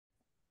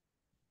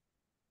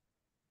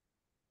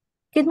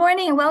Good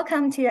morning and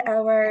welcome to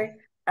our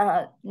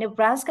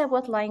Nebraska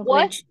What What?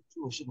 Language.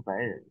 就是个白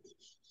人，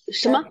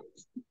什么？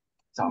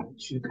长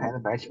须开的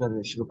白车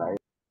的是个白人。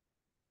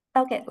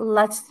Okay,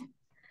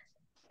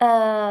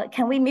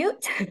 can we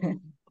mute?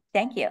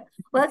 Thank you.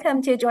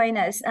 Welcome to join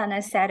us on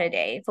a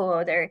Saturday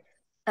for the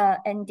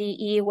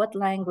NDE What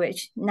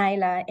Language,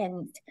 NILA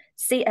and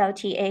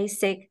CLTA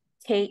 6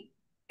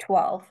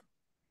 K-12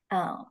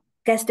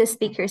 guest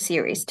speaker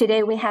series.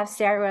 Today we have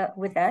Sarah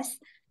with us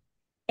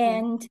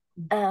and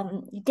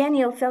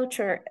Daniel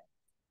Filcher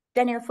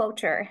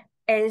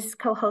is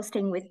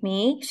co-hosting with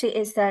me. She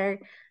is the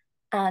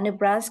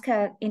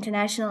Nebraska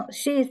International.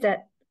 She is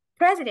the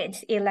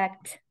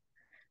president-elect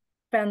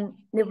from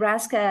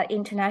Nebraska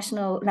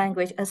International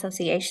Language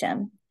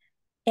Association.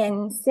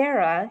 And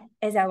Sarah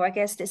is our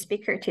guest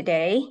speaker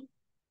today.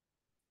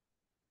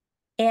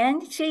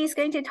 And she's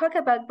going to talk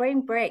about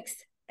brain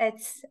breaks.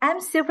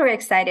 I'm super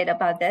excited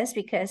about this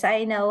because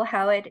I know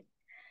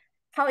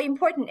how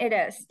important it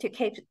is to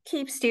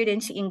keep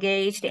students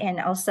engaged and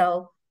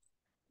also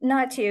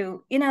not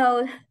too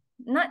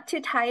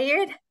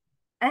tired,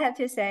 I have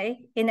to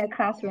say, in a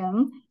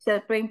classroom.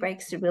 So brain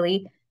breaks is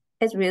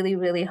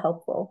really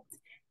helpful.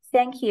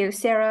 Thank you,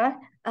 Sarah.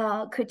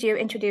 Could you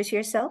introduce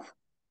yourself?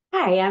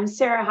 Hi, I'm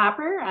Sarah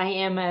Hopper. I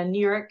am a New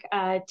York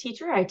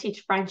teacher. I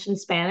teach French and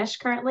Spanish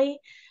currently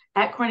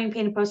at Corning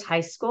Painted Post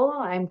High School.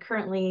 I'm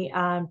currently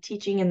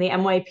teaching in the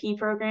MYP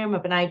program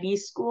of an IB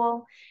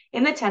school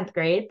in the 10th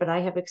grade, but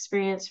I have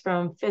experience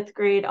from 5th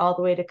grade all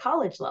the way to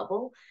college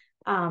level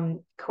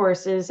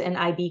courses and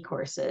IB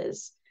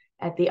courses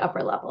at the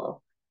upper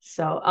level.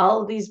 So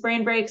all of these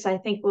brain breaks, I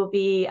think, will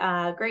be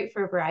great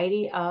for a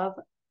variety of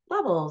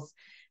levels.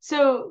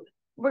 So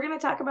we're going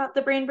to talk about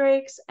the brain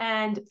breaks,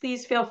 and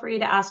please feel free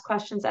to ask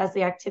questions as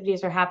the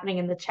activities are happening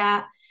in the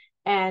chat,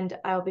 and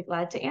I'll be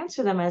glad to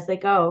answer them as they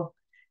go.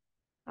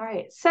 All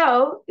right,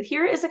 so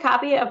here is a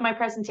copy of my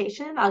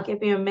presentation. I'll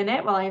give you a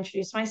minute while I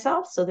introduce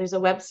myself. So there's a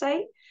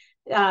website,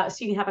 so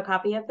you can have a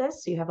copy of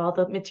this. So you have all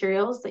the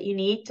materials that you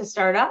need to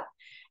start up.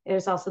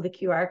 There's also the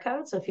QR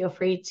code, so feel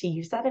free to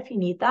use that if you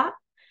need that.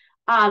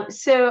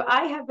 So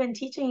I have been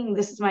teaching,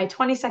 this is my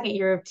 22nd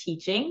year of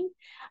teaching.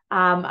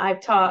 I've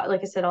taught,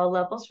 like I said, all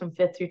levels from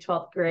 5th through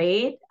 12th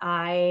grade.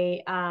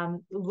 I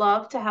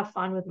love to have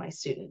fun with my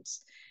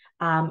students.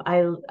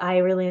 I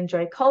really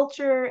enjoy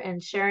culture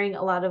and sharing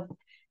a lot of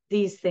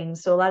these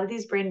things. So a lot of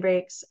these brain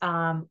breaks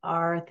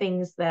are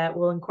things that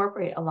will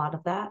incorporate a lot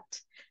of that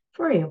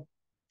for you.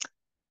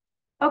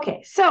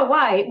 Okay, so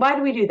why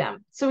do we do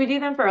them? So we do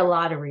them for a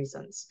lot of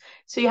reasons.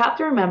 So you have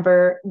to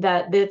remember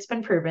that it's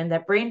been proven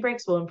that brain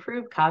breaks will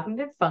improve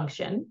cognitive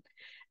function.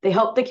 They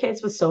help the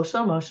kids with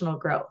social emotional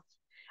growth.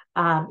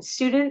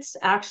 Students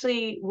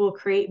actually will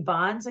create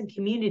bonds and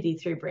community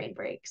through brain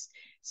breaks.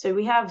 So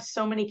we have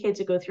so many kids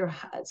who go through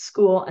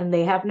school and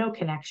they have no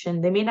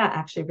connection. They may not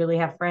actually really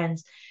have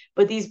friends,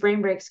 but these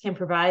brain breaks can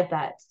provide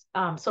that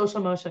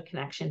social emotional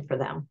connection for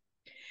them.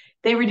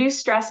 They reduce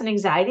stress and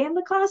anxiety in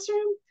the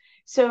classroom.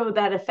 So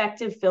that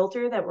effective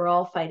filter that we're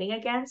all fighting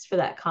against for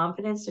that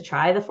confidence to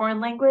try the foreign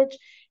language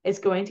is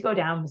going to go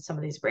down with some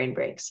of these brain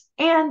breaks.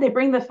 And they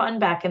bring the fun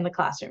back in the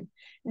classroom,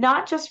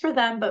 not just for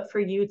them, but for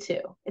you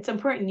too. It's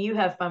important you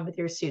have fun with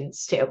your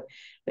students too.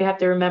 We have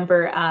to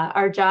remember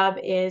our job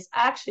is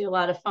actually a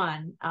lot of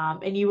fun,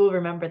 and you will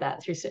remember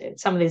that through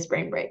some of these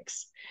brain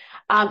breaks.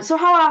 So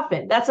how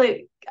often? That's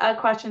a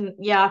question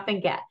you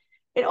often get.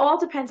 It all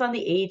depends on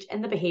the age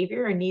and the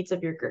behavior and needs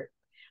of your group.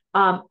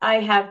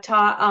 I have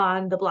taught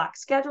on the block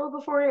schedule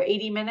before,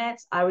 80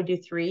 minutes. I would do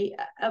 3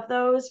 of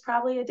those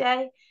probably a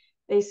day.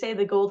 They say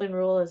the golden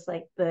rule is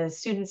like the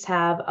students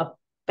have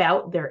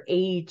about their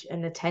age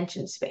and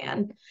attention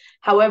span.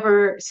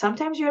 However,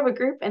 sometimes you have a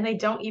group and they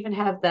don't even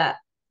have that.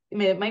 I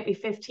mean, it might be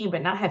 15,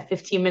 but not have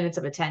 15 minutes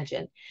of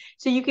attention.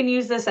 So you can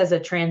use this as a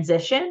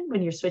transition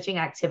when you're switching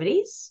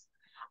activities.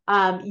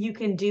 You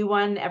can do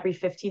one every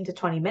 15 to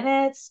 20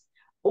 minutes,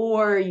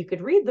 or you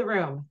could read the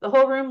room. The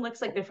whole room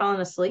looks like they're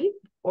falling asleep,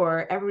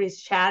 or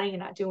everybody's chatting and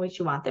not doing what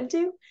you want them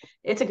to.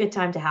 It's a good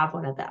time to have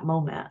one at that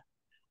moment.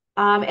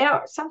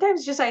 And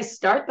sometimes just I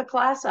start the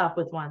class off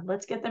with one.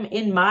 Let's get them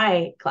in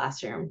my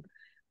classroom.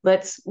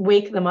 Let's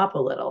wake them up a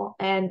little.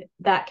 And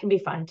that can be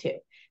fun too.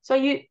 So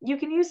you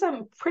can use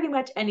them pretty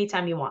much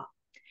anytime you want.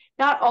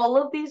 Not all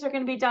of these are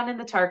going to be done in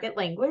the target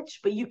language,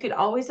 but you could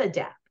always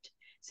adapt.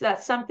 So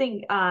that's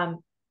something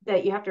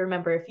that you have to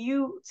remember. If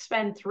you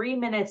spend 3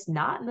 minutes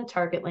not in the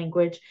target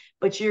language,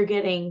 but you're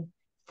getting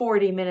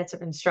 40 minutes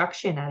of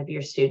instruction out of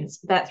your students,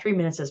 that 3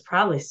 minutes is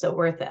probably still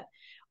worth it.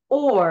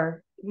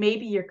 Or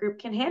maybe your group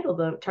can handle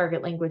the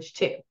target language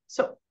too.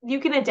 So you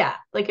can adapt.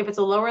 Like if it's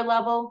a lower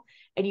level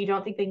and you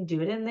don't think they can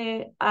do it in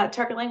the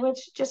target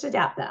language, just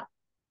adapt that.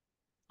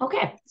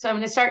 Okay, so I'm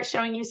going to start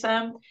showing you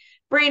some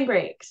brain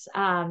breaks.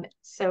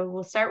 So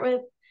we'll start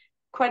with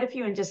quite a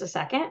few in just a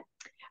second.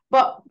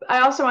 But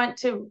I also want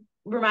to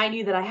remind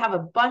you that I have a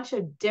bunch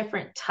of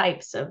different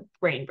types of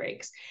brain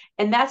breaks.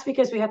 And that's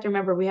because we have to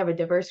remember we have a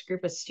diverse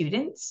group of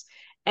students.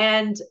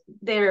 And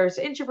there's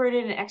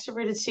introverted and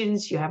extroverted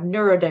students. You have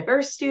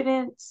neurodiverse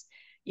students.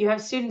 You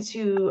have students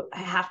who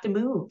have to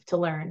move to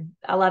learn,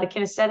 a lot of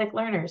kinesthetic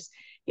learners.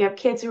 You have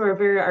kids who are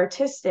very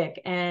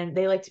artistic and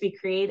they like to be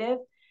creative.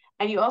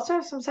 And you also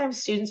have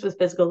sometimes students with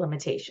physical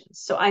limitations.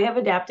 So I have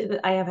adapted,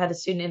 I have had a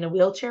student in a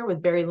wheelchair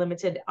with very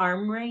limited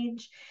arm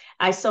range.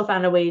 I still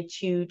found a way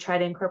to try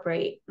to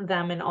incorporate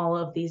them in all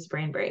of these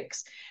brain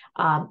breaks.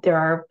 There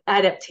are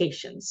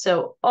adaptations.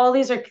 So all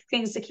these are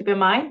things to keep in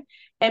mind.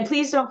 And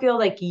please don't feel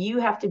like you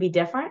have to be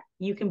different.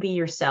 You can be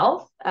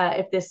yourself.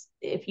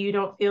 If you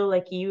don't feel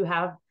like you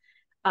have,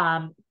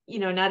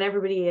 not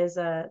everybody is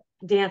a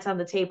dance on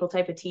the table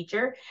type of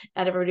teacher.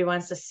 Not everybody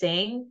wants to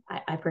sing.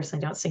 I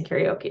personally don't sing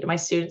karaoke to my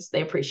students.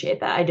 They appreciate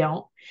that. I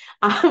don't.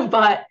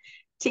 But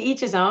to each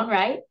his own,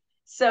 right?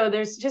 So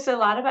there's just a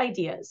lot of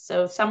ideas.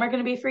 So some are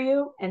going to be for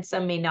you and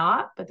some may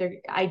not, but they're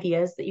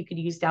ideas that you could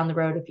use down the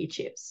road if you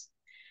choose.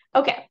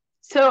 Okay,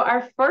 so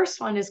our first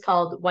one is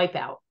called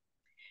Wipeout.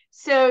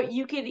 So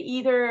you could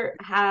either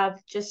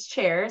have just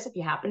chairs if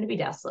you happen to be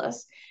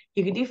deskless.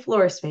 You could do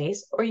floor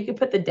space, or you could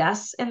put the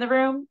desks in the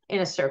room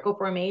in a circle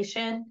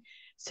formation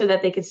so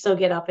that they could still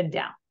get up and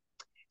down.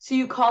 So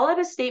you call it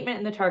a statement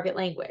in the target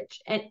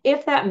language. And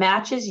if that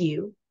matches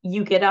you,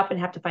 you get up and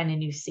have to find a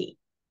new seat.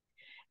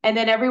 And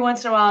then every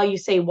once in a while you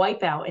say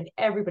Wipeout and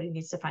everybody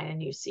needs to find a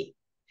new seat.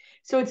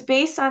 So it's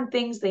based on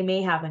things they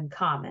may have in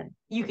common.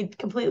 You could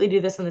completely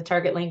do this in the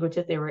target language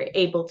if they were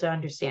able to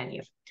understand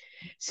you.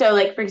 So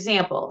like, for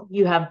example,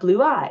 you have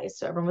blue eyes.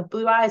 So everyone with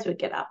blue eyes would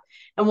get up.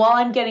 And while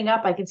I'm getting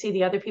up, I can see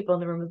the other people in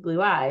the room with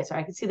blue eyes, or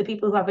I can see the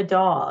people who have a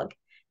dog.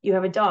 You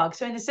have a dog.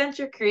 So in a sense,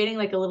 you're creating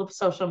like a little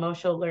social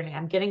emotional learning.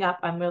 I'm getting up.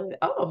 I'm really,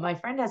 oh, my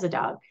friend has a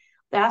dog.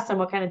 They ask them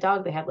what kind of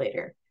dog they have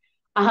later.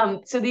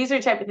 So these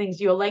are type of things.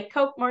 You like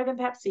Coke more than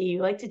Pepsi.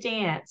 You like to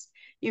dance.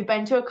 You've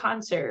been to a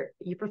concert.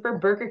 You prefer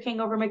Burger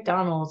King over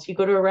McDonald's. You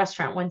go to a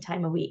restaurant one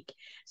time a week.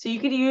 So you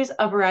could use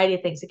a variety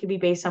of things. It could be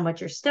based on what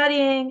you're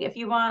studying, if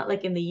you want,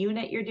 like in the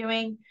unit you're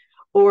doing,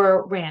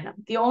 or random.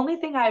 The only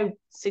thing I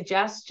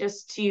suggest,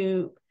 just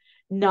to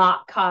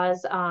not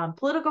cause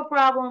political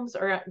problems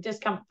or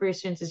discomfort for your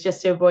students, is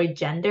just to avoid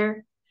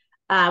gender.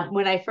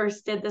 When I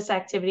first did this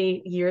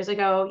activity years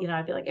ago,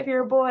 I'd be like, if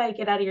you're a boy,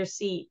 get out of your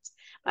seat.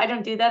 I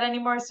don't do that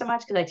anymore so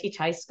much because I teach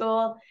high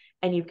school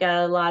and you've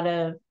got a lot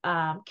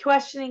of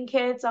questioning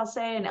kids, I'll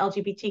say, and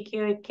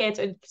LGBTQ kids,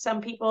 and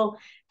some people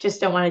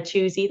just don't want to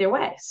choose either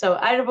way. So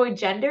I'd avoid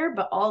gender,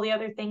 but all the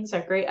other things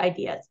are great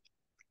ideas.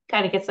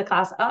 Kind of gets the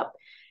class up,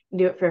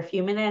 do it for a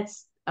few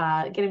minutes,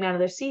 getting them out of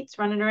their seats,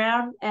 running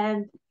around,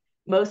 and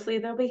mostly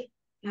they'll be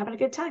having a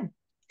good time.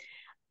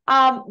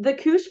 The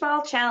Koosh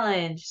Ball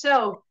Challenge.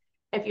 So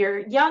if you're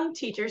young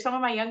teachers, some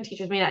of my young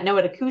teachers may not know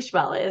what a Koosh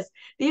Ball is.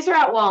 These are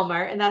at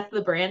Walmart, and that's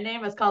the brand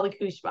name. It's called a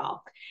Koosh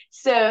Ball.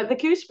 So the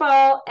Koosh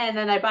Ball, and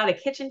then I bought a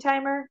kitchen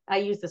timer. I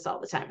use this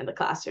all the time in the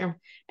classroom,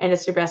 and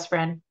it's your best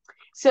friend.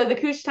 So the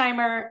Koosh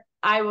timer,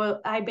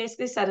 I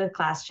basically set a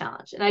class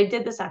challenge, and I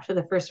did this after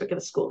the first week of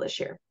the school this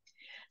year.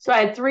 So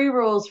I had 3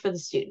 rules for the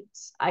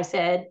students. I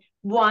said,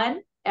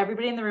 1,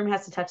 everybody in the room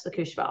has to touch the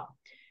Koosh Ball.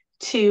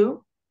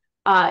 2,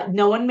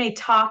 no one may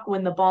talk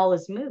when the ball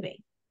is moving.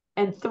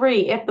 And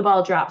 3, if the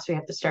ball drops, we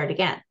have to start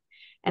again.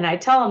 And I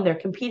tell them they're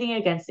competing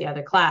against the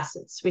other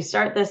classes. We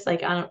start this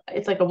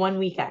it's like a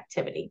 1-week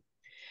activity.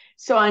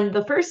 So on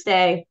the first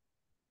day,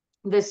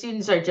 the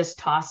students are just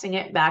tossing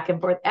it back and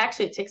forth.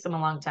 Actually, it takes them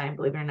a long time,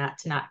 believe it or not,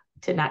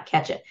 to not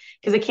catch it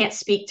because they can't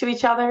speak to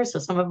each other. So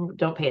some of them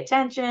don't pay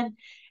attention.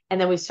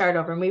 And then we start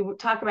over and we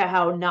talk about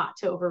how not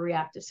to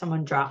overreact if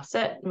someone drops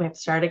it. And we have to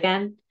start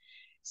again.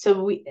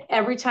 So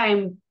every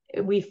time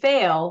we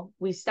fail,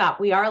 we stop.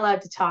 We are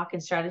allowed to talk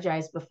and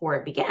strategize before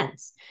it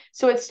begins.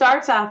 So it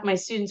starts off, my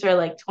students are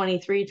like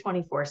 23,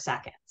 24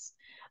 seconds.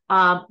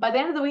 By the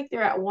end of the week,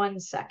 they're at 1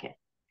 second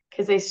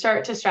because they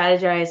start to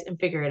strategize and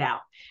figure it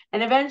out.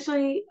 And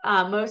eventually,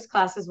 most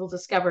classes will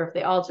discover if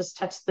they all just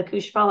touch the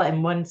Koosh Ball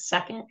in 1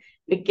 second,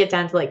 we get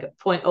down to like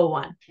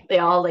 0.01. They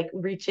all like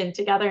reach in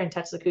together and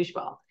touch the Koosh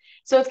Ball.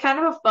 So it's kind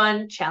of a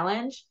fun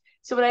challenge.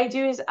 So what I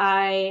do is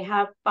I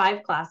have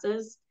 5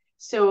 classes.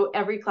 So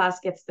every class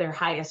gets their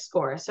highest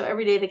score. So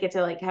every day they get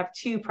to like have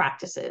 2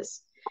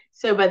 practices.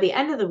 So by the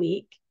end of the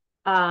week,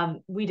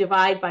 we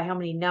divide by how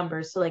many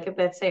numbers. So like if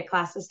let's say a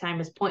class's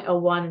time is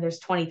 0.01 and there's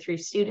 23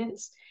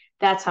 students,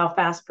 that's how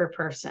fast per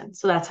person.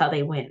 So that's how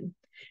they win.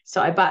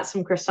 So I bought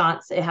some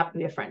croissants. It happened to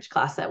be a French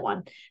class that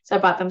one. So I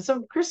bought them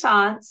some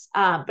croissants,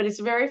 but it's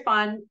very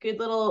fun. Good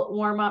little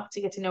warm up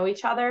to get to know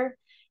each other.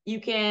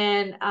 You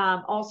can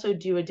also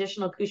do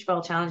additional Koosh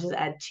Ball challenges,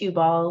 add 2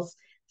 balls,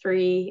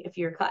 3 if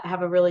you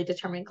have a really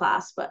determined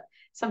class, but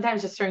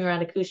sometimes just throwing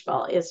around a Koosh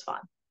Ball is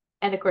fun.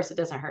 And of course it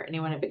doesn't hurt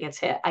anyone if it gets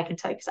hit. I can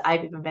tell you because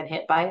I've even been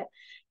hit by it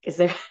because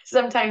there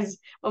sometimes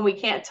when we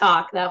can't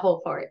talk, that whole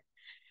part.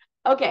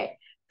 Okay,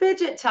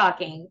 fidget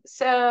talking.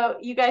 So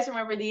you guys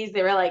remember these?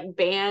 They were like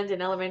banned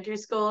in elementary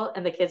school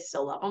and the kids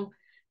still love them,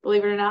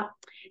 believe it or not.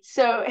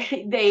 So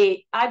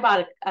I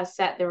bought a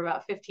set. They were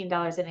about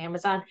 $15 on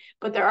Amazon,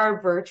 but there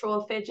are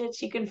virtual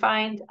fidgets you can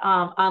find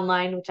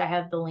online, which I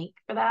have the link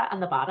for that on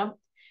the bottom.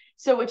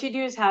 So what you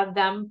do is have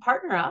them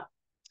partner up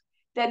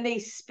Then they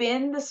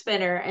spin the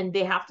spinner and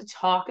they have to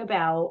talk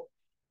about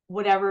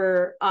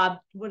whatever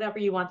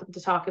you want them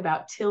to talk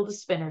about till the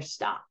spinner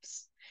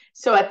stops.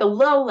 So at the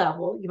low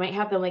level, you might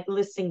have them like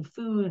listing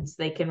foods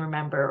they can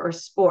remember or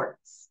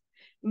sports.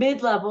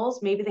 Mid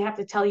levels, maybe they have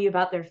to tell you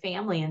about their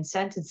family in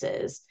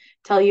sentences,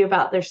 tell you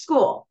about their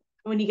school.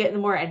 When you get in the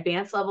more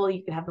advanced level,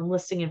 you can have them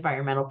listing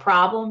environmental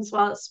problems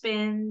while it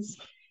spins,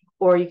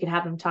 or you can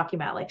have them talking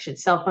about like, should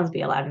cell phones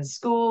be allowed in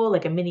school,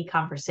 like a mini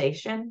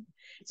conversation.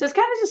 So it's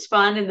kind of just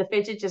fun, and the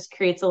fidget just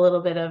creates a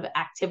little bit of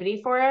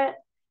activity for it,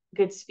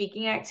 good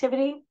speaking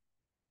activity.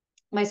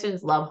 My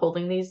students love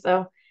holding these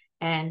though,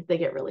 and they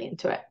get really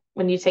into it.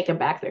 When you take them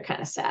back, they're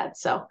kind of sad.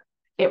 So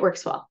it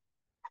works well.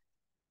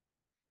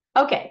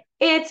 Okay,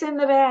 it's in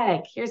the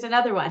bag. Here's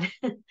another one.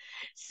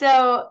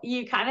 So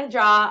you kind of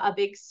draw a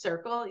big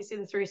circle. You see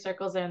the 3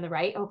 circles there on the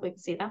right. Hopefully you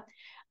can see them.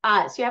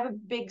 So you have a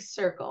big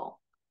circle,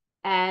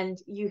 and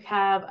you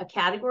have a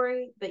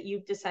category that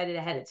you've decided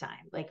ahead of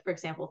time. Like, for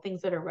example,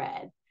 things that are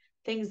red,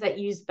 things that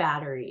use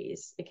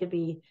batteries. It could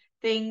be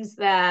things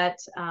that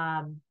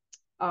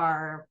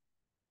are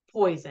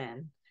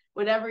poison,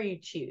 whatever you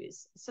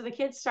choose. So the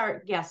kids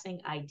start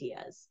guessing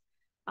ideas.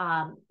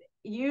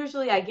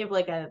 Usually I give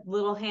like a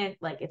little hint,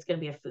 like it's going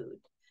to be a food,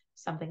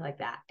 something like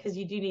that, because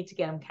you do need to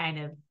get them kind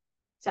of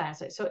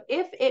satisfied. So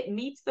if it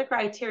meets the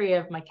criteria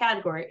of my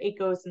category, it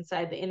goes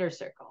inside the inner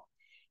circle.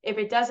 If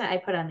it doesn't, I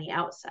put on the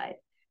outside.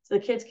 So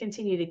the kids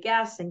continue to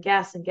guess and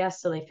guess and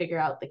guess till they figure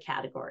out the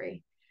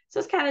category. So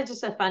it's kind of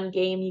just a fun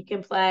game you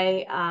can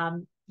play.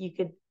 You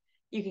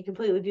could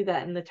completely do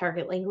that in the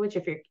target language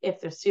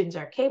if the students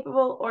are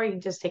capable, or you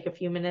can just take a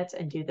few minutes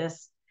and do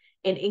this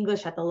in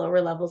English at the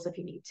lower levels if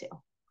you need to.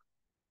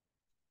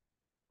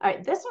 All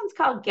right, this one's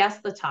called Guess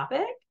the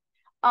Topic.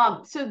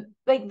 So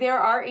like there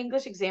are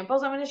English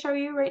examples I'm going to show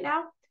you right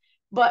now,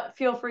 but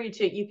feel free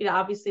to, you can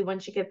obviously,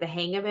 once you get the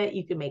hang of it,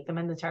 you can make them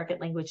in the target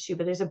language too,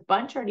 but there's a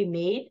bunch already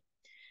made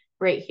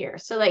right here.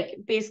 So like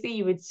basically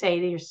you would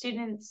say to your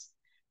students,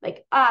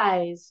 like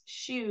eyes,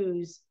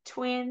 shoes,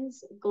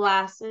 twins,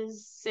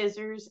 glasses,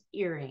 scissors,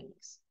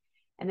 earrings.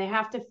 And they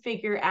have to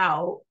figure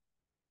out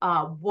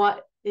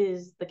what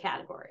is the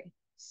category.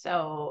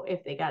 So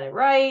if they got it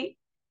right,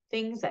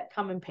 things that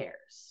come in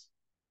pairs.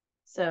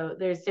 So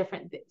there's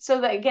different,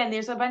 so that, again,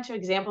 there's a bunch of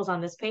examples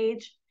on this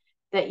page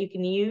that you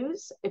can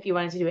use if you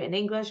wanted to do it in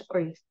English, or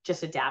you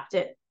just adapt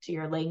it to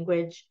your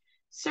language.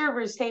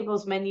 Servers,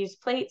 tables, menus,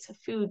 plates,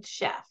 food,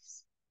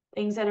 chefs,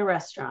 things at a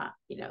restaurant,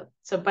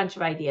 so a bunch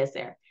of ideas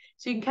there.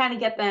 So you can kind of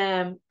get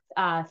them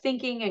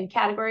thinking and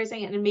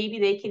categorizing, and maybe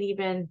they could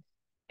even,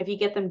 if you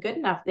get them good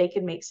enough, they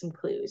can make some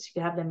clues. You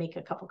could have them make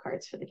a couple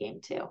cards for the game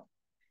too.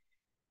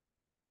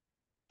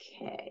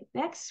 Okay,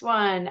 next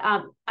one.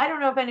 I don't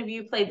know if any of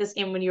you played this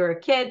game when you were a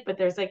kid, but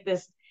there's like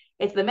this,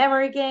 it's the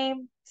memory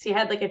game. So you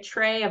had like a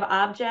tray of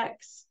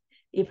objects.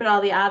 You put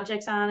all the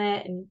objects on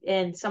it,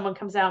 and someone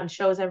comes out and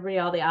shows everybody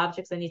all the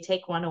objects, and you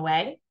take one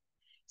away.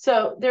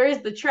 So there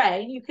is the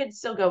tray. You could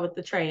still go with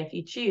the tray if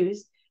you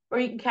choose, or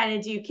you can kind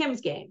of do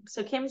Kim's game.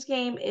 So Kim's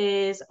game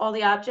is all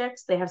the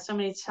objects. They have so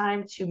many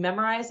time to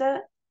memorize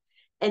it.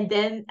 And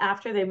then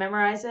after they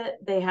memorize it,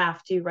 they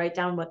have to write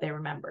down what they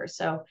remember.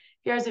 So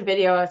here's a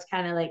video. It's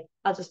kind of like,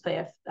 I'll just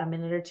play a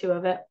minute or two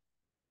of it.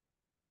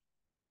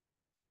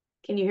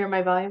 Can you hear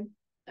my volume?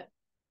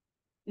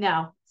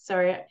 No,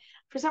 sorry.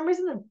 For some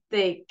reason,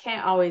 they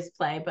can't always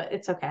play, but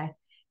it's okay.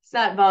 It's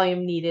not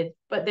volume needed,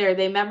 but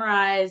they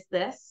memorize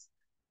this.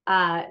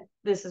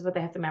 This is what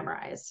they have to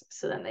memorize.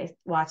 So then they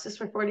watch this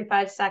for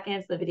 45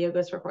 seconds. The video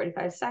goes for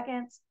 45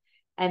 seconds.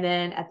 And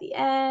then at the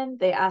end,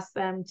 they ask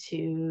them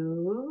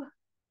to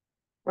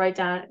write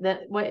down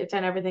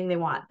everything they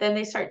want. Then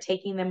they start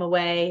taking them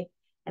away,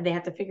 and they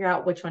have to figure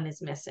out which one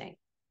is missing.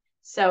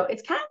 So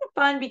it's kind of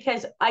fun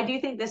because I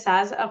do think this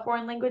has a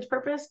foreign language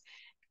purpose.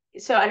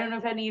 So I don't know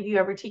if any of you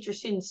ever teach your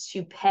students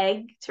to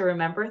peg to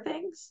remember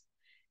things,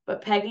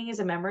 but pegging is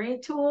a memory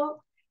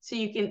tool. So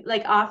you can,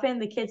 like, often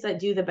the kids that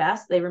do the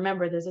best, they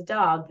remember there's a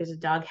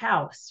dog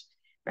house,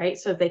 right?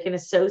 So if they can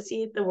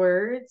associate the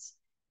words,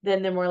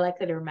 then they're more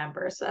likely to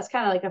remember. So that's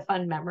kind of like a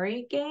fun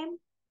memory game.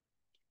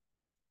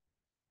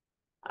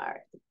 All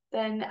right,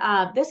 then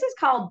this is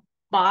called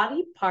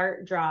body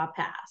part draw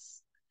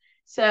pass.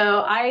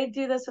 So I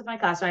do this with my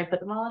class, I put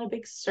them all in a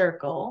big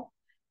circle.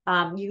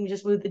 You can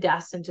just move the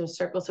desks into a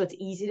circle so it's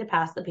easy to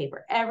pass the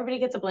paper. Everybody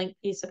gets a blank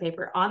piece of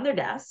paper on their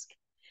desk.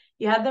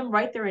 You have them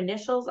write their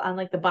initials on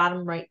like the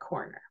bottom right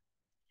corner.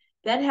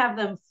 Then have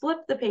them flip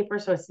the paper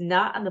so it's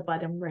not on the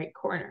bottom right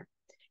corner,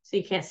 so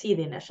you can't see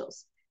the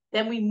initials.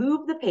 Then we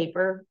move the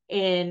paper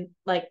in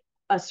like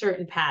a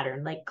certain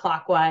pattern, like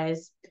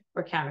clockwise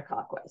or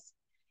counterclockwise.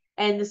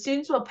 And the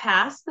students will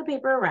pass the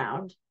paper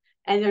around,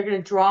 and they're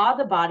going to draw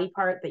the body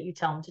part that you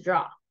tell them to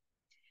draw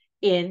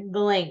in the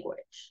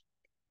language.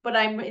 But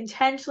I'm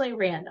intentionally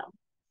random.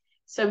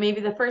 So maybe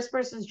the first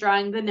person's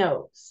drawing the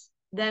nose.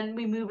 Then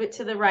we move it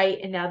to the right,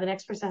 and now the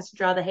next person has to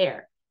draw the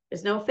hair.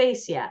 There's no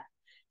face yet.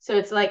 So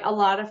it's like a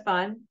lot of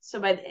fun. So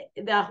by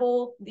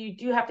you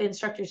do have to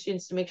instruct your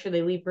students to make sure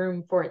they leave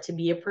room for it to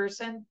be a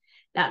person,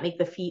 not make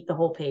the feet the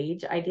whole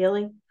page,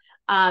 ideally.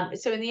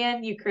 So in the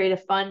end, you create a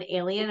fun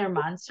alien or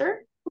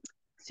monster.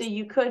 So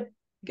you could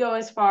go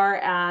as far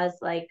as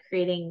like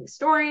creating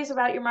stories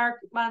about your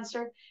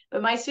monster,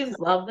 but my students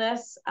love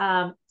this.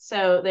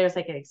 So there's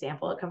like an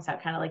example. It comes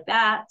out kind of like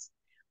that.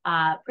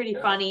 Pretty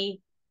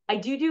funny. I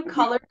do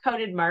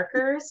color-coded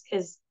markers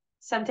because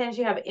sometimes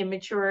you have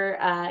immature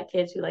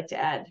kids who like to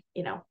add,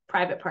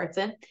 private parts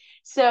in.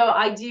 So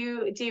I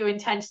do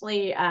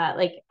intentionally,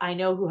 like I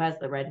know who has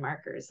the red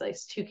markers, like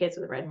 2 kids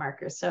with red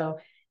markers. So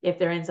if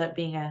there ends up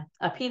being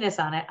a penis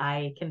on it,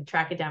 I can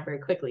track it down very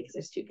quickly because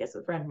there's 2 kids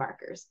with red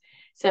markers.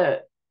 So,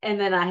 and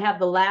then I have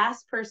the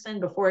last person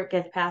before it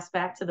gets passed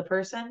back to the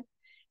person.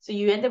 So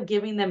you end up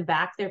giving them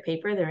back their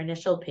paper, their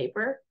initialed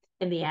paper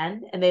in the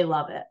end, and they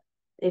love it.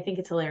 They think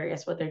it's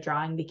hilarious what their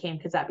drawing became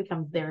because that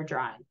becomes their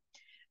drawing.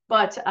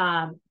 But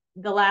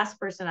the last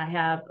person I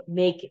have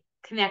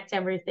connect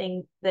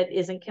everything that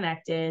isn't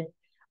connected.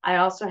 I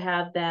also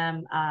have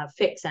them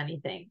fix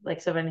anything.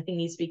 Like, so if anything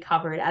needs to be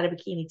covered, add a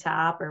bikini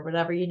top or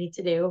whatever you need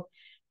to do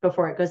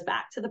before it goes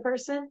back to the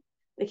person.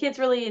 The kids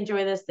really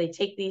enjoy this. They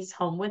take these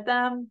home with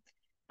them.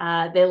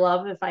 They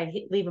love if I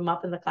leave them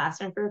up in the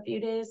classroom for a few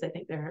days. I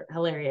think they're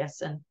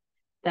hilarious. And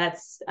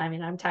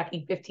I'm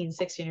talking 15,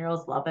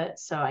 16-year-olds love it.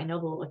 So I know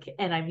the little kid,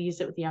 and I've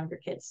used it with younger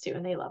kids too,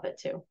 and they love it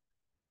too.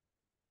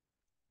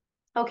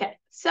 Okay,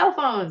 cell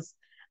phones.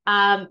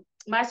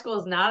 My school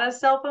is not a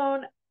cell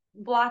phone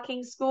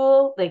blocking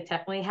school. They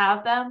definitely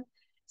have them.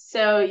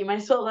 So you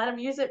might as well let them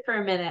use it for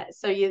a minute.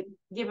 So you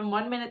give them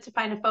 1 minute to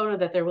find a photo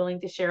that they're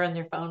willing to share on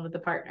their phone with the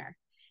partner.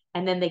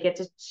 And then they get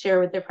to share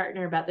with their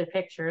partner about their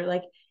picture.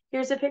 Like,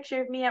 here's a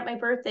picture of me at my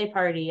birthday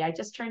party. I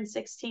just turned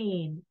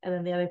 16. And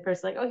then the other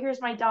person like, oh,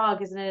 here's my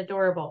dog. Isn't it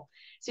adorable?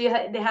 So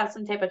they have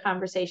some type of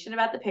conversation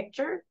about the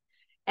picture.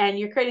 And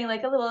you're creating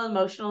like a little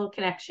emotional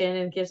connection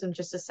and gives them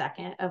just a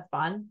second of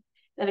fun.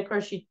 Then, of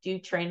course, you do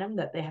train them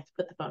that they have to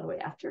put the phone away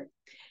after.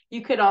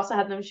 You could also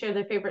have them share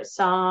their favorite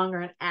song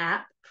or an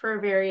app for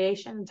a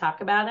variation and talk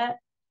about it.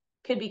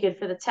 Could be good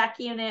for the tech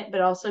unit,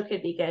 but also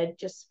could be good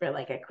just for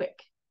like a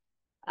quick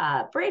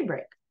brain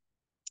break.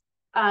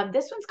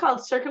 This one's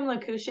called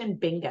Circumlocution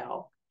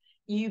Bingo.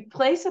 You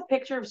place a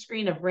picture of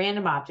screen of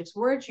random objects,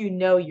 words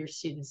your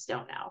students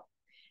don't know,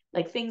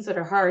 like things that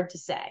are hard to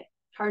say,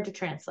 hard to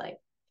translate.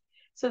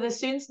 So the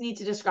students need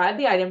to describe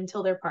the item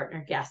until their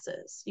partner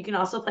guesses. You can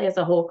also play as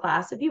a whole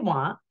class if you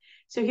want.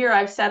 So here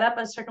I've set up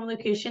a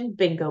circumlocution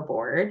bingo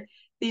board.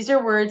 These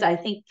are words I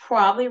think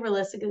probably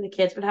realistically the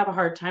kids would have a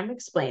hard time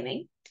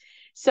explaining.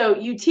 So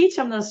you teach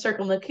them those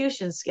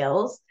circumlocution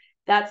skills.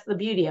 That's the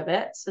beauty of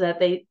it, so that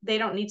they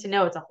don't need to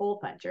know it's a hole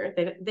puncher.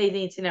 They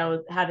need to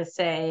know how to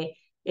say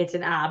it's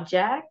an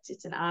object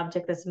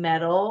that's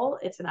metal,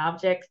 it's an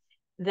object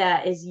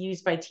that is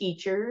used by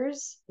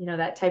teachers,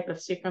 that type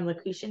of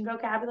circumlocution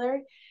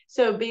vocabulary.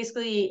 So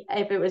basically,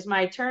 if it was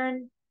my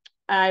turn,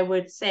 I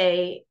would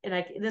say,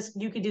 and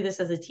you could do this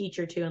as a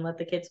teacher too and let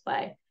the kids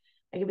play.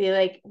 I could be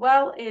like,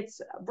 well, it's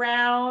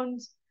brown,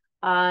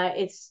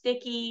 it's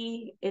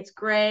sticky, it's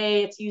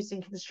gray, it's used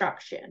in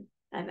construction.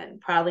 And then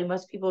probably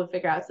most people would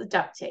figure out it's the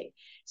duct tape.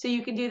 So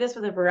you can do this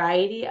with a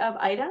variety of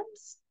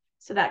items.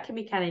 So that can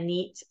be kind of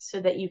neat so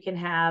that you can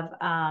have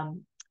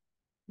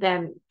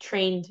them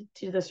trained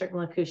to the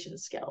circumlocution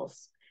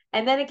skills.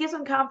 And then it gives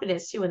them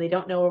confidence too when they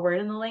don't know a word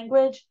in the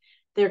language.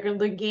 They're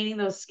gaining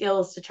those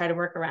skills to try to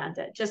work around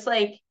it. Just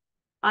like,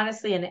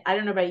 honestly, and I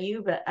don't know about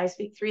you, but I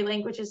speak 3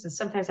 languages and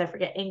sometimes I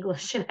forget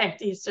English and I have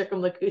to use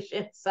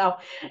circumlocution. So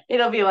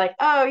it'll be like,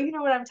 oh, you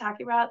know what I'm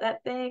talking about,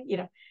 that thing,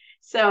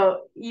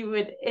 So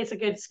it's a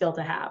good skill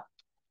to have.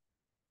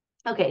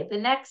 Okay, the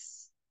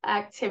next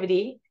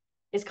activity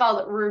is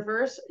called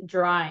reverse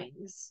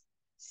drawings.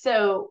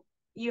 So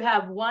you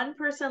have one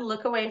person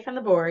look away from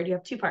the board. You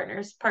have 2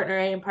 partners, partner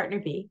A and partner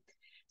B.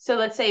 So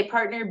let's say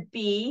partner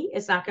B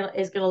is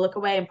gonna look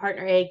away and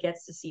partner A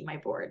gets to see my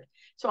board.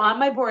 So on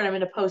my board, I'm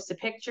gonna post a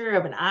picture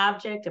of an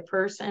object, a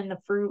person, a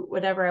fruit,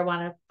 whatever I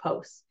wanna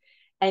post.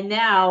 And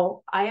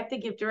now I have to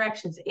give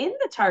directions in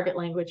the target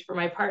language for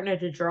my partner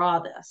to draw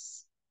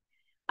this.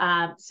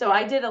 So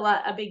I did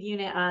a big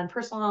unit on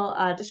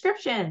personal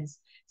descriptions.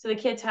 So the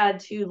kids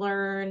had to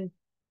learn,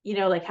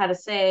 like how to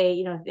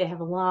say, they have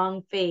a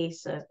long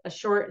face, a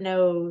short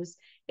nose,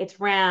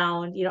 it's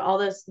round, all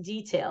those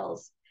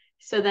details.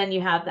 So then you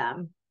have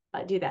them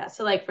do that.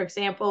 So like, for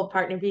example,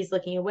 partner B is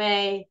looking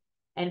away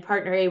and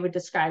partner A would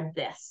describe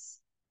this.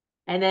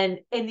 And then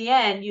in the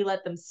end, you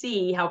let them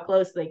see how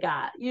close they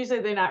got. Usually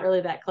they're not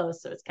really that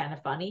close, so it's kind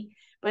of funny.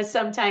 But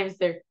sometimes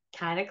they're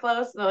kind of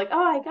close. And they're like,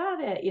 oh, I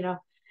got it,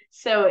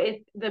 So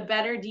the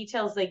better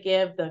details they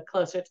give, the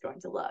closer it's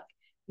going to look.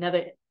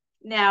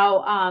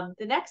 Now,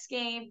 the next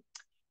game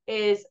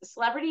is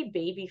Celebrity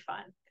Baby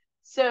Fun.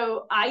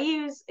 So I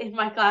use in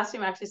my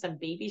classroom actually some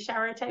baby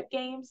shower type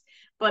games,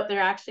 but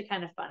they're actually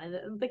kind of fun.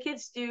 And the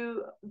kids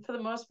do, for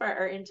the most part,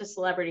 are into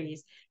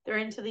celebrities. They're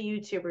into the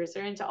YouTubers.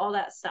 They're into all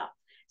that stuff.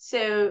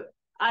 So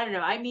I don't know.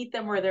 I meet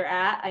them where they're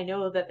at. I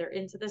know that they're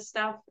into this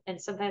stuff. And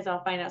sometimes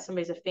I'll find out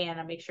somebody's a fan.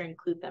 I'll make sure to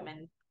include them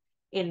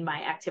in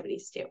my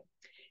activities too.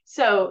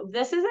 So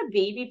this is a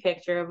baby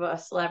picture of a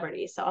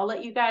celebrity. So I'll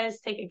let you guys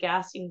take a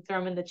guess. You can throw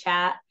them in the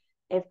chat.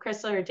 If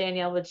Crystal or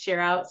Danielle would share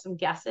out some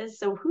guesses.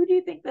 So who do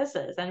you think this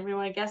is? Anybody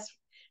want to guess?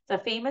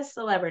 It's a famous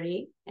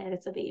celebrity and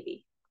it's a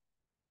baby.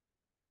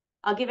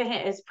 I'll give a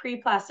hint. It's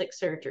pre-plastic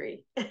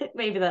surgery.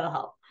 Maybe that'll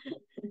help.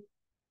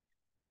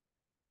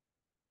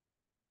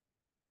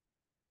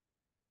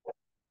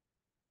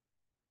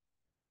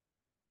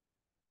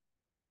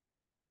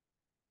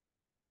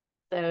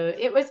 So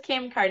it was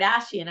Kim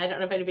Kardashian. I don't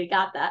know if anybody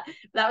got that.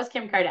 But that was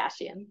Kim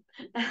Kardashian.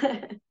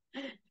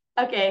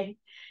 Okay,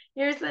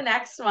 here's the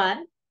next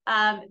one.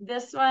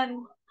 This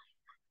one,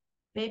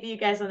 maybe you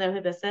guys will know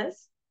who this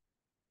is.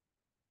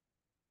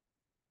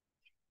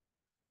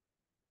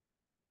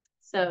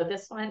 So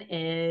this one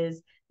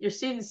is, your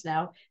students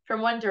know,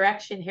 from One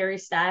Direction, Harry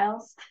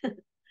Styles.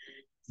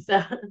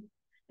 So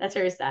that's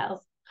Harry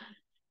Styles.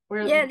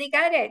 Yeah, they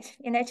got it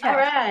in the chat.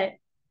 All right.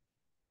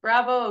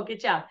 Bravo, good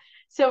job.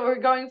 So we're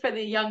going for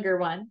the younger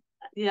one,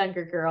 the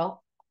younger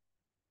girl.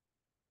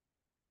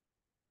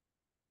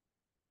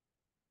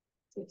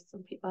 See if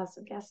some people have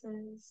some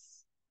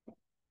guesses.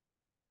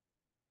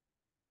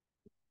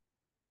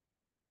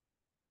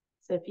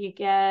 So if you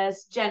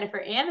guess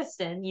Jennifer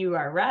Aniston, you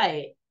are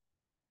right.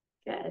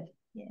 Good.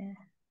 Yeah.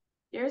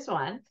 Here's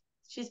one.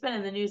 She's been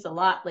in the news a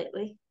lot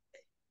lately.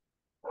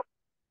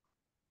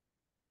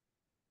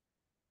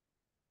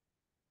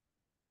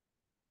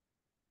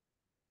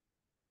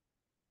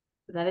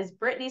 That is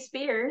Britney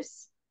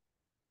Spears.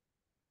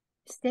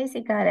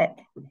 Stacy got it.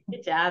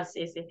 Good job,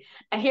 Stacey.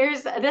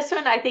 Here's this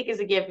one I think is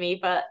a give me,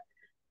 but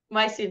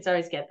my students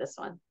always get this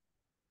one.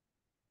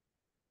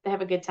 They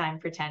have a good time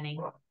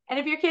pretending. And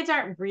if your kids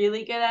aren't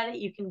really good at it,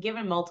 you can give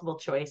them multiple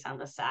choice on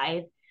the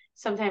side.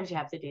 Sometimes you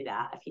have to do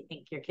that if you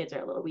think your kids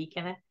are a little weak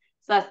in it.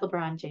 So that's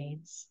LeBron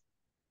James.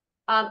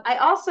 I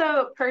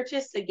also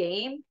purchased a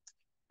game.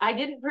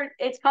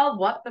 It's called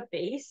What the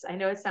Face. I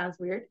know it sounds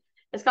weird.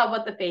 It's called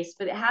What the Face,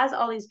 but it has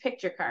all these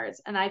picture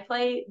cards. And I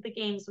play the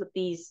games with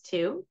these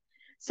too.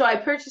 So I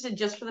purchased it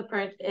just for the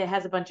print. It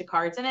has a bunch of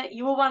cards in it.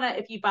 You will want to,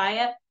 if you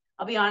buy it,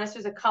 I'll be honest,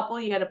 there's a couple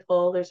you got to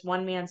pull. There's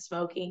one man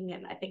smoking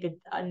and I think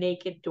a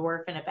naked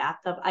dwarf in a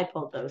bathtub. I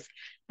pulled those,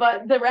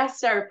 but the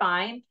rest are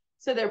fine.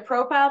 So they're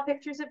profile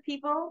pictures of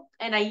people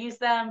and I use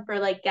them for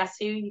like guess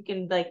who. You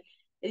can like,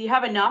 you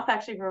have enough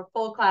actually for a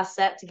full class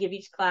set to give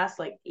each class,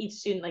 like each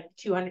student, like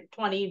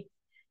 220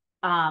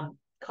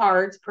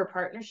 cards per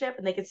partnership,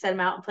 and they could set them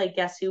out and play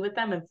guess who with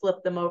them and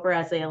flip them over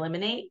as they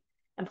eliminate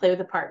and play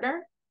with a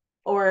partner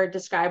or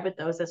describe with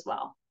those as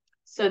well.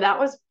 So that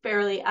was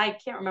fairly, I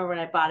can't remember when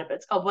I bought it, but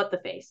it's called What the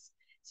Face.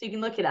 So you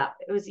can look it up.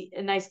 It was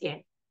a nice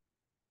game.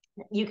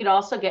 You could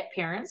also get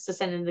parents to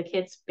send in the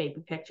kids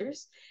baby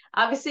pictures.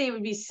 Obviously, it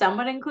would be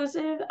somewhat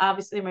inclusive.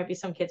 Obviously, there might be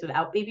some kids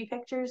without baby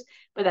pictures,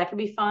 but that could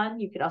be fun.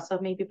 You could also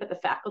maybe put the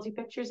faculty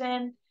pictures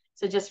in.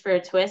 So just for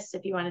a twist,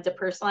 if you wanted to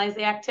personalize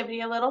the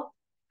activity a little.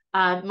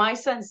 My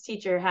son's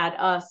teacher had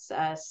us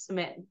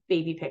submit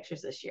baby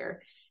pictures this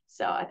year.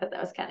 So I thought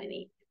that was kind of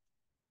neat.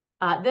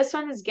 This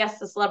one is Guess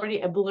the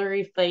Celebrity, a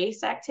blurry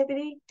face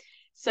activity.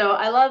 So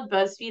I love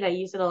BuzzFeed. I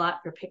use it a lot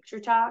for picture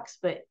talks,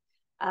 but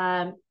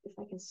if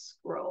I can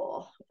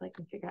scroll, if I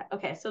can figure out.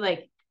 Okay, so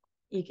like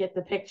you get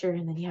the picture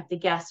and then you have to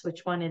guess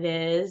which one it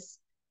is.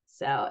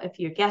 So if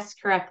you guess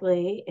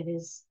correctly, it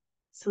is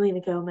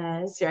Selena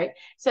Gomez, right?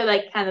 So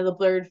like kind of the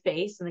blurred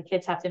face and the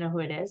kids have to know who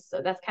it is.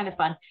 So that's kind of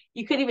fun.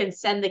 You could even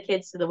send the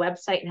kids to the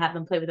website and have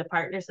them play with a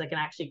partner so they can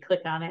actually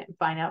click on it and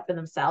find out for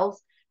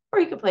themselves. Or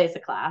you could play as a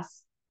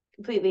class.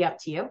 Completely up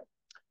to you.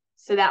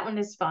 So that one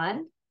is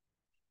fun.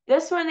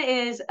 This one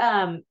is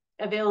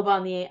available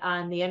on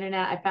the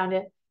internet. I found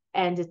it,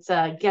 and it's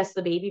Guess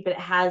the Baby, but it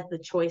has the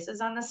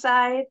choices on the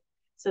side,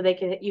 so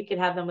you can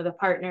have them with a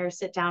partner,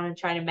 sit down and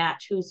try to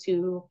match who's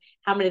who,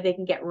 how many they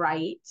can get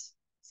right,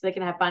 so they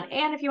can have fun.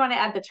 And if you want to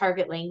add the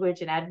target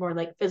language and add more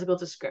like physical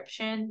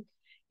description,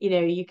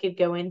 you could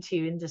go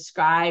into and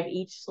describe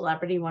each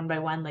celebrity one by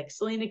one. Like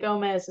Selena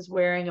Gomez is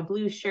wearing a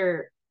blue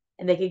shirt.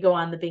 And they could go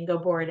on the bingo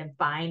board and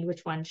find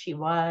which one she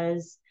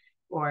was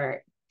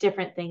or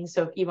different things.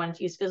 So if you wanted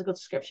to use physical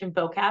description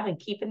vocab and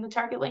keep in the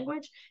target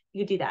language, you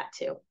could do that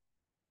too.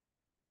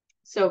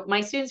 So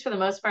my students, for the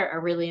most part,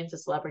 are really into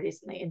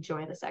celebrities and they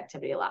enjoy this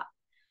activity a lot.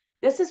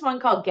 This is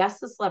one called Guess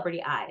the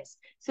Celebrity Eyes.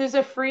 So there's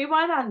a free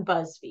one on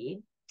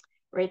BuzzFeed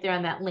right there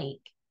on that link.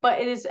 But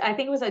it is, I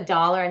think it was $1.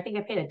 I think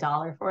I paid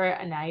 $1 for it.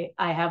 And I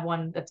have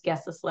one that's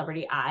Guess the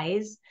Celebrity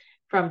Eyes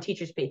from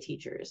Teachers Pay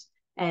Teachers.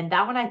 And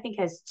that one I think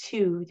has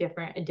 2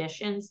 different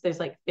editions. There's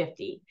like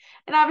 50.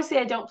 And obviously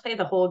I don't play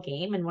the whole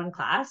game in one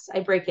class. I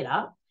break it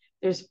up.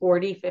 There's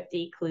 40,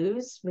 50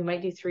 clues. We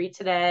might do 3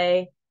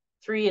 today,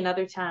 3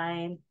 another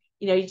time.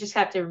 You just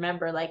have to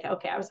remember like,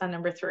 okay, I was on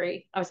number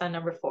 3. I was on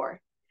number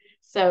 4.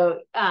 So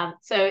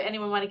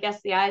anyone want to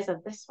guess the eyes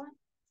of this one?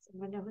 Does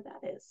anyone know who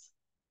that is?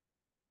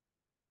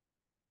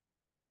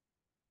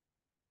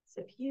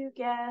 So if you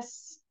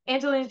guess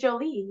Angelina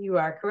Jolie, you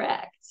are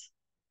correct.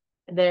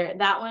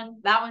 That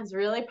one's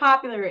really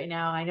popular right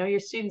now. I know your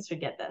students would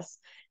get this.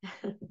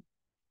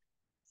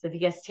 So if you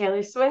guess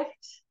Taylor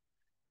Swift,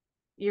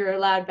 you're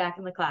allowed back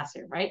in the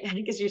classroom, right?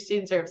 Because your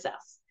students are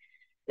obsessed.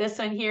 This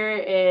one here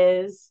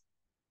is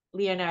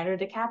Leonardo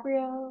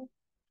DiCaprio.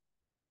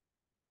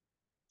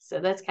 So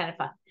that's kind of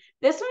fun.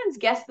 This one's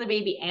Guess the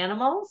Baby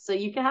Animal. So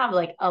you can have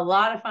like a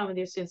lot of fun with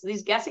your students.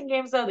 These guessing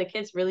games, though, the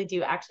kids really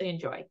do actually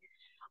enjoy.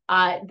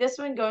 This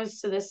one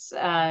goes to this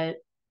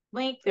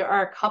link. There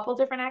are a couple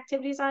different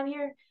activities on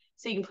here.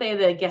 So you can play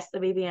the Guess the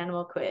Baby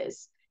Animal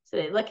quiz. So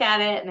they look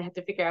at it and they have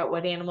to figure out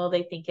what animal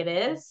they think it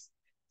is.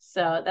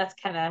 So that's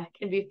kind of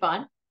can be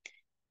fun.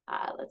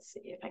 Let's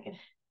see if I can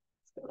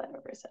scroll that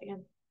over a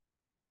second.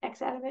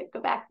 X out of it, go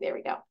back. There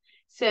we go.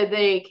 So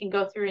they can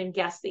go through and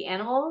guess the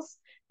animals.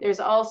 There's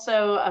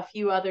also a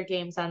few other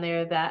games on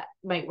there that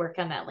might work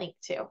on that link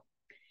too.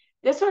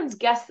 This one's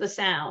Guess the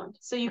Sound.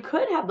 So you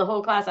could have the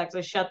whole class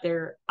actually shut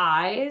their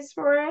eyes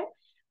for it,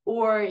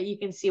 or you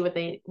can see what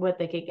they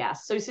could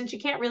guess. So since you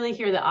can't really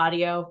hear the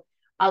audio,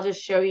 I'll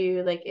just show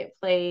you like it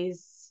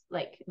plays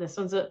like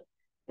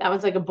that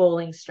one's like a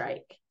bowling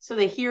strike. So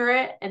they hear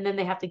it and then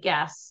they have to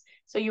guess.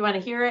 So you want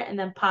to hear it and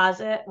then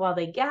pause it while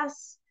they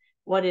guess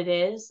what it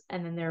is.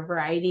 And then there are a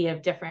variety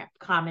of different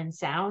common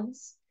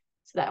sounds.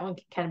 So that one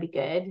can kind of be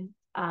good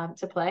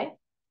to play.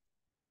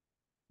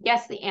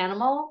 Guess the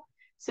animal.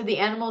 So the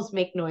animals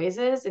make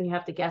noises and you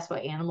have to guess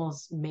what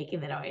animal's making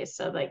the noise.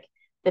 So like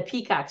the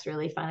peacock's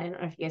really fun. I don't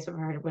know if you guys have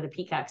heard of what a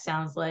peacock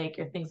sounds like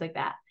or things like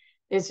that.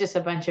 There's just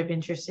a bunch of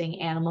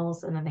interesting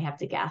animals and then they have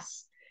to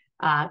guess.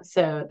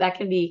 So that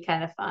can be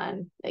kind of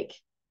fun. Like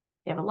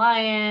you have a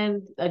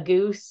lion, a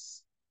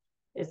goose,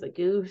 there's a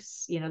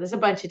goose, there's a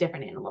bunch of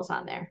different animals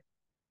on there.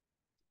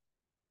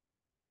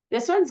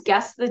 This one's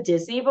Guess the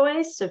Disney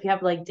Voice. So if you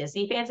have like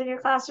Disney fans in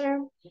your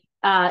classroom,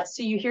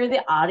 so you hear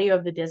the audio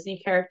of the Disney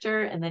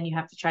character and then you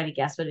have to try to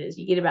guess what it is.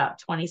 You get about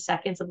 20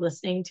 seconds of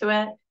listening to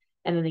it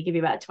and then they give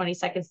you about 20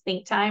 seconds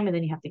think time and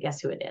then you have to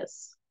guess who it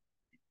is.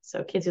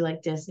 So kids who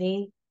like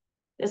Disney.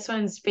 This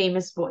one's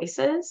Famous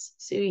Voices.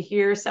 So you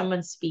hear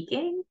someone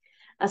speaking,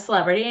 a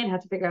celebrity, and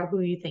have to figure out who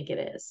you think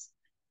it is.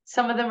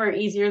 Some of them are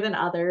easier than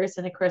others.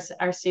 And of course,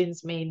 our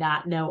students may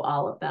not know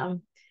all of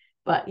them,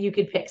 but you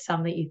could pick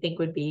some that you think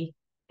would be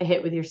a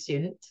hit with your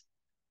student.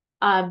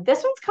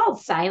 This one's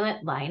called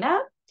Silent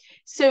Lineup.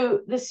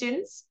 So the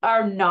students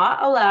are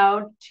not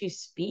allowed to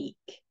speak,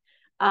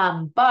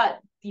 but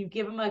you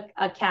give them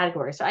a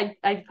category. So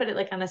I put it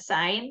like on a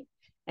sign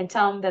and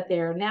tell them that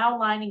they're now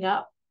lining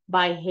up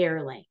by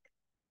hair length.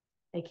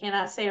 They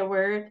cannot say a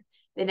word.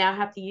 They now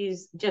have to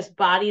use just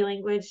body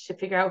language to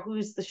figure out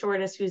who's the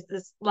shortest, who's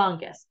the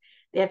longest.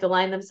 They have to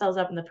line themselves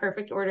up in the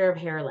perfect order of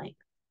hair length.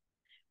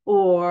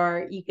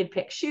 Or you could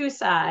pick shoe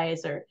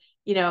size or,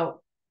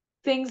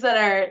 things that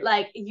are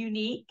like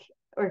unique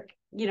or,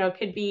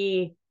 could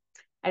be,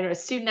 I don't know,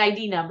 student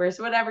ID numbers,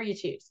 whatever you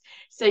choose.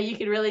 So you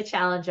could really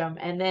challenge them.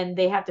 And then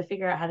they have to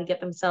figure out how to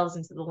get themselves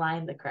into the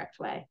line the correct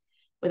way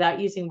without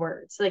using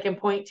words. So they can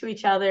point to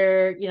each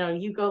other,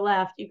 you go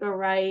left, you go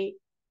right,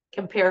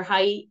 compare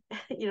height,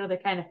 they're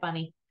kind of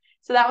funny.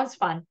 So that one's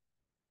fun.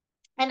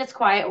 And it's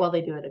quiet while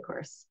they do it, of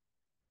course.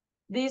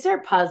 These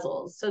are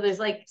puzzles. So there's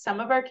like some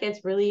of our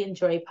kids really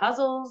enjoy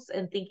puzzles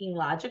and thinking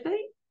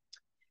logically.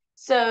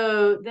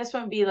 So this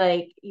one would be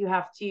like, you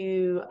have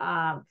to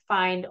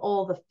find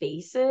all the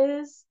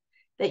faces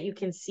that you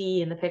can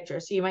see in the picture.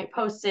 So you might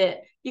post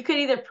it. You could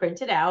either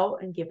print it out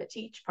and give it to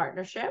each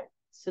partnership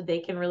so they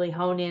can really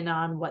hone in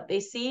on what they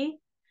see.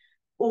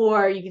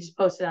 Or you can just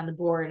post it on the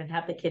board and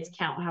have the kids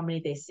count how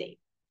many they see.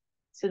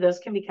 So those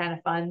can be kind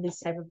of fun, these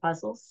type of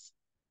puzzles.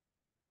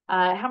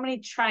 How many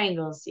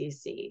triangles do you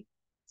see?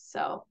 So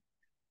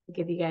I'll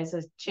give you guys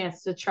a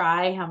chance to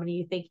try how many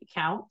you think you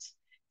count.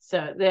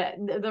 So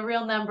the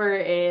real number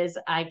is,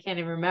 I can't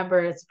even remember,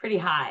 it's pretty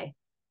high.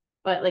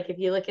 But like if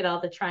you look at all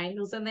the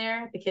triangles in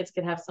there, the kids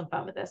can have some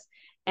fun with this.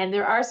 And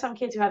there are some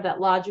kids who have that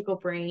logical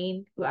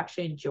brain who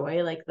actually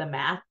enjoy like the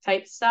math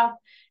type stuff.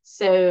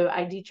 So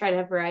I do try to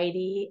have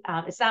variety.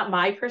 It's not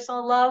my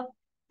personal love,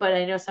 but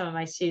I know some of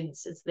my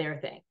students, it's their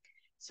thing.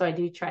 So I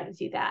do try to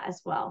do that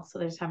as well. So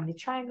there's how many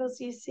triangles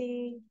do you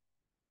see?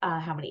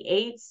 How many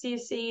eights do you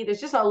see?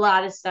 There's just a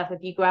lot of stuff.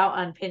 If you go out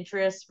on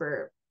Pinterest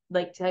for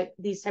like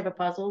these type of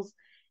puzzles,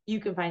 you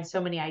can find so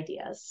many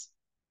ideas.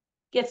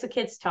 Gets the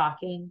kids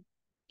talking,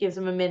 gives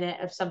them a minute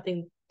of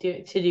something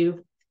to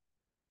do.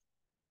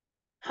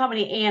 How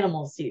many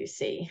animals do you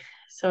see?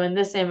 So in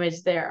this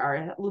image, there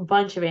are a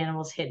bunch of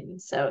animals hidden.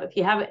 So if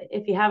you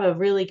have a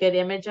really good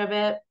image of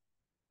it,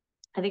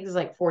 I think there's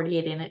like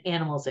 48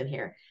 animals in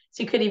here.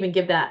 So you could even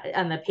give that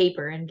on the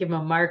paper and give them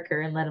a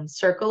marker and let them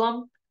circle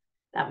them.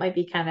 That might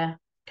be kind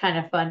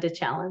of fun to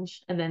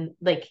challenge. And then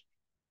like,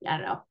 I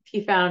don't know, if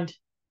you found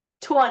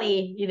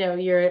 20,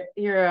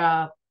 you're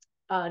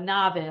a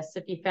novice.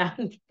 If you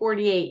found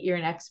 48, you're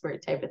an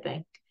expert type of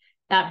thing.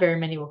 Not very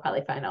many will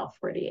probably find all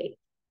 48.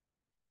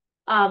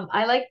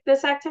 I like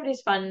this activity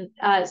is fun.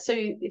 So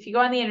if you go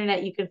on the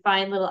internet, you can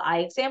find little eye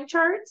exam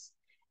charts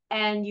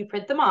and you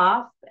print them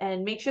off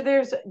and make sure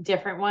there's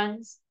different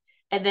ones.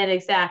 And then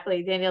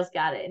exactly, Danielle's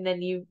got it. And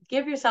then you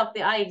give yourself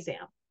the eye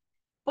exam,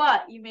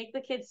 but you make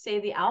the kids say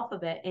the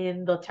alphabet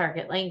in the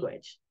target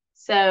language.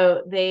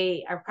 So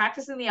they are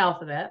practicing the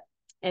alphabet.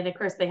 And of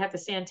course, they have to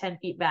stand 10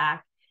 feet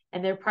back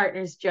and their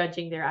partner's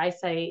judging their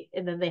eyesight.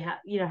 And then they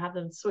have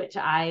them switch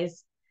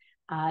eyes.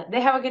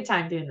 They have a good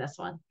time doing this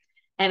one.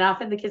 And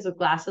often the kids with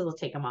glasses will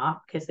take them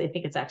off because they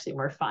think it's actually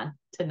more fun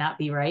to not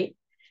be right.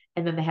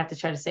 And then they have to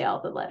try to say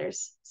all the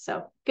letters.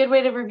 So good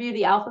way to review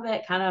the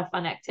alphabet, kind of a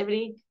fun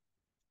activity.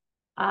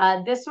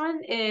 This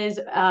one is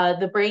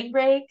the brain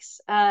breaks.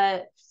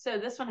 So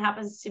this one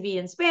happens to be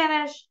in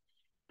Spanish,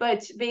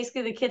 but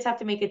basically the kids have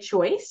to make a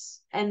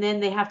choice and then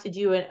they have to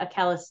do a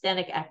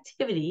calisthenic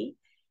activity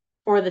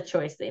for the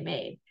choice they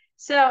made.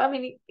 So, I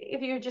mean,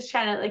 if you're just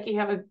trying to, like, you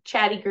have a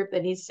chatty group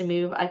that needs to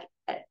move,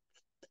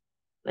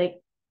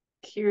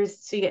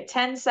 so you get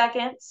 10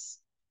 seconds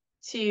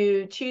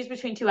to choose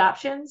between two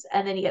options,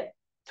 and then you get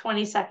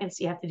 20 seconds,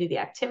 you have to do the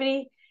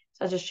activity.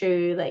 So I'll just show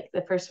you like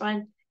the first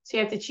one. So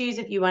you have to choose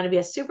if you want to be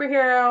a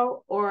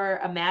superhero or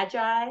a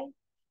magi.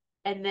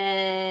 And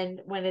then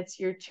when it's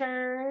your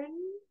turn,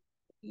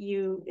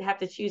 you have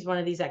to choose one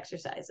of these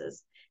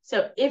exercises.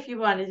 So if you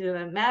want to do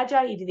the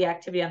magi, you do the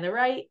activity on the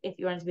right. If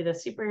you want to be the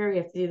superhero,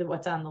 you have to do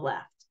what's on the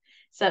left.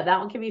 So that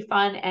one can be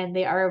fun, and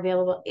they are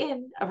available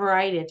in a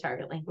variety of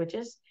target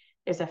languages.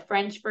 There's a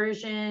French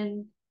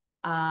version.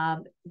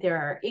 There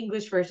are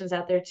English versions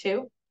out there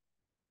too.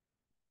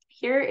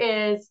 Here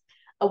is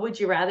a would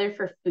you rather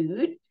for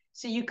food.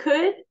 So you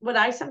could, what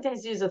I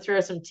sometimes do is I'll throw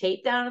some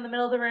tape down in the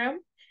middle of the room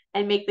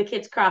and make the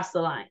kids cross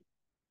the line.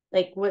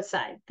 Like, what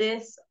side,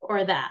 this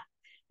or that?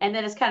 And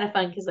then it's kind of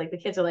fun because like the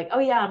kids are like, oh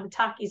yeah, I'm a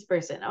Takis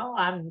person. Oh,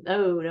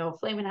 no,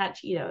 Flamin' Hot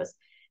Cheetos.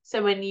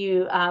 So when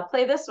you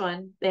play this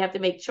one, they have to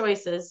make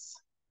choices.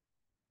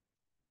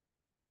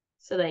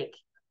 So like,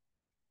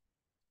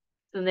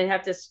 then they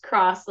have to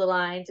cross the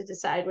line to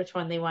decide which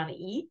one they want to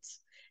eat.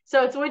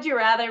 So it's would you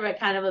rather, but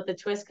kind of with the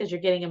twist because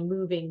you're getting them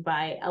moving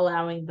by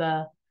allowing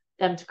them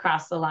to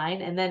cross the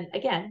line. And then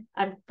again,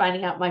 I'm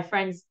finding out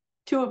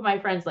two of my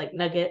friends like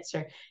nuggets,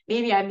 or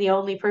maybe I'm the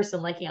only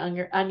person liking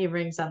onion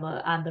rings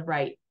on the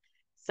right.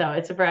 So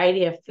it's a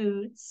variety of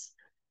foods.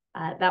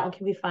 That one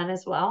can be fun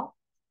as well.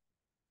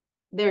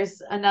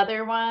 There's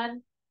another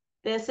one.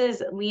 This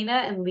is Lena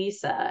and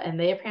Lisa, and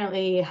they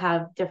apparently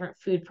have different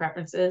food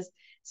preferences.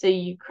 So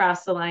you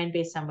cross the line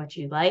based on what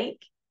you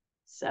like.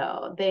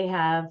 So they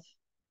have,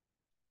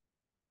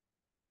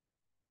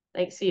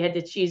 like, so you had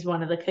to choose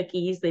one of the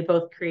cookies. They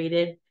both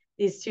created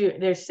these two,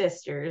 they're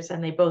sisters,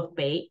 and they both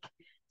bake.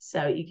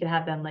 So you can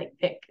have them like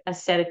pick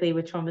aesthetically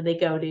which one would they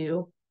go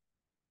to.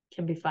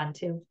 Can be fun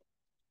too.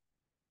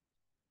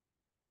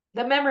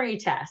 The memory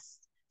test.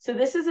 So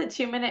this is a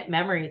 2-minute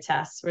memory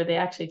test where they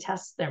actually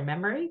test their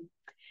memory.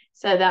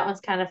 So that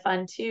one's kind of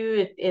fun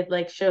too. It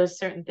like shows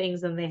certain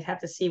things and they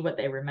have to see what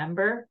they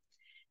remember.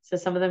 So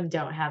some of them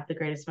don't have the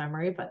greatest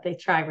memory, but they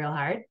try real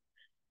hard.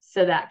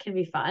 So that can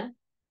be fun.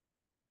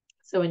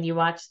 So when you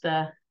watch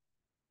so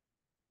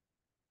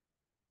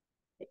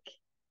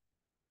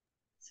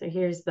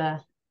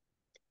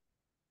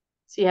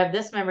you have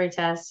this memory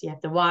test, you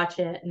have to watch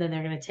it, and then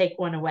they're going to take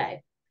one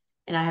away.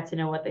 And I have to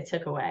know what they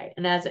took away.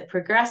 And as it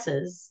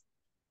progresses,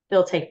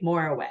 they'll take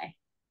more away.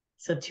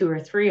 So 2 or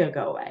 3 will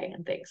go away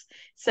and things.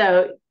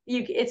 So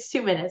it's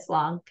 2 minutes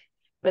long,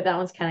 but that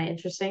one's kind of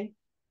interesting.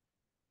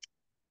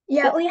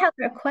 Yeah, we have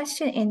a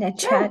question in the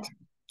chat.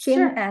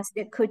 Kim asked,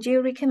 could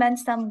you recommend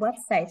some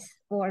websites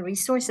or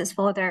resources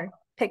for their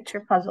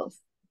picture puzzles?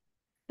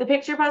 The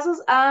picture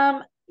puzzles?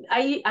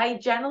 I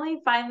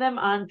generally find them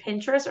on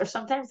Pinterest, or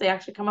sometimes they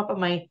actually come up on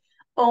my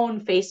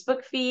own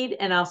Facebook feed,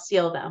 and I'll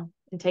seal them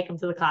and take them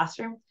to the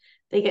classroom.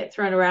 They get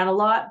thrown around a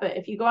lot, but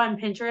if you go on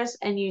Pinterest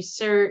and you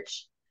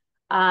search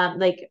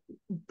like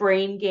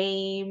brain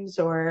games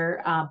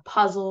or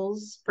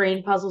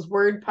brain puzzles,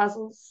 word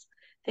puzzles,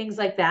 things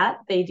like that.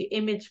 They do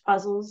image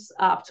puzzles,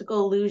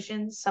 optical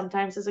illusions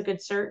sometimes is a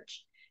good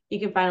search. You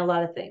can find a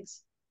lot of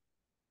things.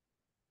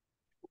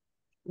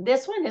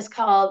 This one is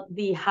called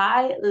the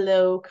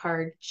High-Low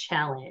Card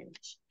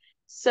Challenge.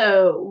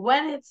 So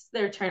when it's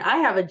their turn, I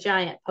have a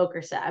giant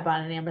poker set I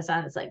bought on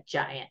Amazon. It's like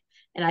giant,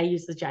 and I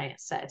use the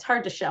giant set. It's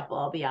hard to shuffle,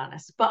 I'll be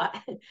honest, but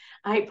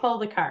I pull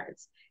the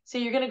cards. So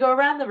you're going to go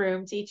around the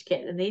room to each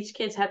kid, and each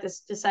kid's have to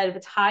decide if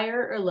it's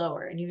higher or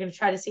lower, and you're going to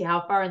try to see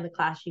how far in the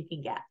class you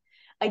can get.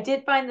 I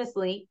did find this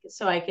link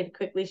so I could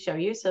quickly show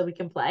you so we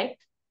can play.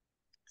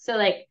 So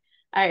like,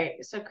 all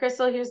right, so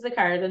Crystal, here's the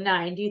card, the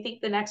 9. Do you think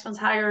the next one's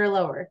higher or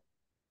lower?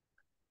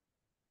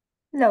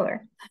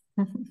 Lower.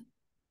 All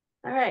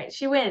right,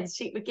 she wins.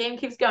 The game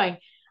keeps going.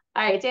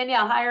 All right,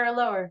 Danielle, higher or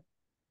lower?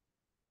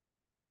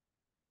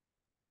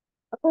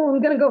 Oh,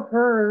 I'm gonna go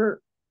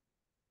for,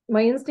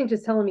 my instinct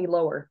is telling me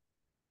lower.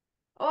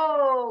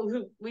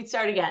 Oh, we'd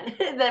start again.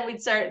 Then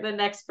we'd start the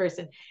next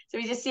person. So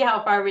we just see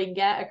how far we can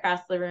get across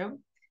the room.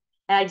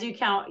 And I do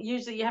count,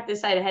 usually you have to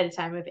decide ahead of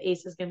time if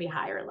ace is going to be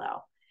high or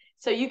low.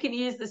 So you can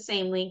use the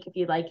same link if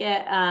you like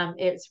it.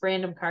 It's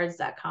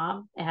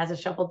randomcards.com. It has a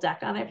shuffled deck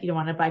on it if you don't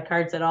want to buy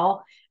cards at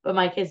all. But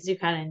my kids do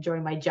kind of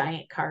enjoy my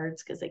giant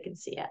cards because they can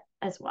see it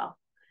as well.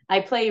 I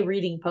play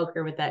reading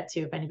poker with that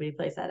too, if anybody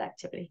plays that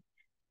activity.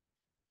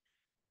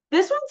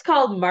 This one's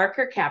called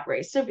marker cap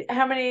race. So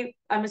how many,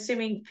 I'm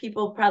assuming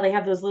people probably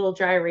have those little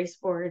dry erase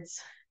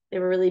boards. They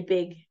were really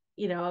big,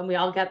 you know, and we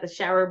all got the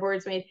shower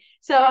boards made.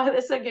 So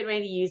this is a good way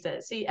to use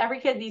it. So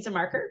every kid needs a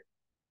marker,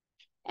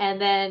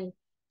 and then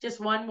just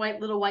one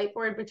little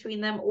whiteboard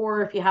between them.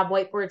 Or if you have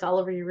whiteboards all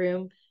over your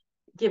room,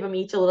 give them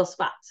each a little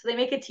spot. So they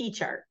make a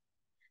T-chart.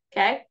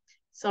 Okay.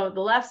 So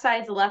the left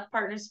side is the left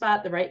partner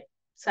spot. The right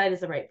side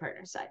is the right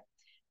partner side.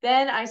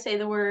 Then I say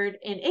the word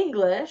in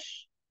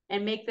English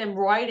and make them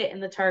write it in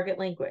the target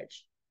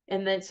language.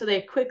 And then so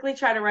they quickly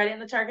try to write it in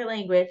the target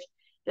language.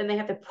 Then they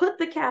have to put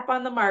the cap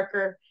on the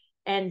marker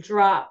and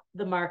drop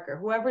the marker.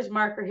 Whoever's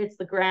marker hits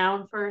the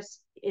ground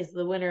first is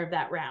the winner of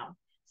that round.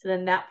 So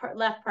then that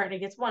left partner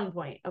gets 1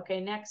 point.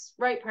 Okay, next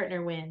right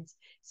partner wins.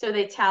 So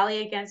they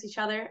tally against each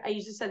other. I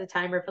usually set a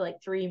timer for like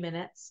 3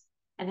 minutes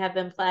and have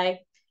them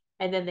play.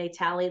 And then they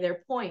tally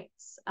their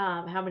points,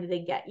 how many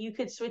they get. You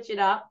could switch it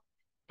up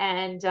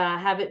and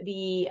have it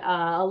be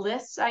a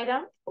list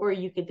item, or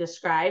you could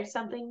describe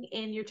something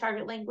in your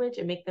target language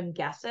and make them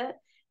guess it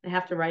and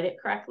have to write it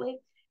correctly.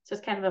 So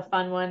it's kind of a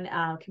fun one,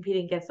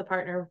 competing against the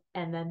partner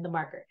and then the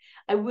marker.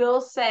 I will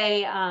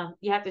say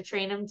you have to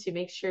train them to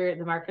make sure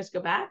the markers go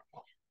back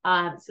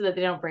so that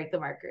they don't break the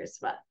markers.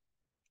 But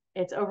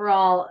it's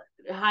overall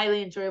a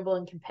highly enjoyable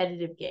and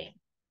competitive game.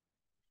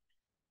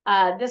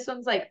 This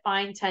one's like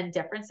find 10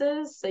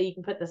 differences. So you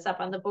can put this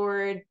up on the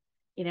board.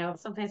 You know,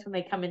 sometimes when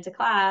they come into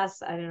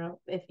class, I don't know,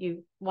 if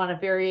you want a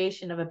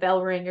variation of a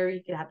bell ringer,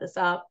 you could have this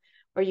up,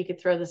 or you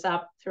could throw this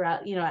up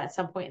throughout, you know, at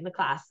some point in the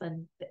class.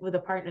 Then with a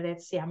partner, they have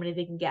to see how many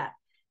they can get.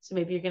 So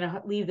maybe you're going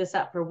to leave this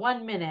up for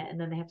 1 minute, and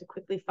then they have to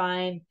quickly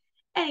find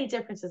any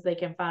differences they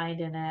can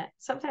find in it.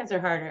 Sometimes they're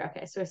harder.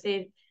 Okay, so I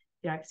say,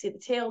 you know, I can see the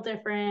tail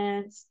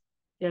difference,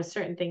 you know,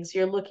 certain things.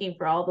 You're looking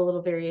for all the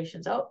little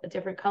variations. Oh, a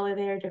different color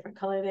there, different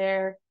color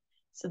there.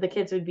 So the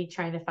kids would be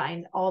trying to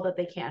find all that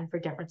they can for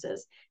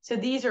differences. So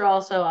these are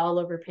also all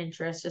over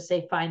Pinterest. Just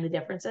say find the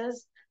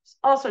differences. There's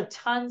also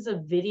tons of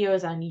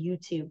videos on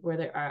YouTube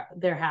where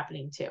they're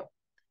happening too.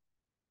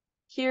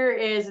 Here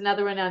is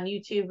another one on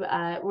YouTube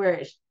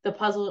where the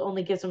puzzle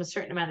only gives them a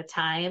certain amount of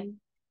time.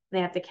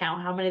 They have to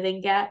count how many they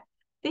can get.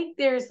 I think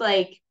there's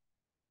like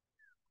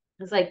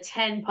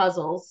 10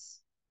 puzzles.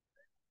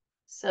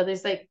 So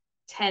there's like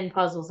 10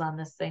 puzzles on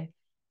this thing.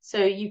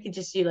 So you could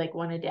just do like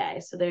one a day.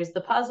 So there's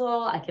the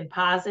puzzle. I can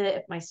pause it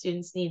if my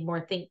students need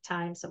more think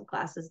time. Some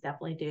classes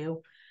definitely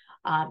do.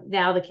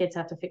 Now the kids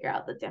have to figure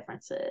out the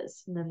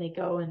differences, and then they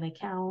go and they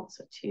count.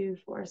 So 2,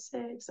 4,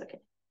 6.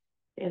 Okay.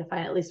 You got to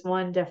find at least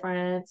one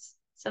difference.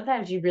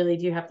 Sometimes you really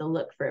do have to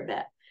look for a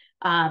bit.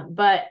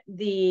 But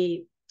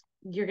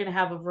you're going to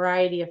have a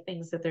variety of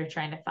things that they're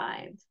trying to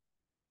find.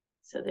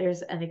 So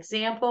there's an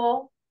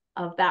example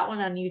of that one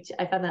on YouTube.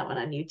 I found that one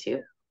on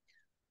YouTube.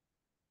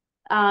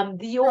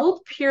 The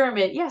old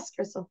pyramid. Yes,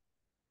 Crystal.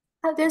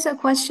 There's a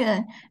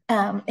question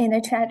in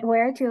the chat,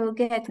 where to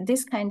get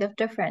this kind of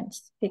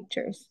difference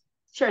pictures.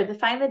 Sure, the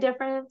find the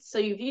difference. So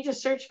if you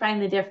just search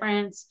find the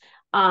difference,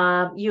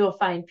 you'll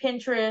find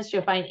Pinterest,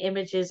 you'll find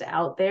images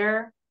out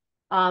there.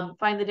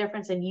 Find the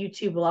difference, and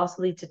YouTube will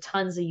also lead to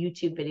tons of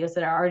YouTube videos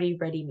that are already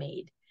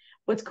ready-made.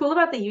 What's cool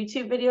about the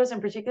YouTube videos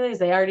in particular is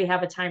they already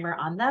have a timer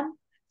on them,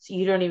 so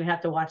you don't even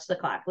have to watch the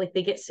clock. Like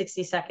they get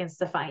 60 seconds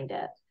to find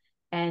it.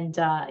 And,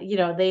 you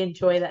know, they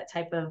enjoy that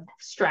type of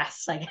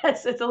stress, I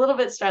guess. It's a little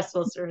bit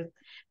stressful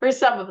for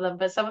some of them,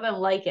 but some of them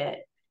like it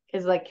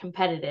because like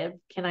competitive.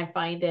 Can I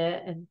find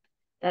it? And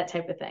that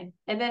type of thing.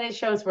 And then it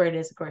shows where it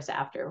is, of course,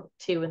 after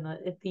too in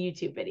the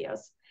YouTube videos.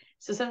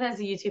 So sometimes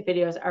the YouTube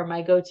videos are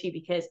my go-to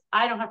because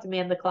I don't have to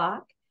man the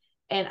clock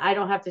and I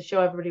don't have to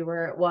show everybody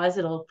where it was.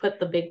 It'll put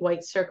the big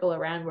white circle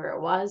around where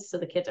it was. So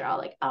the kids are all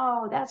like,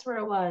 oh, that's where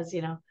it was.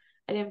 You know,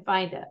 I didn't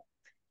find it.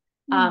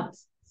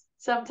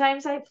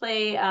 Sometimes I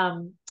play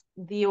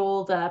the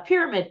old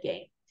pyramid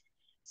game.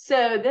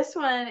 So this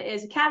one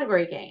is a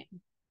category game.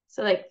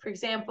 So like, for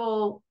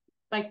example,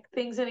 like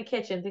things in a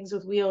kitchen, things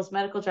with wheels,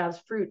 medical jobs,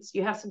 fruits,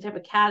 you have some type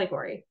of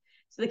category.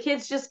 So the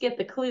kids just get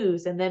the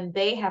clues and then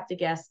they have to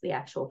guess the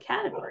actual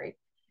category.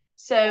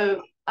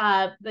 So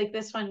like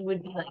this one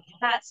would be like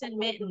hats and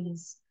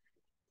mittens,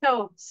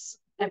 coats.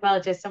 I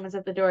apologize. Someone's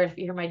at the door if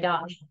you hear my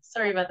dog.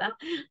 Sorry about that.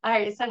 All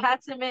right. So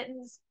hats and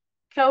mittens,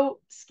 coat,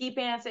 ski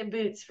pants, and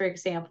boots, for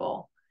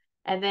example.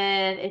 And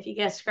then if you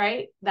guess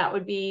right, that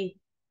would be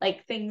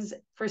like things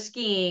for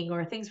skiing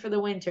or things for the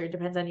winter,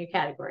 depends on your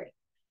category.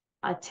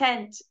 A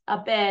tent, a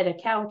bed, a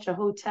couch, a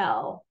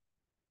hotel.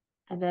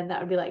 And then that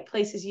would be like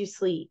places you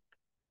sleep.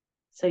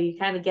 So you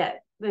kind of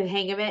get the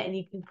hang of it, and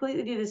you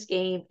completely do this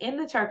game in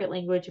the target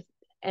language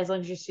as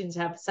long as your students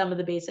have some of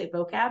the basic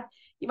vocab.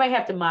 You might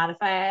have to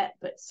modify it,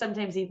 but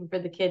sometimes even for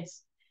the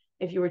kids,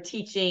 if you were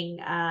teaching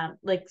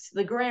like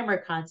the grammar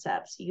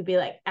concepts, you could be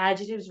like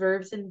adjectives,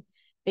 verbs, and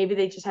maybe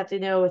they just have to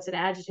know it's an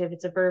adjective,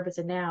 it's a verb, it's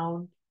a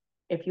noun.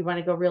 If you want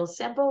to go real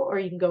simple, or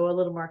you can go a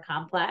little more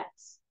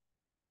complex.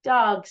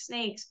 Dog,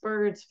 snakes,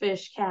 birds,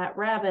 fish, cat,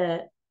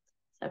 rabbit.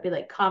 That'd be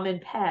like common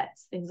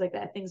pets, things like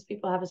that, things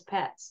people have as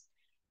pets.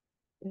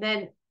 And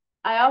then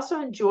I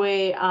also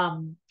enjoy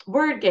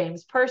word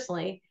games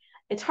personally.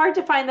 It's hard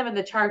to find them in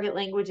the target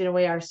language in a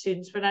way our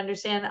students would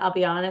understand, I'll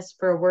be honest,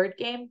 for a word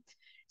game.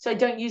 So I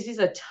don't use these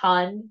a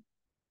ton,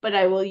 but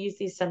I will use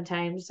these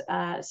sometimes.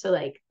 So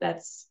like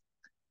that's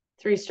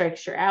 3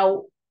 strikes, you're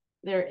out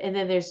there. And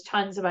then there's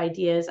tons of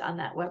ideas on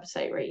that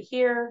website right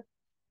here.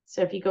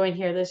 So if you go in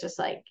here, there's just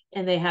like,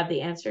 and they have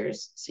the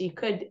answers. So you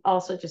could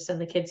also just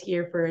send the kids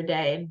here for a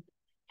day and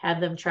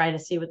have them try to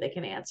see what they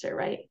can answer,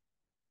 right?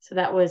 So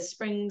that was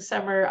spring,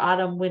 summer,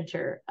 autumn,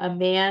 winter, a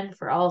man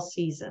for all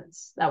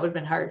seasons. That would have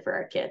been hard for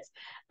our kids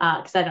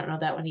because I don't know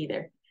that one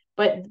either.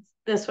 But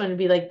this one would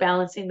be like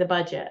balancing the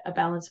budget, a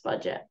balanced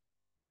budget.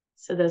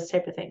 So those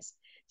type of things.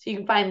 So you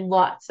can find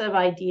lots of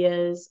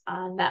ideas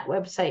on that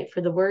website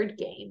for the word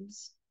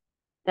games.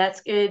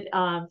 That's good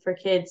for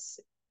kids,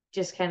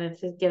 just kind of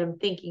to get them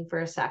thinking for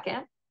a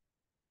second.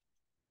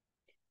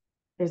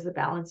 There's the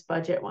balanced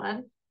budget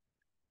one.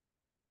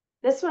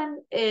 This one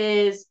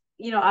is,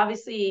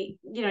 obviously,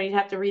 you'd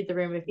have to read the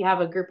room. If you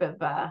have a group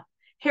of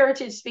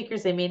heritage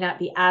speakers, they may not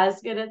be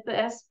as good at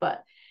this,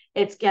 but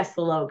it's guess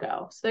the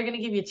logo. So they're going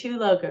to give you 2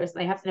 logos,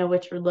 and they have to know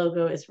which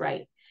logo is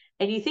right.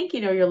 And you think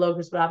you know your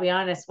logos, but I'll be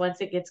honest,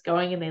 once it gets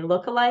going and they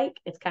look alike,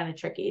 it's kind of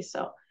tricky.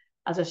 So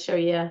I'll just show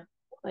you,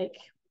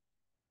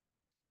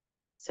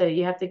 so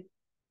they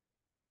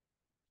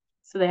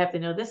have to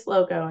know this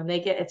logo, and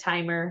they get a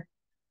timer,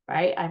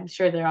 right? I'm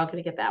sure they're all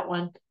going to get that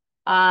one.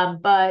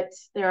 But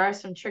there are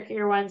some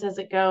trickier ones as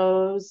it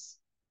goes.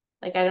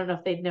 Like, I don't know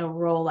if they'd know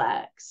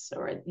Rolex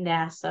or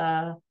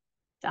NASA,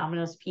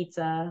 Domino's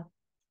Pizza,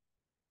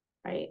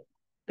 right?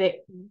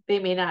 They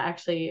may not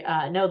actually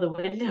know the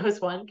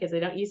Windows one because they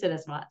don't use it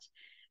as much.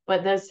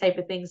 But those type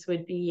of things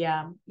would be,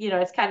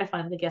 it's kind of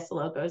fun to guess the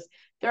logos.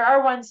 There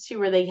are ones too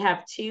where they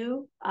have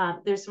 2.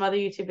 There's some other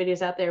YouTube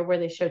videos out there where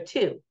they show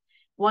 2.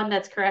 One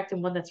that's correct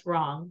and one that's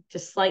wrong,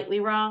 just slightly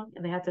wrong,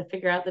 and they have to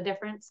figure out the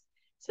difference.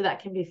 So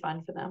that can be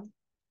fun for them.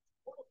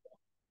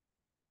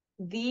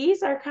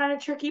 These are kind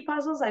of tricky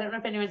puzzles. I don't know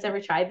if anyone's ever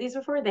tried these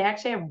before. They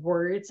actually have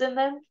words in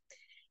them.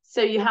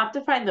 So you have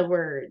to find the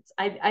words.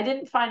 I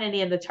didn't find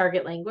any in the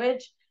target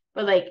language,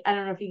 but I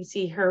don't know if you can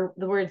see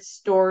the word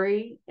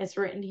story is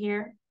written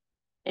here.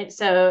 And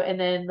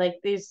then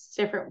these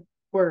different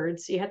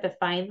words. So you have to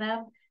find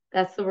them.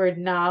 That's the word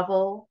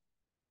novel.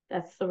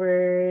 That's the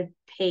word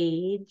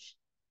page.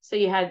 So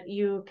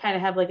you kind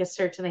of have a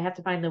search, and they have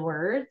to find the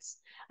words.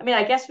 I mean,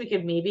 I guess we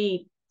could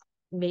maybe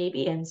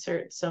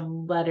insert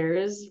some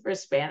letters for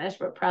Spanish,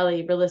 but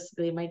probably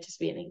realistically it might just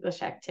be an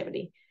English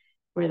activity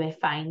where they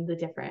find the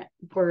different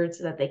words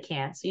that they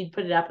can. So you'd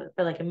put it up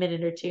for a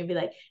minute or 2 and be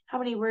like, how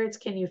many words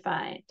can you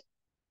find?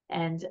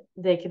 And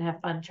they can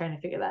have fun trying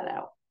to figure that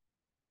out.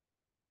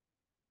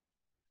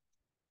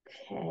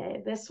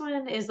 Okay, this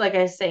one is, like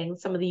I was saying,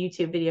 some of the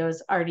YouTube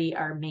videos already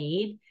are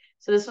made.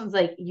 So this one's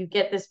you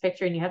get this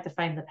picture and you have to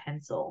find the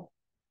pencil.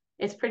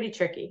 It's pretty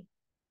tricky.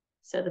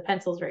 So the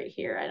pencil's right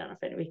here. I don't know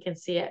if anybody can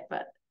see it,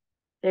 but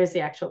there's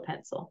the actual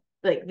pencil.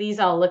 These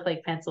all look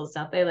like pencils,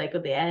 don't they?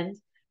 With the end,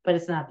 but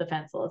it's not the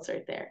pencil. It's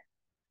right there.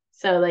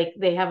 So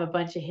they have a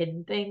bunch of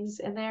hidden things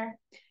in there.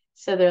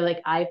 So they're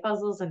eye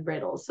puzzles and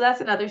riddles. So that's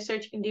another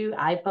search you can do.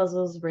 Eye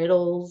puzzles,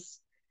 riddles.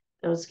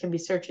 Those can be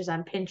searches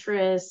on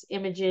Pinterest,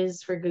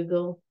 images for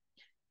Google.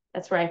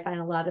 That's where I find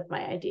a lot of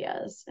my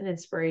ideas and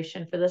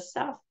inspiration for this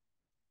stuff.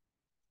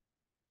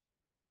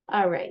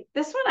 All right.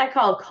 This one I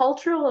call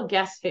cultural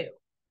guess who.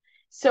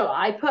 So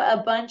I put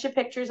a bunch of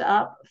pictures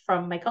up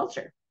from my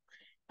culture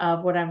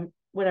of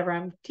whatever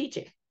I'm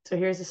teaching. So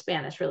here's a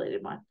Spanish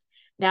related one.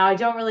 Now I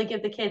don't really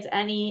give the kids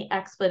any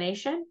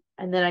explanation,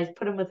 and then I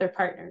put them with their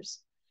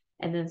partners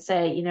and then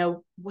say,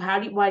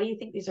 why do you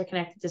think these are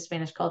connected to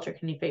Spanish culture?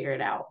 Can you figure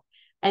it out?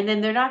 And then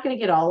they're not going to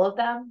get all of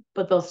them,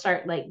 but they'll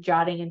start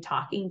jotting and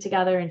talking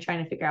together and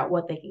trying to figure out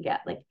what they can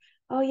get.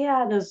 Oh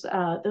yeah,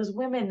 those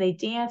women, they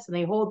dance and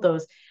they hold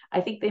those.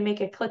 I think they make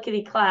a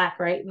clickety clack,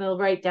 right? And they'll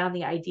write down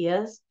the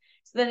ideas.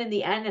 So then in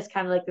the end, it's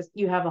kind of like this,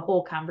 you have a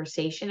whole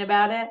conversation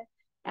about it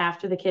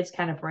after the kids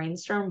kind of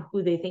brainstorm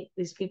who they think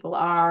these people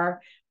are,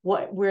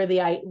 where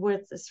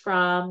it's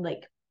from.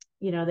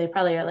 They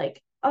probably are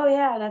oh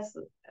yeah,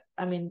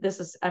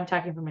 I'm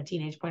talking from a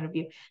teenage point of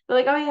view.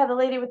 They're oh yeah, the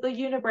lady with the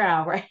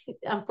unibrow, right?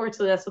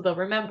 Unfortunately, that's what they'll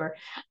remember.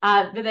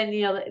 But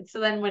then,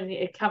 so then when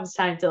it comes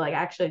time to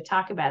actually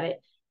talk about it,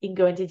 you can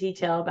go into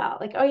detail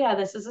about oh yeah,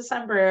 this is a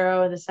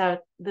sombrero, and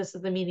this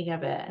is the meaning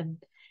of it. And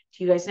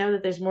do you guys know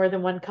that there's more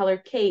than one color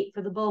cape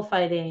for the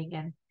bullfighting?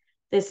 And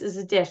this is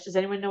a dish. Does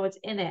anyone know what's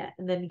in it?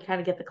 And then you kind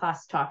of get the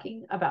class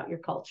talking about your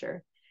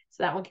culture.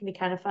 So that one can be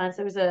kind of fun. So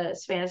there was a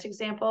Spanish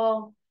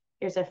example.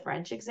 Here's a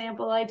French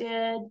example I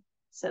did.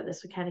 So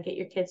this would kind of get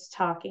your kids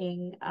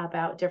talking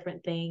about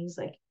different things.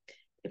 They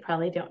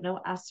probably don't know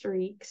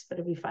Asterix, but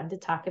it'd be fun to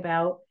talk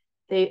about.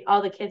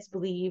 All the kids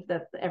believe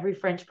that every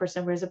French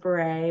person wears a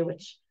beret,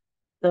 which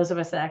those of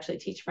us that actually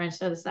teach French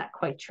know that's not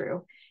quite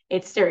true.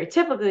 It's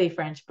stereotypically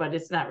French, but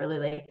it's not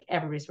really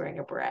everybody's wearing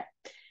a beret.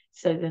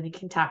 So then you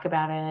can talk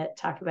about it,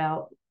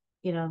 the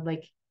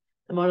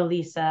Mona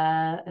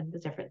Lisa and the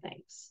different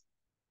things.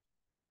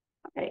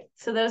 Okay,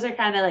 so those are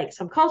kind of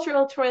some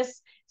cultural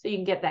twists. So you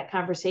can get that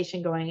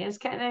conversation going.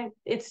 And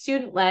it's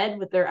student led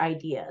with their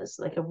ideas,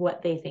 like of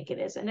what they think it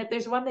is. And if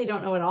there's one they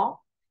don't know at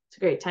all, it's a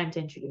great time to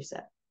introduce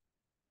it.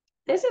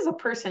 This is a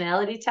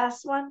personality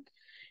test one.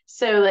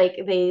 So like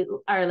they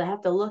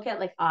have to look at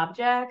like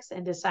objects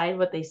and decide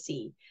what they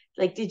see.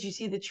 Like, did you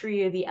see the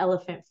tree or the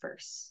elephant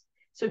first?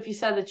 So if you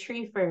saw the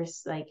tree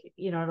first, like,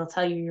 it'll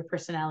tell you your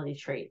personality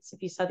traits.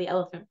 If you saw the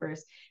elephant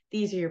first,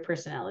 these are your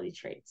personality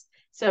traits.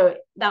 So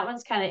that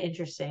one's kind of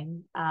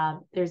interesting.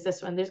 There's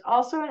this one. There's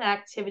also an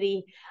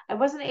activity. I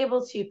wasn't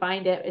able to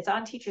find it. It's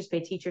on Teachers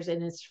Pay Teachers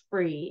and it's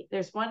free.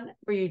 There's one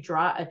where you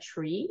draw a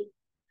tree,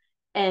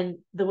 and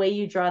the way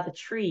you draw the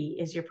tree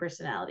is your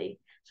personality.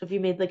 So if you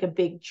made like a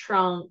big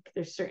trunk,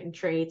 there's certain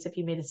traits. If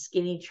you made a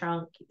skinny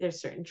trunk,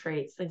 there's certain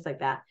traits, things like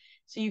that.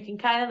 So you can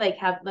kind of like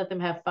let them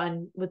have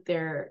fun with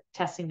their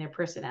testing their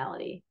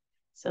personality.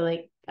 So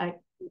like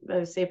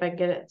let's see if I can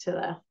get it to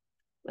the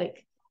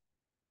like.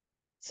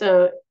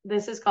 So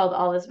this is called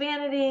All Is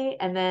Vanity,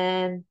 and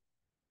then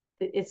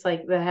it's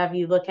like they have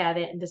you look at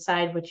it and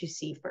decide what you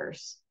see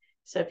first.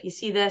 So if you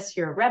see this,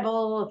 you're a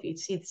rebel. If you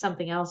see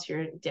something else,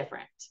 you're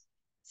different.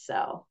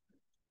 So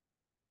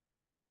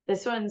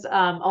this one's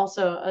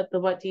also the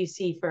what do you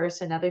see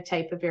first, another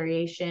type of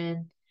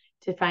variation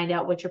to find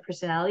out what your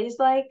personality is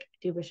like. I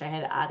do wish I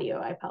had audio.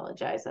 I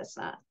apologize.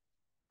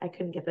 I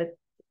couldn't get the,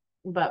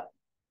 but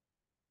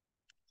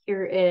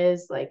here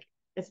is like,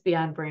 it's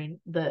beyond brain,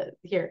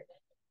 here.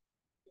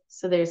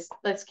 So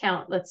let's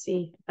count. Let's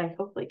see if I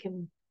hopefully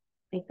can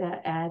make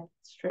that ad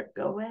strip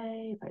go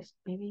away. If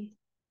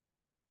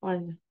I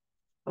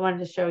wanted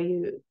to show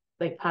you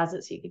like pause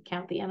it so you could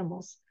count the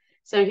animals.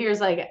 So here's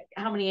like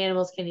how many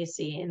animals can you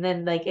see, and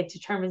then like it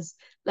determines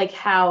like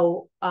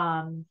how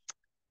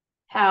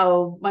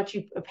much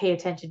you pay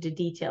attention to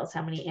details,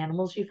 how many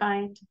animals you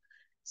find.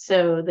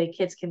 So the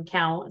kids can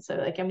count. So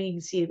like, I mean, you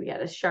can see we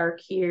got a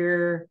shark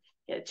here,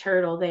 get a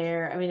turtle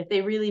there. I mean, if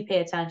they really pay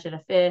attention, a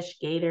fish,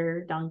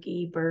 gator,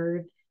 donkey,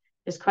 bird,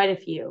 there's quite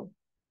a few.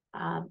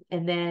 And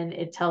then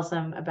it tells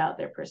them about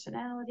their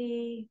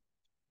personality.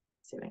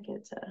 Let's see if I can get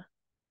it to.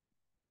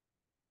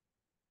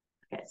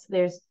 Okay, so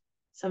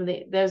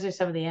those are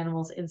some of the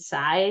animals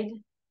inside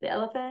the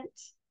elephant.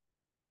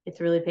 It's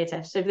really pay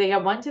attention. So if they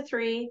got 1 to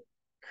 3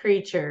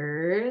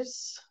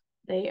 creatures,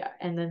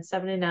 and then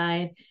 7 to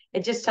 9,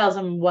 it just tells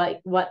them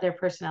what their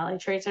personality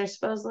traits are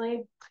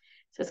supposedly.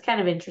 So it's kind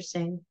of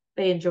interesting.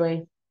 They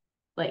enjoy,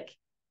 like,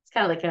 it's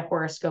kind of like a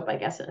horoscope, I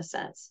guess, in a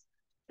sense,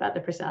 about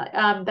their personality.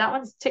 That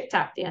one's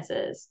TikTok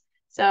dances.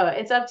 So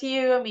it's up to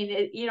you. I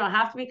mean, you don't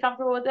have to be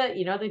comfortable with it.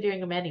 They're doing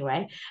them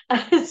anyway.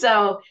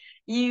 So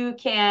you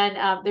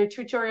can, they're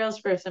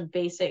tutorials for some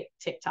basic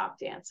TikTok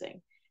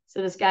dancing.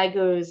 So this guy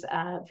goes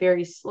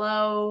very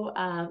slow.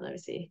 Let me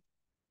see.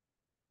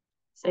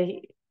 So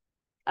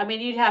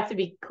you'd have to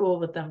be cool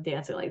with them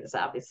dancing like this,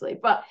 obviously,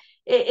 but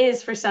it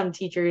is for some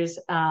teachers,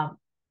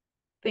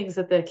 things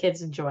that the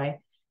kids enjoy.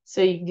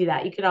 So you can do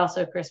that. You could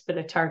also, of course, put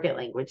a target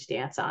language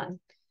dance on,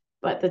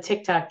 but the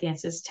TikTok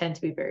dances tend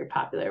to be very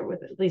popular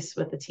at least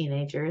with the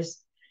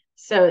teenagers.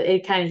 So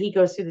he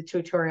goes through the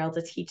tutorial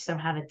to teach them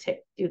how to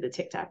do the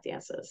TikTok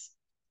dances.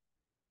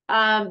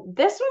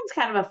 This one's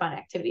kind of a fun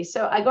activity.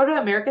 So I go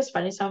to America's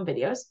Funniest Home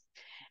Videos,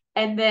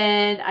 and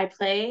then I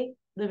play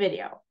the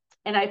video,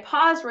 and I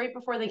pause right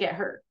before they get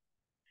hurt.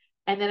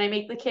 And then I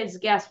make the kids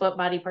guess what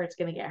body part's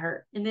going to get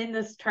hurt. And then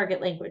this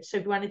target language. So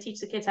if you want to teach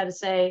the kids how to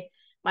say,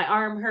 my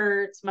arm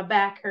hurts, my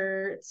back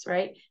hurts,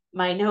 right?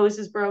 My nose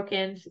is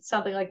broken,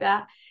 something like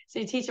that. So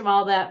you teach them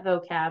all that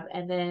vocab.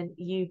 And then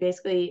you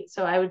basically,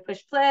 so I would push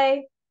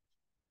play.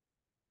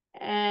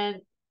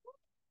 And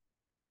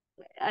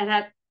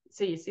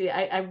so you see,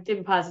 I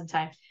didn't pause in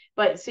time.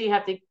 But so you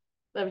have to,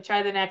 let me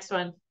try the next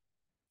one.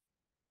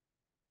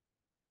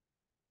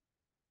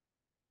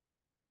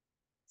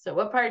 So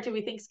what part do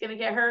we think is going to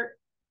get hurt?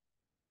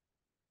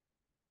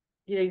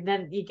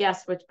 Then you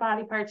guess which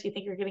body parts you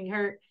think are getting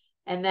hurt.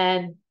 And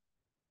then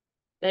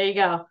there you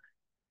go.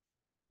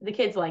 The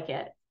kids like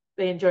it.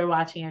 They enjoy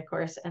watching it, of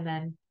course. And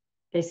then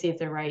they see if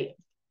they're right.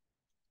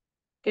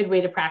 Good way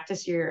to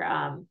practice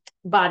your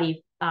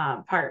body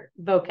part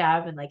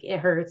vocab, and like it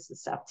hurts and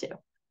stuff too.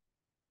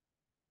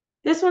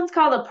 This one's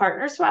called a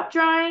partner swap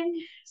drawing.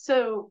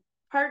 So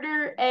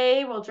partner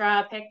A will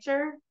draw a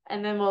picture,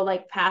 and then we'll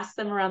like pass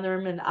them around the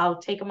room, and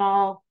I'll take them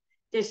all.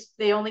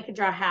 They only can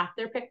draw half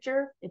their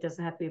picture. It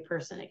doesn't have to be a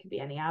person. It could be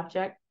any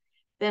object.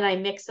 Then I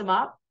mix them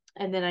up,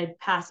 and then I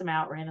pass them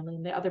out randomly,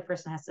 and the other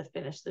person has to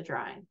finish the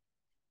drawing.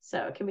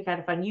 So it can be kind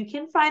of fun. You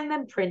can find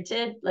them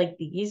printed. Like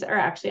these are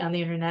actually on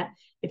the internet.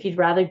 If you'd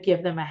rather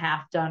give them a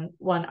half done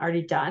one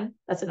already done,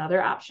 that's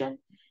another option.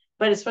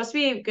 But it's supposed to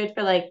be good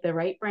for like the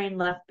right brain,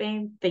 left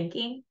brain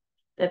thinking,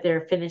 that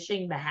they're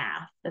finishing the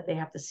half, that they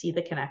have to see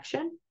the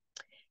connection.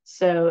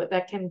 So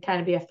that can kind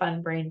of be a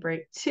fun brain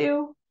break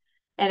too.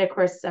 And of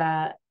course,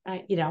 I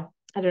don't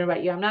know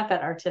about you, I'm not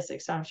that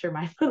artistic, so I'm sure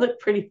mine would look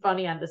pretty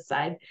funny on this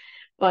side,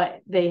 but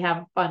they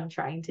have fun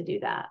trying to do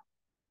that.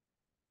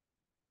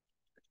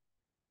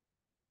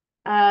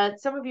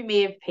 Some of you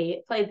may have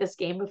played this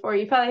game before.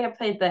 You probably have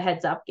played the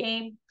heads up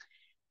game.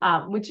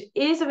 which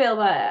is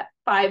available at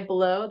Five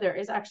Below. There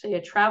is actually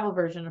a travel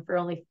version for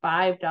only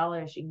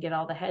 $5. You can get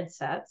all the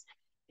headsets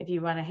if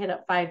you want to hit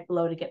up Five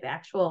Below to get the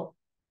actual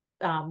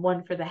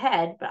one for the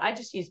head. But I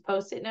just use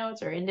Post-it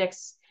notes or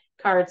index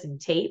cards and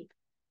tape.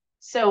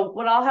 So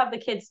what I'll have the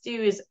kids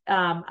do is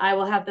I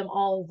will have them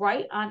all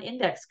write on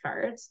index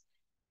cards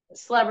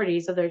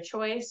celebrities of their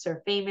choice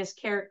or famous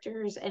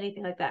characters,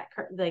 anything like that,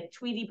 like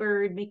Tweety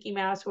Bird, Mickey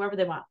Mouse, whoever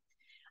they want.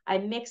 I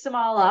mix them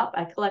all up.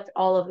 I collect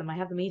all of them. I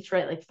have them each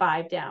write like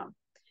 5 down.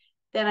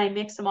 Then I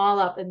mix them all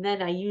up, and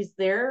then I use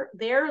their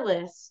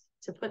list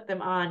to put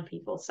them on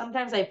people.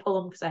 Sometimes I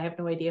pull them because I have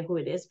no idea who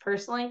it is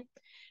personally,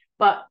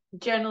 but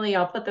generally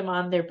I'll put them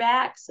on their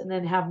backs and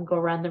then have them go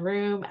around the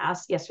room,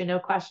 ask yes or no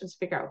questions,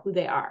 figure out who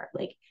they are.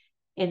 Like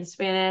in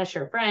Spanish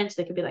or French,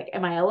 they could be like,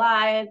 am I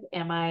alive?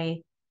 Am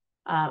I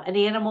an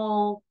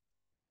animal?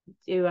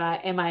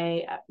 Am I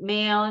a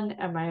male?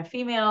 Am I a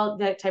female?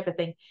 That type of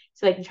thing.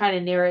 So they can try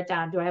to narrow it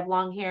down. Do I have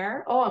long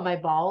hair? Oh, am I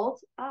bald?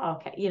 Oh,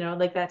 okay.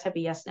 Like that type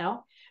of yes,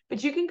 no.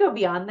 But you can go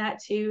beyond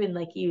that too and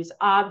like use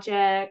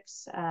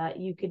objects.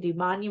 You could do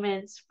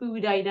monuments,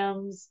 food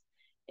items.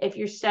 If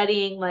you're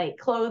studying like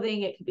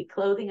clothing, it could be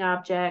clothing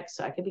objects.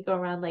 So I could be going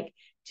around like,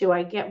 do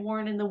I get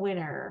worn in the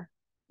winter?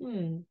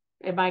 Can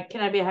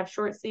I have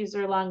short sleeves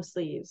or long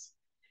sleeves?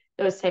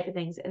 Those type of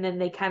things. And then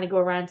they kind of go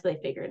around until they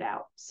figure it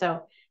out.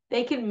 So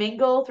they can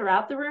mingle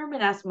throughout the room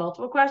and ask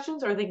multiple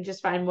questions, or they can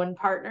just find one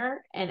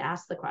partner and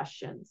ask the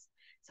questions.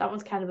 So that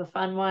one's kind of a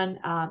fun one.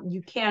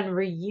 You can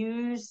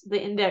reuse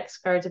the index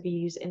cards if you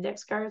use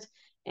index cards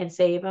and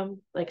save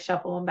them, like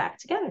shuffle them back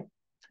together.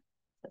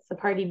 That's the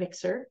party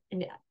mixer.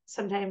 And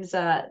sometimes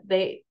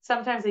they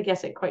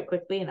guess it quite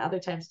quickly, and other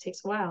times it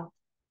takes a while.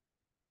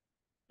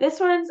 This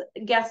one's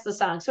guess the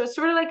song. So it's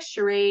sort of like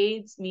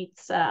charades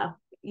meets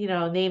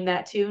name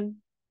that tune.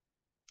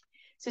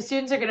 So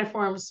students are going to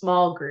form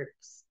small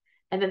groups,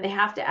 and then they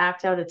have to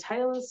act out a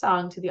title of the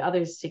song to the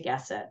others to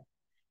guess it.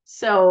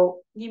 So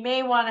you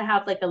may want to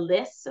have like a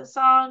list of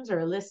songs or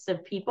a list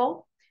of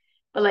people.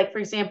 But like, for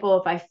example,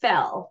 if I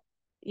fell,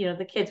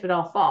 the kids would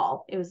all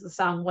fall. It was the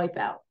song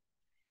Wipeout.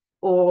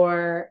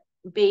 Or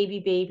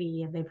Baby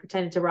Baby, and they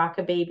pretended to rock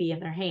a baby in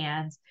their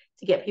hands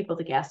to get people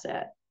to guess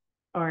it.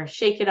 Or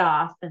Shake It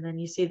Off, and then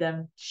you see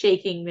them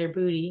shaking their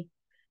booty.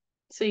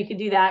 So you can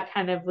do that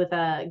kind of with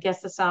a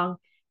guess the song.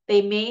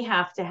 They may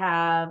have to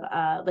have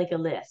like a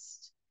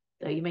list.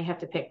 So you may have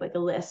to pick like a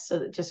list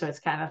so it's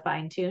kind of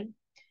fine-tuned.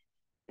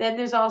 Then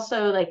there's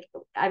also like,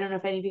 I don't know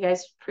if any of you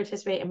guys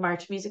participate in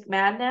March Music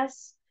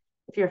Madness.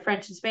 If you're a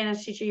French and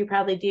Spanish teacher, you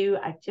probably do.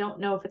 I don't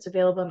know if it's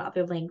available in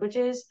other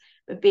languages,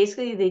 but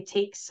basically they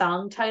take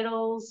song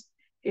titles.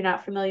 If you're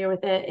not familiar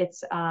with it,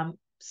 it's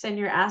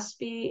Senor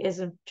Aspie is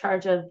in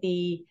charge of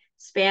the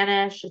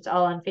Spanish. It's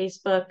all on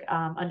Facebook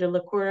under La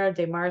Cura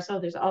de Marzo.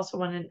 There's also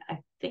one in, I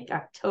think,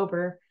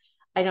 October.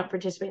 I don't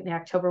participate in the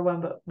October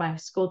one, but my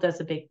school does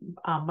a big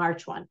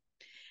March one.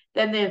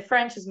 Then the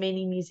French is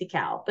Mini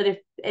Musicale. But if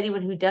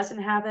anyone who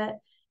doesn't have it,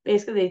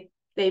 basically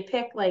they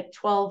pick like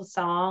 12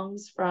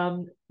 songs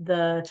from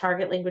the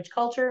target language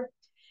culture,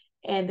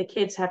 and the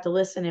kids have to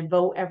listen and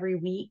vote every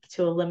week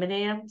to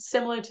eliminate them,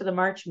 similar to the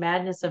March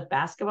Madness of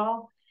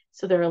basketball.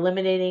 So they're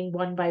eliminating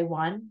one by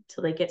one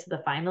till they get to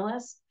the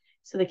finalists.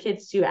 So the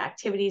kids do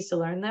activities to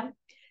learn them.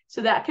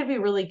 So that could be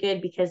really good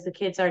because the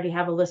kids already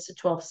have a list of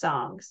 12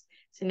 songs.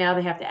 So now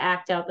they have to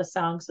act out the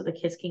song so the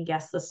kids can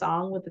guess the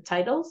song with the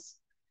titles.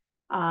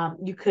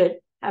 You could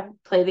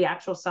play the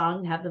actual song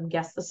and have them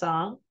guess the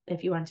song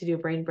if you want to do a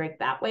brain break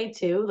that way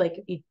too, like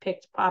if you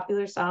picked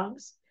popular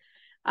songs.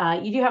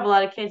 You do have a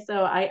lot of kids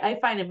though. I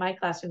find in my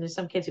classroom there's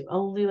some kids who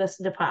only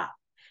listen to pop,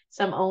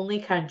 some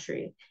only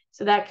country.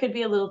 So that could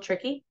be a little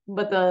tricky,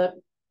 but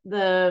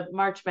the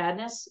March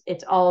Madness,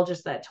 it's all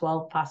just that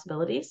 12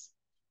 possibilities.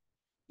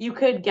 You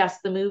could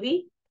guess the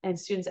movie and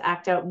students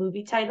act out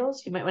movie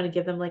titles. You might want to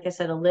give them, like I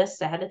said, a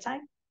list ahead of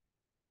time.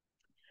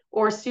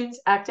 Or students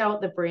act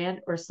out the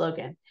brand or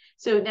slogan.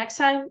 So next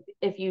time,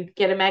 if you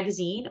get a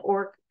magazine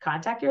or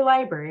contact your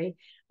library,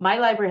 my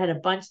library had a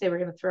bunch they were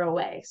going to throw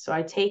away. So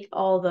I take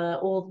all the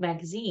old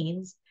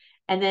magazines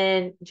and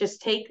then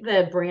just take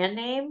the brand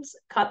names,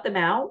 cut them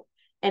out,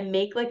 and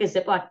make like a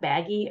Ziploc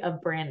baggie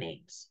of brand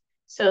names.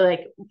 So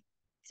like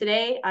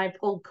today I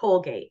pulled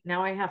Colgate.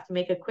 Now I have to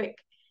make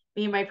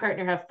me and my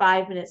partner have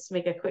 5 minutes to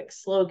make a quick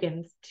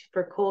slogan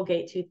for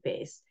Colgate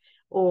toothpaste.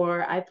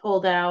 Or I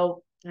pulled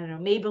out, I don't know,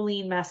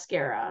 Maybelline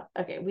mascara.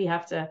 Okay, we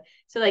have to.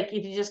 So like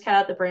if you just cut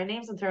out the brand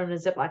names and throw them in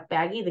a Ziploc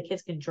baggie, the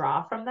kids can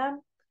draw from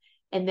them.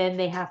 And then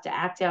they have to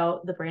act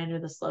out the brand or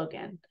the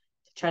slogan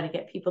to try to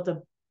get people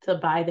to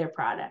buy their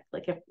product,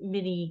 like a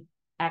mini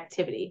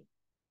activity.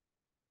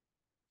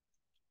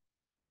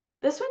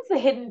 This one's the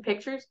Hidden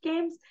Pictures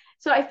games.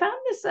 So I found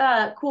this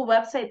cool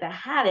website that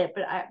had it,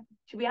 but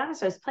to be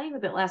honest, I was playing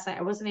with it last night.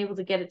 I wasn't able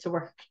to get it to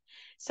work.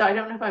 So I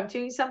don't know if I'm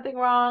doing something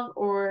wrong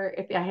or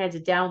if I had to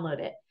download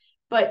it.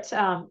 But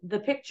the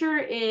picture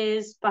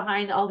is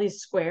behind all these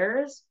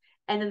squares,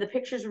 and then the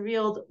picture's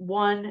revealed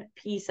one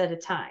piece at a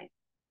time.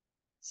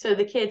 So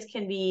the kids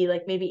can be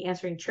like maybe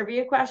answering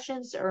trivia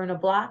questions or in a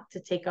block to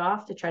take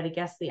off to try to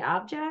guess the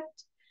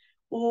object.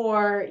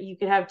 Or you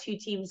could have two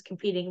teams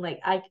competing. Like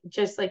I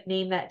just like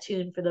name that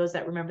tune for those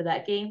that remember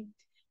that game.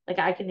 Like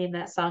I can name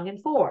that song in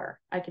 4.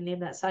 I can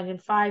name that song in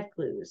 5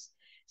 clues.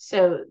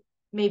 So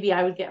maybe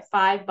I would get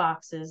 5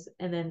 boxes,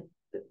 and then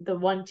the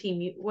one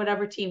team,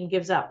 whatever team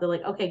gives up, they're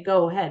like, okay,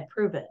 go ahead,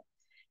 prove it.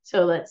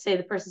 So let's say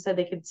the person said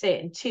they could say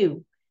it in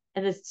 2,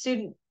 and the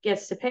student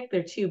gets to pick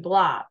their 2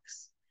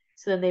 blocks.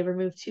 So then they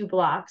remove 2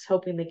 blocks,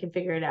 hoping they can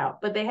figure it out.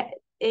 But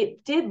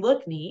it did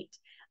look neat.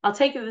 I'll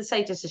take you to the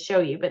site just to show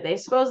you, but they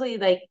supposedly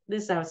like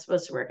this is how it's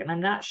supposed to work. And I'm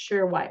not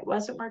sure why it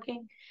wasn't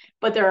working,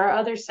 but there are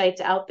other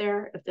sites out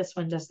there if this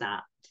one does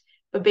not.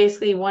 But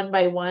basically 1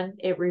 by 1,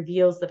 it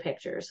reveals the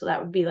picture. So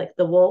that would be like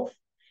the wolf.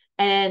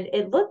 And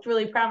it looked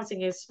really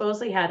promising. It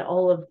supposedly had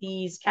all of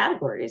these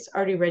categories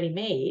already ready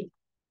made,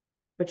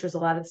 which was a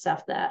lot of the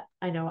stuff that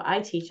I know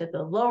I teach at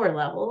the lower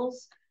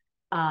levels,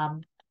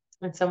 and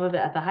some of it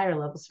at the higher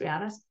levels, to be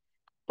honest.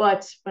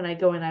 But when I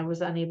go in, I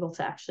was unable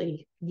to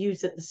actually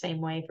use it the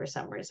same way for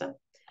some reason.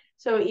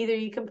 So either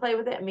you can play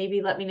with it and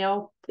maybe let me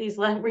know. Please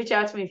reach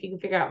out to me if you can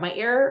figure out my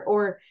error,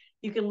 or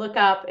you can look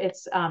up,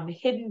 it's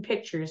Hidden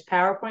Pictures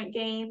PowerPoint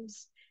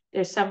games.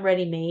 There's some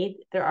ready made.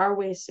 There are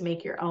ways to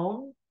make your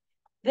own.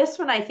 This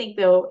one, I think,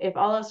 though, if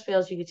all else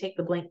fails, you could take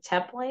the blank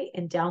template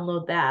and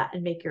download that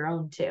and make your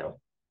own too.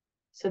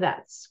 So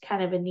that's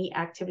kind of a neat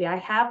activity. I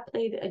have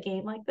played a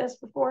game like this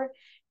before.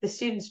 The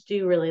students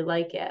do really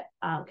like it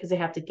because they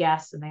have to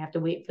guess and they have to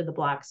wait for the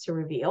blocks to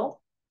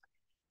reveal.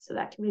 So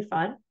that can be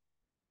fun.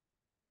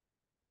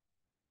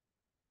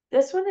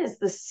 This one is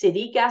the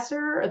city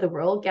guesser or the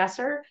world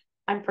guesser.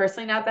 I'm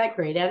personally not that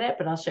great at it,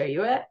 but I'll show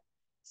you it.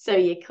 So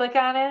you click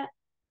on it,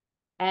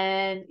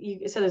 and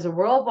so there's a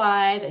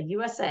worldwide, a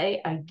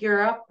USA, a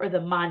Europe, or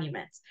the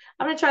monuments.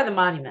 I'm going to try the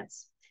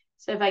monuments.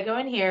 So if I go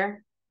in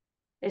here,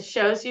 it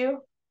shows you.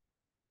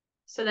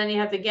 So then you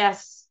have to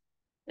guess.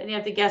 Then you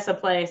have to guess a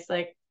place.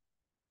 Like,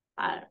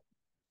 that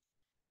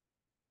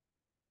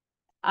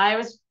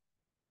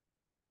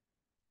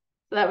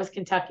was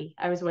Kentucky.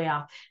 I was way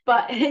off.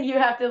 But you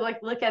have to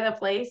like look at a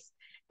place,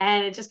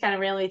 and it just kind of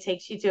randomly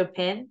takes you to a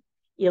pin.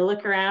 You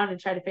look around and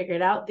try to figure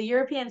it out. The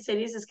European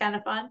cities is kind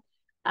of fun.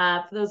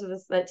 For those of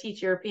us that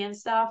teach European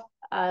stuff,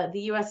 the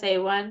USA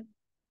one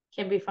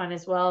can be fun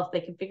as well if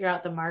they can figure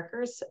out the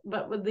markers.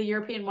 But with the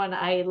European one,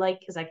 I like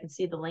because I can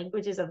see the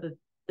languages of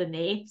the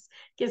names.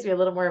 Gives me a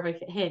little more of a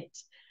hint.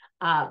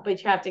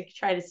 But you have to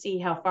try to see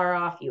how far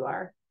off you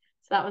are.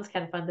 So that one's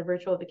kind of fun, the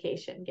virtual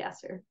vacation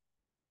guesser.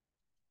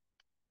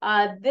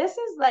 This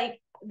is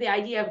like the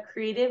idea of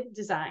creative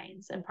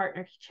designs and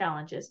partner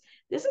challenges.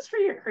 This is for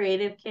your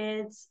creative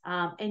kids,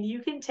 and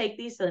you can take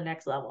these to the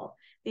next level.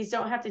 These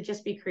don't have to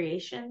just be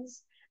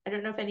creations. I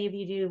don't know if any of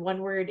you do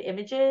 1-word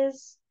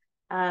images,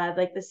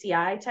 like the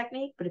CI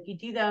technique, but if you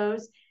do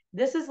those,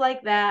 this is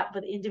like that,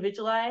 but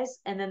individualized,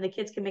 and then the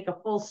kids can make a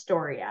full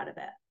story out of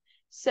it.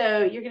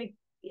 So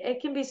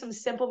it can be some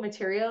simple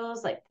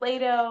materials like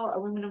Play-Doh,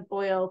 aluminum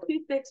foil,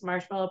 toothpicks,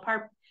 marshmallow,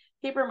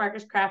 paper,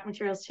 markers, craft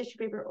materials, tissue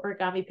paper,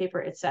 origami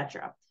paper,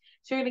 etc.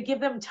 So you're going to give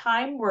them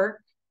time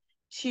work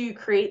to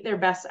create their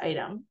best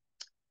item.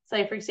 So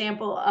like, for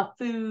example, a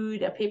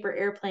food, a paper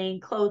airplane,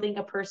 clothing,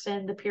 a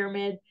person, the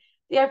pyramid,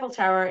 the Eiffel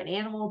Tower, an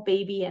animal,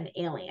 baby, an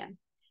alien.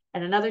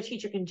 And another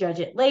teacher can judge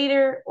it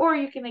later, or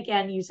you can,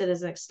 again, use it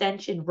as an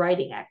extension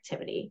writing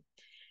activity.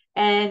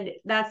 And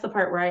that's the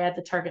part where I add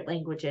the target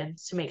language in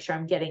to make sure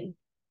I'm getting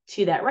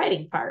to that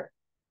writing part.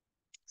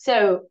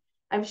 So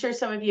I'm sure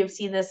some of you have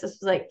seen this. This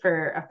was like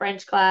for a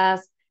French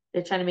class.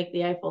 They're trying to make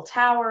the Eiffel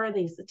Tower.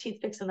 They use the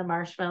toothpicks and the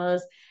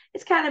marshmallows.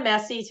 It's kind of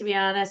messy, to be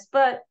honest,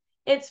 but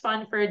it's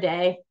fun for a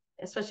day,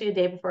 especially a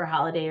day before a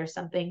holiday or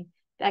something.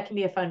 That can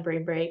be a fun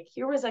brain break.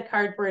 Here was a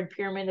cardboard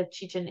pyramid of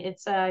Chichen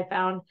Itza I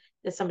found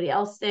that somebody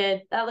else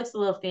did. That looks a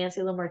little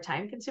fancy, a little more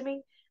time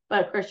consuming,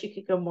 but of course you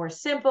could go more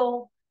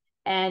simple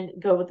and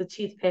go with the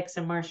toothpicks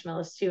and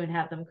marshmallows too and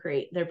have them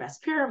create their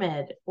best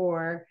pyramid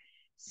or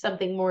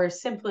something more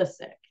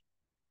simplistic.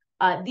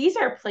 These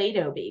are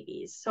Play-Doh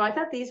babies. So I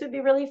thought these would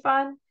be really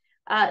fun.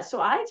 So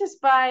I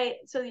just buy,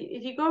 so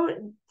if you go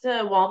to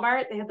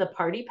Walmart, they have the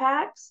party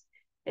packs.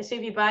 And so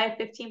if you buy a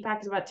 15 pack,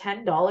 it's about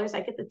 $10.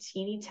 I get the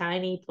teeny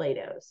tiny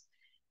Play-Dohs.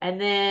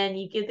 And then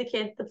you give the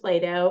kids the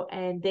Play-Doh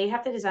and they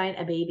have to design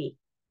a baby.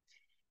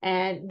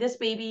 And this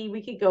baby,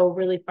 we could go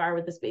really far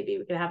with this baby.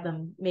 We could have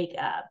them make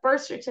a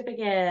birth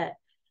certificate,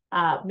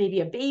 maybe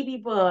a baby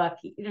book.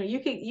 You know, you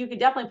could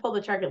definitely pull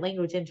the target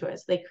language into it.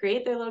 So they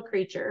create their little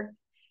creature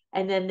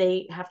and then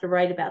they have to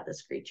write about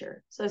this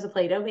creature. So there's a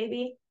Play-Doh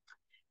baby.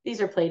 These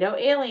are Play-Doh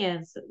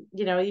aliens.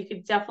 You know, you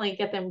could definitely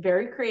get them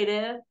very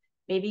creative.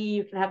 Maybe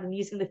you can have them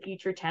using the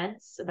future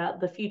tense about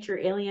the future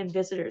alien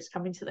visitors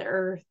coming to the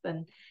earth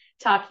and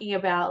talking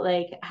about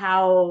like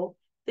how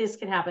this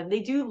can happen. They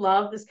do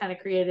love this kind of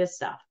creative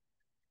stuff.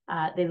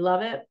 They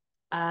love it.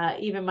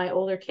 Even my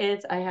older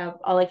kids,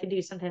 all I can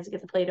do sometimes to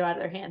get the Play-Doh out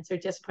of their hands. They're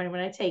disappointed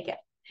when I take it.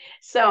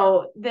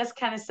 So this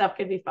kind of stuff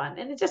could be fun.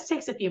 And it just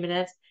takes a few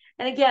minutes.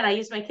 And again, I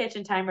use my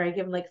kitchen timer. I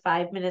give them like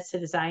 5 minutes to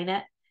design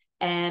it.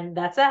 And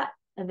that's that.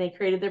 And they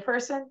created their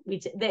person.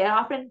 They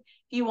often, if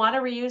you want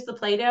to reuse the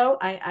Play-Doh,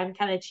 I'm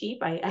kind of cheap.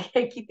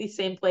 I keep the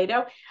same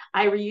Play-Doh.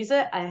 I reuse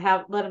it.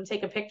 Let them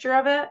take a picture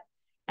of it,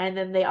 and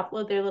then they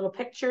upload their little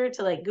picture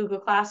to like Google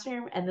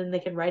Classroom, and then they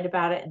can write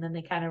about it, and then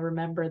they kind of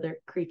remember their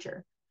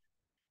creature.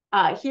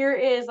 Here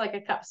is like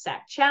a cup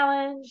stack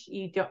challenge.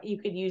 You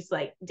could use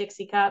like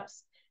Dixie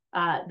cups,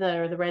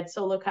 the red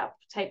Solo cup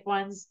type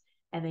ones,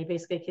 and they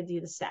basically could do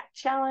the stack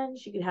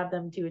challenge. You could have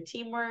them do a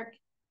teamwork.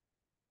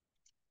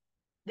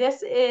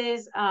 This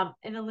is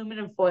an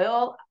aluminum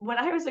foil. When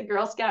I was a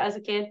Girl Scout as a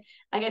kid,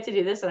 I got to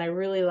do this, and I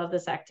really love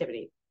this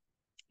activity.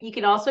 You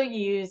can also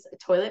use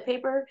toilet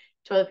paper.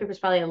 Toilet paper is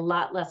probably a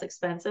lot less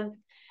expensive.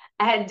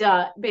 And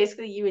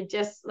basically you would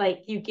just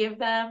you give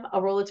them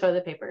a roll of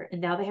toilet paper, and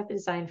now they have to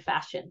design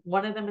fashion.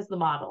 One of them is the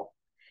model.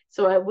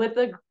 So with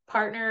a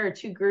partner or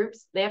two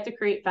groups, they have to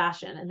create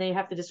fashion, and they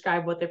have to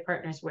describe what their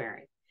partner's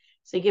wearing.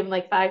 So you give them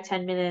like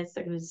 5-10 minutes.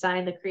 They're going to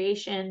design the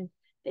creation.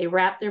 They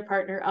wrap their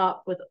partner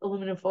up with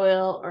aluminum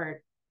foil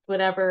or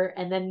whatever.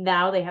 And then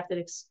now they have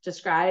to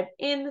describe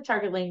in the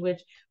target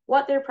language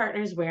what their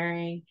partner's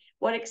wearing,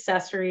 what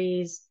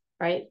accessories,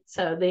 right?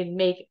 So they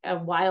make a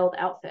wild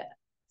outfit.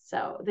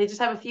 So they just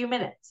have a few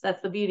minutes.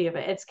 That's the beauty of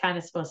it. It's kind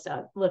of supposed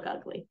to look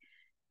ugly,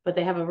 but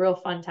they have a real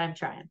fun time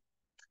trying.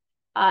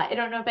 I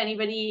don't know if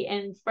anybody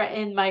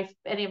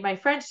any of my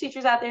French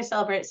teachers out there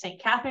celebrate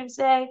St. Catherine's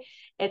Day.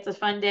 It's a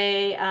fun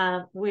day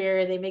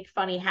where they make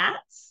funny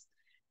hats.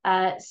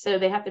 So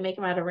they have to make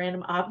them out of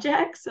random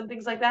objects and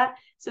things like that.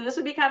 So this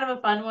would be kind of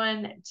a fun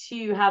one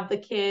to have the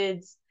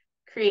kids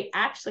create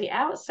actually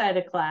outside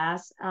of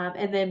class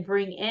and then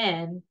bring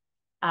in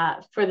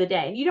for the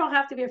day. And you don't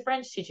have to be a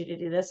French teacher to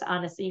do this.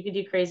 Honestly, you could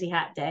do Crazy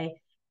Hat Day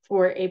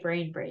for a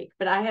brain break.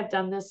 But I have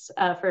done this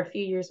for a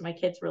few years. My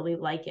kids really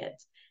like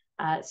it.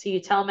 So you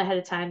tell them ahead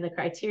of time the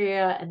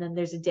criteria, and then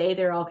there's a day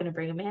they're all going to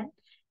bring them in,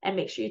 and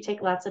make sure you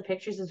take lots of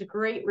pictures. It's a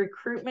great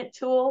recruitment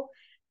tool.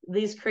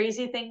 These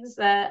crazy things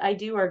that I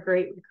do are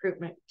great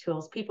recruitment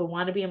tools. People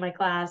want to be in my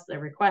class. They're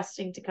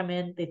requesting to come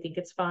in. They think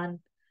it's fun.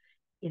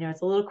 You know,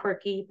 it's a little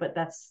quirky, but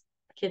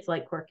kids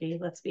like quirky,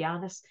 let's be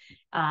honest.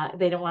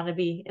 They don't want to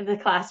be in the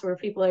class where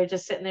people are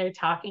just sitting there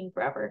talking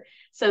forever.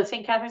 So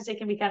St. Catherine's Day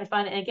can be kind of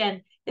fun. And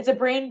again, it's a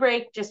brain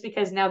break just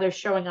because now they're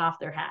showing off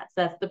their hats.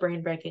 That's the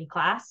brain break in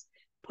class.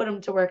 Put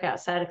them to work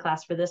outside of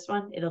class for this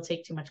one. It'll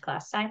take too much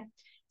class time.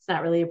 It's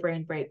not really a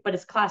brain break, but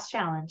it's class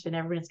challenge, and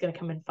everyone's going to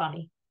come in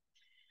funny.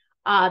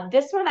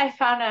 This one I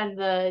found on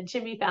the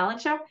Jimmy Fallon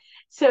show.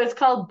 So it's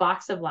called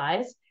Box of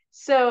Lies.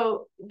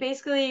 So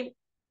basically,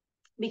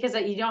 because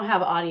you don't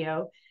have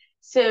audio,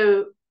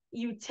 so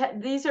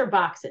these are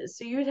boxes.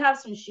 So you would have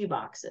some shoe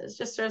boxes,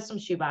 just throw some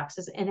shoe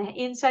boxes, and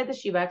inside the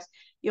shoebox,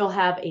 you'll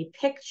have a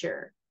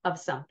picture of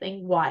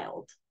something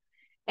wild.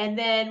 And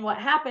then what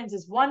happens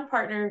is one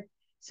partner,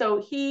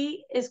 so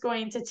he is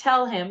going to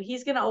tell him,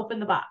 he's going to open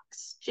the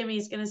box.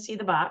 Jimmy's going to see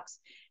the box.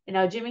 And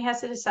now Jimmy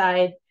has to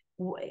decide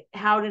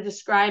how to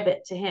describe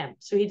it to him.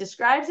 So he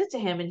describes it to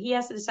him, and he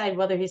has to decide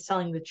whether he's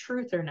telling the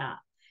truth or not.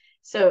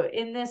 So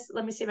in this,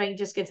 let me see if I can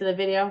just get to the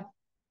video.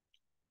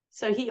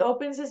 So he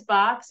opens his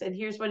box, and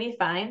here's what he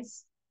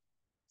finds.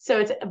 So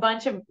it's a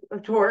bunch of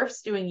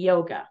dwarfs doing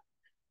yoga.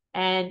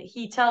 And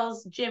he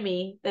tells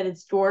Jimmy that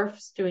it's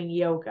dwarfs doing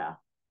yoga.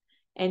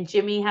 And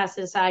Jimmy has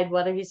to decide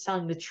whether he's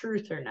telling the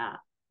truth or not.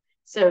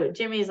 So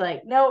Jimmy's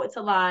like, no, it's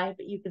a lie,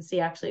 but you can see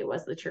actually it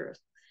was the truth.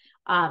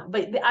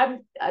 But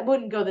I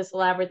wouldn't go this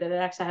elaborate that I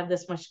actually have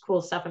this much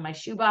cool stuff in my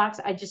shoebox.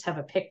 I just have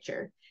a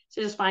picture.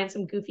 So just find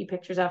some goofy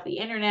pictures off the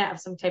internet of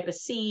some type of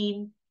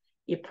scene.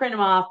 You print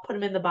them off, put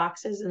them in the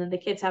boxes, and then the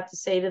kids have to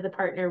say to the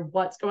partner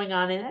what's going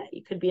on in it.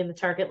 It could be in the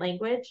target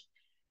language.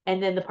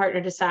 And then the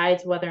partner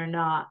decides whether or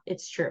not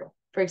it's true.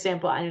 For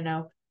example, I don't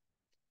know,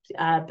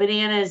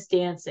 bananas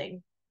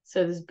dancing.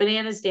 So this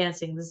bananas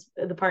dancing,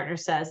 the partner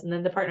says, and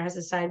then the partner has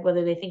to decide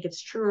whether they think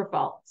it's true or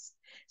false.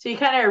 So you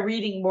kind of are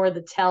reading more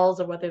the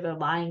tells of whether they're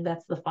lying.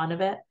 That's the fun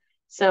of it.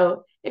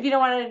 So if you don't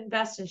want to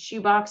invest in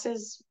shoe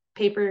boxes,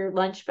 paper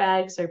lunch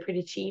bags are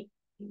pretty cheap.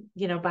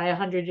 You know, buy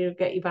 100, it'll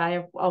get you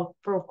by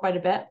for quite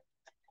a bit.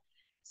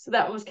 So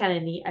that was kind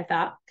of neat, I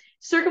thought.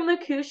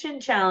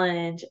 Circumlocution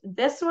challenge.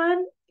 This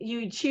one,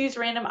 you choose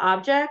random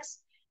objects,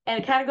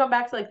 and kind of going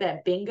back to like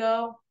that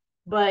bingo,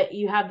 but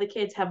you have the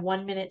kids have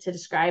 1 minute to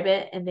describe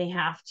it, and they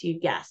have to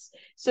guess.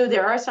 So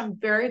there are some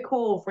very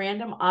cool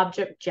random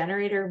object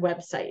generator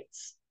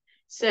websites.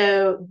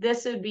 So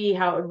this would be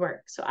how it would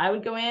work. So I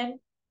would go in,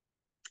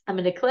 I'm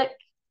going to click.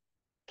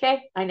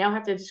 Okay, I now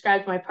have to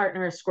describe to my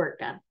partner a squirt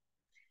gun.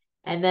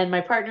 And then my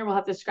partner will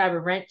have to describe a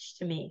wrench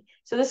to me.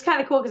 So this is kind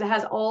of cool because it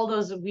has all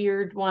those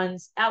weird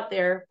ones out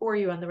there for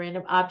you on the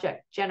random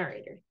object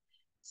generator.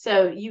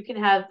 So you can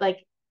have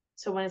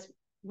so when it's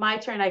my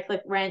turn, I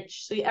click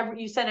wrench. So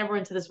you send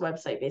everyone to this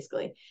website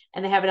basically,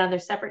 and they have it on their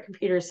separate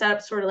computers set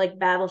up sort of like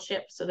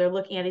Battleship. So they're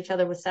looking at each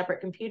other with separate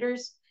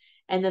computers,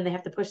 and then they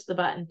have to push the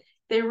button.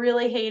 They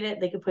really hate it.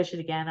 They could push it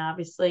again,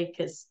 obviously,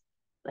 because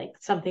like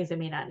some things they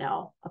may not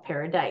know, a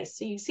pair of dice.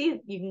 So you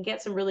see, you can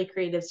get some really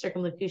creative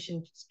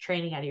circumlocution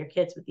training out of your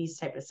kids with these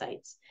type of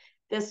sites.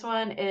 This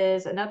one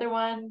is another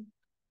one,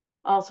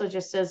 also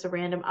just as a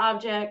random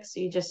object.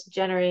 So you just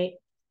generate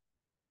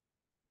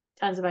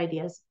tons of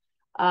ideas.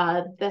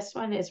 This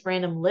one is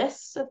random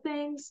lists of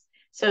things.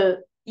 So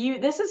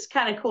this is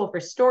kind of cool for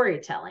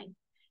storytelling.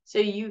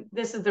 So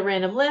this is the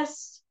random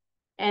list,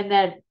 and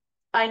then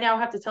I now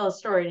have to tell a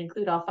story and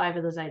include all 5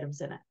 of those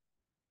items in it.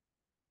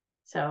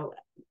 So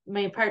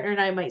my partner and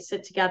I might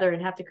sit together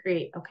and have to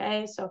create,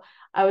 okay, so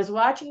I was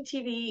watching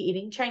TV,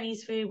 eating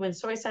Chinese food when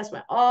soy sauce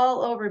went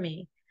all over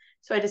me.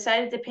 So I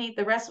decided to paint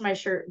the rest of my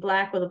shirt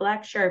black with a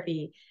black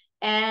Sharpie.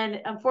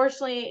 And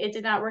unfortunately, it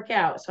did not work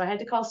out. So I had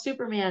to call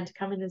Superman to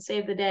come in and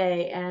save the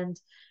day. And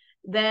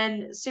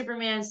then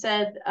Superman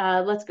said,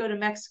 let's go to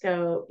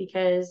Mexico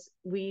because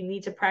we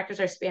need to practice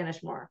our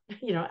Spanish more.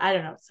 I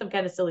don't know, some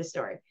kind of silly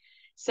story.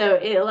 So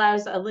it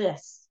allows a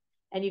list.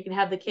 And you can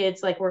have the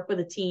kids like work with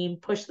a team,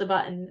 push the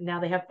button. Now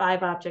they have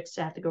 5 objects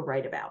to have to go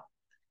write about.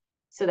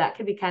 So that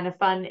could be kind of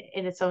fun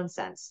in its own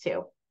sense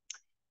too.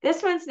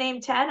 This one's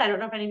named 10. I don't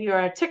know if any of you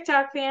are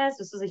TikTok fans.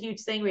 This was a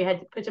huge thing. We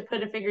had to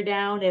put a figure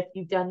down if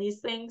you've done these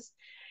things.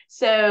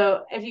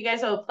 So if you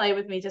guys will play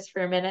with me just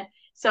for a minute.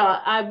 So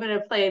I'm going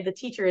to play the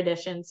teacher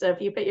edition. So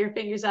if you put your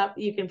fingers up,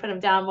 you can put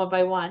them down one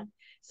by one.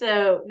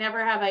 So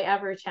never have I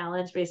ever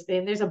challenge basically.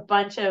 And there's a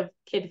bunch of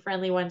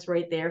kid-friendly ones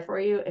right there for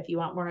you if you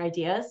want more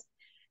ideas.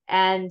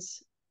 And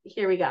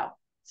here we go.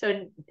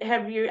 So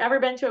have you ever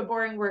been to a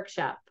boring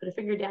workshop? Put a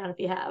finger down if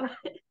you have.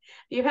 If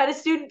you've had a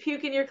student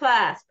puke in your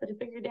class, put a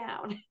finger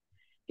down. If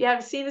you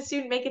have seen a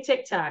student make a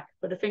TikTok,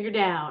 put a finger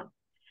down.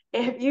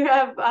 If you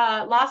have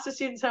lost a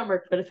student's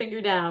homework, put a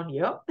finger down.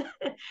 Yep.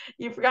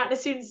 You've forgotten a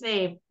student's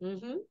name.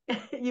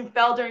 You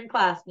fell during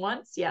class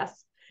once.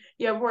 Yes.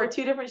 You have wore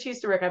 2 different shoes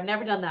to work. I've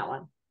never done that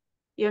one.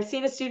 You have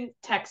seen a student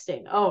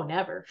texting. Oh,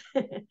 never.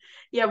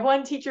 You have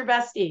one teacher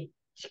bestie.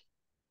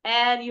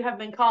 And you have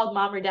been called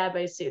mom or dad by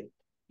a student,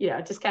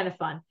 just kind of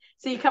fun.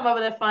 So you come up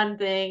with a fun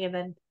thing and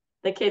then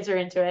the kids are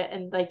into it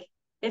and like,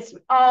 it's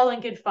all in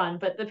good fun,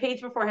 but the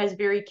page before has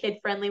very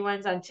kid-friendly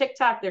ones. On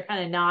TikTok, they're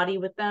kind of naughty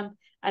with them.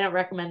 I don't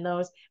recommend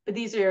those, but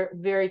these are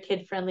very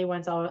kid-friendly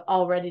ones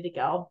all ready to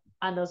go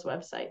on those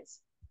websites.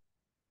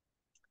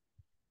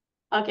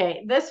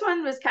 Okay, this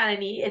one was kind of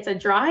neat. It's a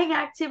drawing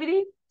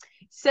activity.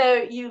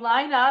 So you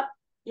line up,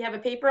 you have a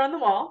paper on the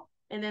wall,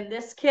 and then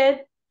this kid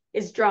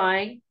is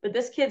drawing, but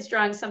this kid's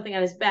drawing something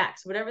on his back.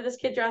 So whatever this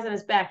kid draws on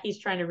his back, he's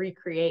trying to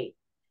recreate.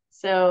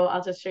 So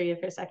I'll just show you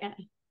for a second.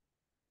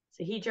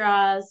 So he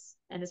draws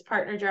and his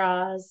partner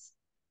draws,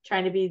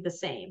 trying to be the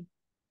same.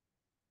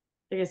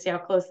 You're gonna see how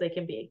close they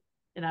can be.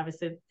 And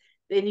obviously,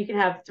 then you can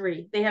have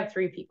 3. They have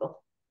 3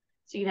 people.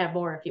 So you can have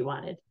more if you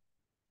wanted.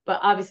 But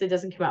obviously it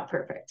doesn't come out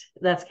perfect.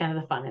 That's kind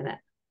of the fun in it.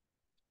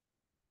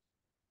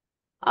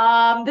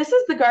 This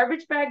is the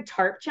garbage bag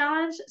tarp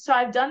challenge. So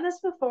I've done this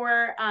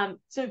before.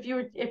 So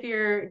if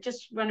you're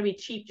just want to be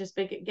cheap, just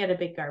get a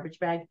big garbage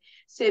bag.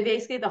 So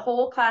basically the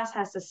whole class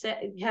has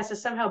to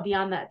somehow be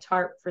on that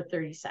tarp for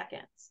 30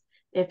 seconds.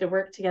 They have to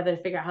work together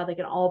to figure out how they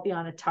can all be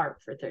on a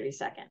tarp for 30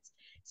 seconds.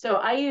 So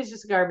I use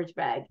just a garbage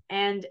bag.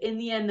 And in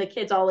the end, the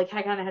kids all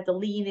kind of have to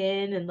lean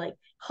in and like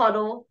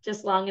huddle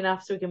just long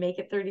enough so we can make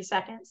it 30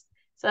 seconds.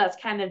 So that's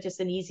kind of just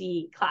an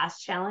easy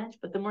class challenge.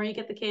 But the more you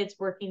get the kids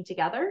working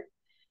together,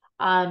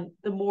 the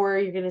more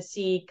you're going to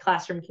see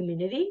classroom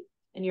community,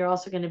 and you're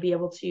also going to be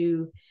able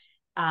to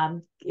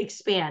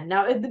expand.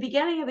 Now, at the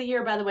beginning of the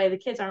year, by the way, the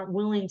kids aren't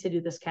willing to do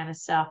this kind of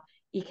stuff.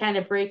 You kind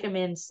of break them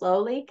in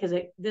slowly because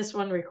this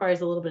one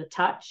requires a little bit of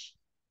touch.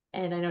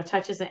 And I know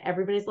touch isn't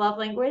everybody's love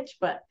language,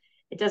 but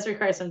it does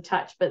require some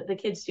touch. But the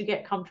kids do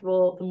get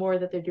comfortable the more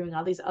that they're doing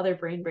all these other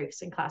brain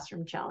breaks and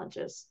classroom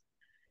challenges.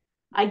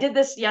 I did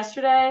this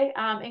yesterday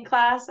in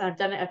class. I've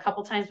done it a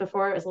couple times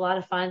before. It was a lot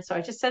of fun. So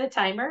I just set a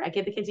timer. I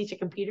gave the kids each a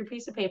computer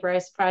piece of paper. I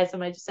surprised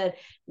them. I just said,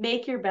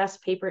 make your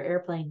best paper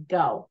airplane,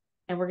 go.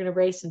 And we're going to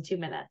race in 2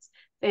 minutes.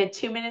 They had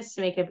 2 minutes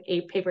to make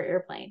a paper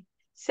airplane.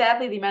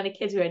 Sadly, the amount of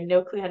kids who had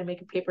no clue how to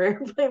make a paper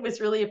airplane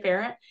was really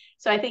apparent.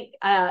 So I think,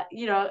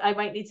 I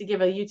might need to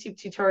give a YouTube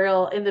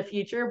tutorial in the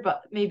future,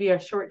 but maybe a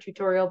short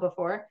tutorial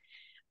before.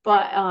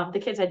 But the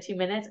kids had 2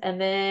 minutes, and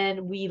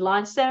then we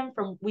launched them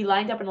we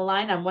lined up in a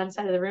line on one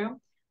side of the room.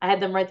 I had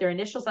them write their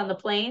initials on the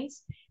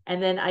planes,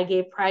 and then I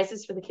gave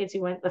prizes for the kids who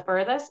went the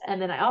furthest. And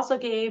then I also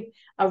gave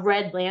a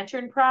red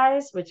lantern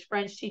prize, which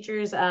French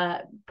teachers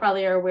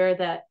probably are aware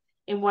that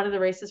in one of the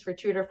races for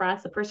Tour de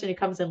France, the person who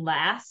comes in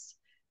last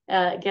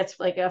gets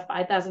like a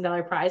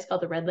 $5,000 prize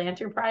called the Red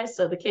Lantern Prize.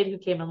 So the kid who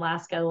came in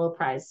last got a little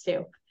prize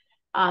too.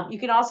 You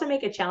can also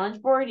make a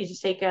challenge board. You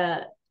just take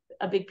a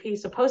big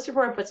piece of poster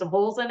board, put some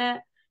holes in it,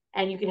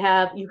 and you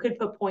could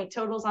put point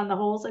totals on the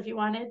holes if you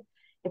wanted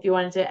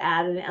to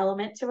add an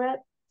element to it.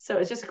 So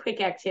it's just a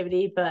quick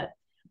activity, but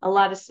a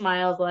lot of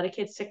smiles. A lot of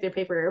kids stick their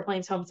paper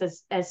airplanes home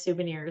as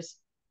souvenirs.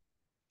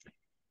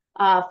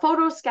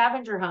 Photo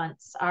scavenger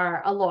hunts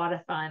are a lot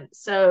of fun.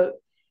 So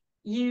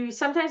you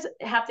sometimes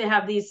have to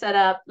have these set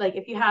up, like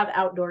if you have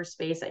outdoor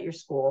space at your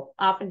school,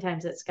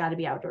 oftentimes it's got to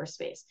be outdoor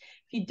space.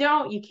 If you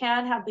don't, you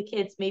can have the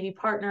kids maybe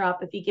partner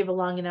up if you give a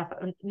long enough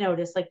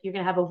notice, like you're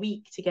going to have a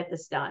week to get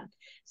this done.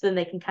 So then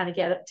they can kind of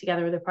get it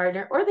together with their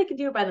partner, or they can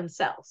do it by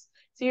themselves.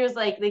 So here's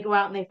like they go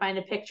out and they find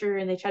a picture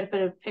and they try to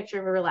put a picture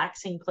of a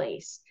relaxing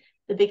place,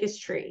 the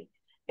biggest tree.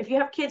 If you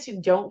have kids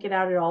who don't get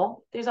out at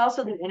all, there's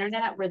also the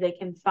internet where they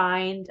can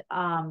find,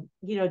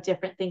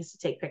 different things to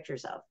take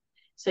pictures of.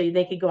 So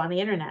they could go on the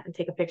internet and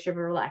take a picture of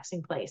a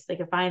relaxing place. They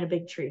could find a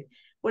big tree,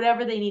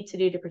 whatever they need to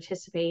do to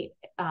participate.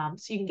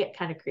 So you can get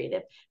kind of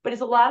creative, but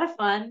it's a lot of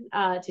fun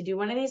to do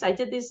one of these. I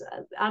did this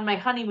on my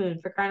honeymoon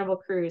for Carnival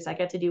Cruise. I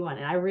got to do one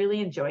and I really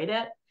enjoyed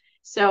it.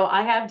 So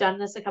I have done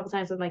this a couple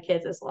times with my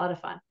kids. It's a lot of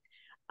fun.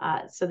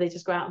 So they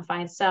just go out and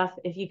find stuff.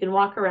 If you can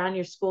walk around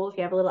your school, if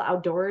you have a little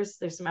outdoors,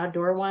 there's some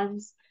outdoor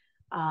ones,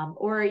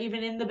 or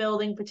even in the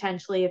building,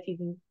 potentially, if you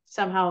can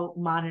somehow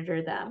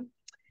monitor them.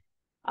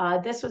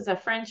 This was a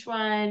French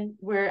one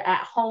where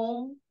at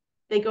home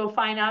they go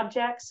find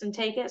objects and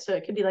take it. So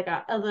it could be like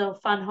a little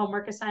fun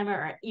homework assignment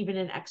or even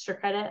an extra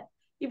credit.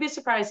 You'd be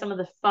surprised some of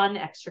the fun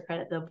extra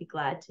credit they'll be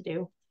glad to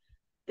do.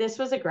 This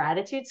was a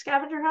gratitude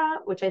scavenger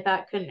hunt, which I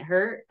thought couldn't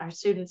hurt. Our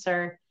students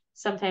are,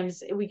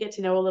 sometimes we get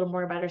to know a little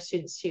more about our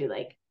students too.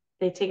 Like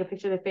they take a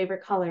picture of their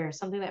favorite color,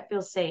 something that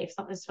feels safe,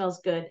 something that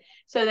smells good.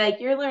 So like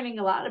you're learning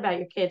a lot about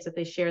your kids if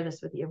they share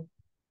this with you.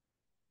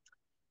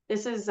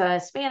 This is a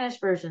Spanish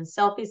version,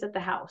 selfies at the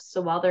house. So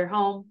while they're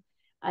home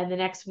in the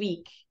next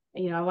week,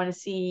 I want to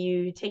see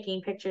you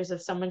taking pictures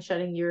of someone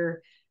shutting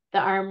the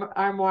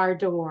armoire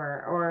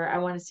door, or I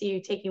want to see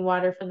you taking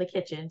water from the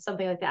kitchen,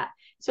 something like that.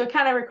 So it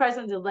kind of requires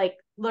them to like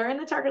learn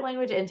the target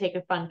language and take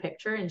a fun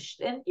picture, and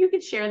you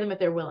could share them if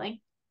they're willing.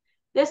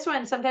 This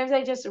one, sometimes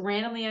I just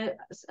randomly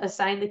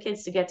assign the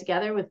kids to get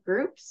together with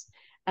groups.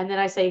 And then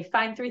I say,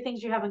 find 3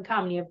 things you have in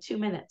common. You have 2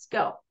 minutes,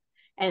 go.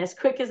 And as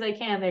quick as they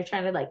can, they're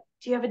trying to like,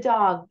 do you have a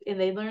dog? And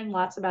they learn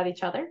lots about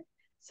each other.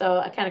 So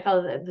I kind of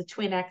call it the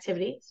twin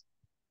activity.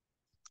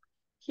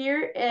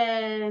 Here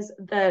is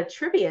the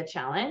trivia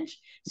challenge.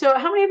 So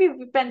how many of you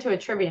have been to a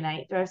trivia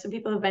night? Do I have some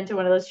people who've been to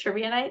one of those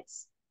trivia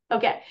nights?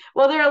 Okay,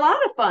 well, they're a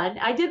lot of fun.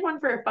 I did one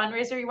for a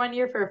fundraiser one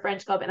year for a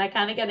French club, and I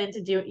kind of got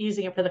into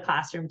using it for the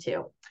classroom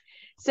too.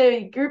 So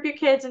you group your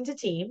kids into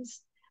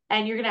teams,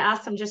 and you're going to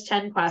ask them just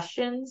 10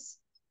 questions,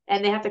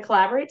 and they have to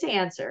collaborate to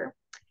answer.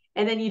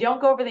 And then you don't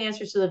go over the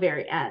answers to the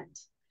very end.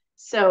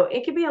 So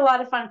it can be a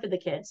lot of fun for the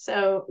kids.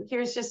 So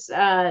here's just,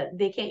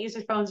 they can't use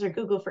their phones or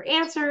Google for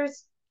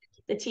answers.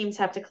 The teams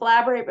have to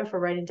collaborate before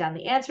writing down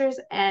the answers,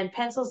 and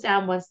pencils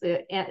down once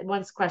the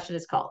question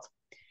is called.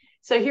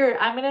 So here,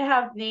 I'm going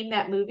to name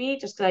that movie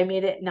just because I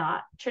made it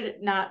not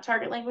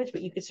target language,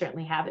 but you could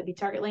certainly have it be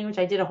target language.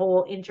 I did a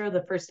whole intro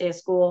the first day of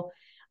school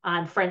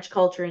on French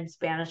culture and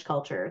Spanish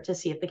culture to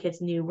see if the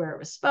kids knew where it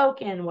was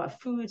spoken, what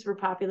foods were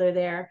popular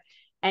there.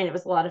 And it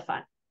was a lot of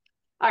fun.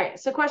 All right,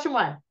 so question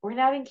 1, we're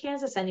not in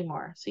Kansas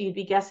anymore. So you'd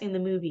be guessing the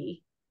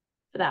movie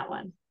for that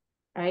one.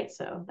 All right,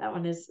 so that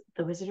one is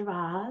The Wizard of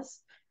Oz.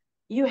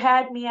 You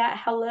had me at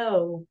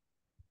hello.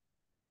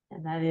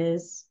 And that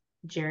is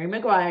Jerry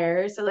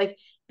Maguire. So like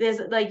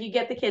this, like you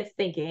get the kids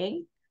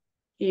thinking,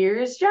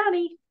 here's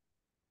Johnny.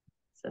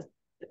 So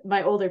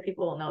my older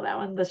people will know that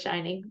one, The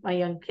Shining.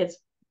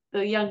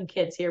 The young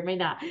kids here may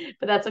not,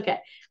 but that's okay.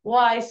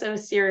 Why so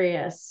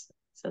serious?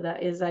 So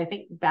that is, I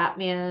think,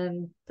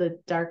 Batman, The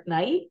Dark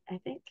Knight, I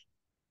think.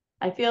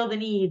 I feel the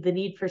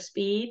need for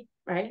speed,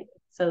 right?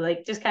 So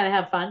like just kind of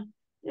have fun.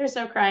 There's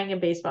no crying in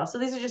baseball. So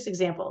these are just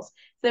examples.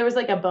 There was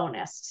like a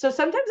bonus. So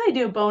sometimes I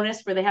do a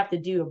bonus where they have to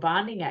do a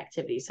bonding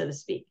activity, so to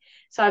speak.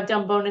 So I've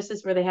done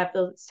bonuses where they have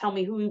to tell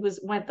me who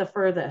went the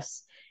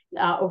furthest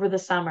over the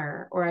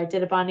summer, or I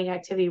did a bonding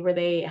activity where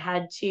they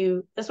had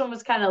to, this one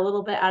was kind of a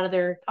little bit out of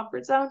their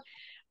comfort zone,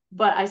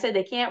 but I said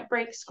they can't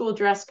break school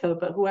dress code,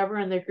 but whoever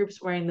in their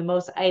group's wearing the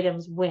most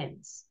items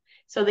wins.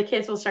 So the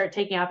kids will start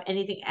taking off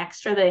anything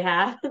extra they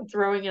have and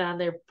throwing it on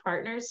their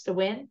partners to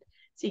win.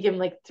 So you give them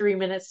like 3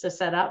 minutes to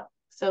set up.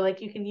 So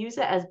like you can use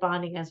it as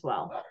bonding as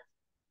well.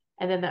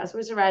 And then that was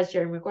Wizard of Oz,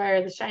 Jerry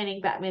Maguire, The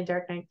Shining, Batman,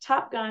 Dark Knight,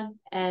 Top Gun,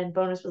 and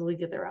bonus was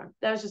League of Their Own.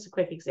 That was just a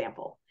quick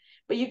example.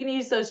 But you can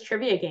use those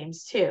trivia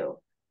games too.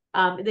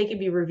 They can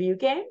be review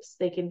games.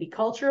 They can be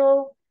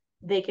cultural.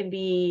 They can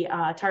be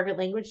target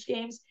language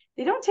games.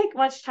 They don't take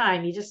much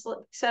time. You just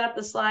set up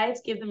the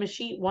slides, give them a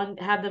sheet,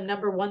 have them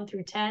number 1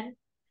 through 10.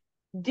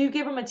 Do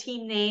give them a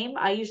team name.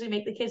 I usually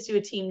make the kids do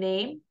a team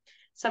name.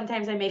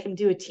 Sometimes I make them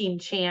do a team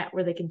chant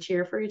where they can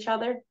cheer for each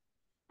other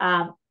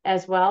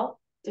as well.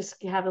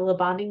 Just have a little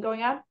bonding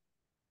going on.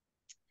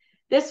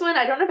 This one,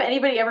 I don't know if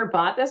anybody ever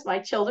bought this. My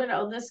children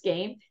own this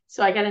game,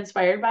 so I got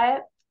inspired by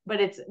it, but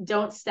it's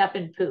Don't Step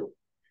in Poop.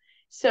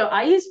 So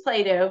I use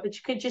Play-Doh, but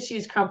you could just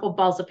use crumpled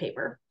balls of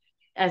paper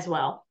as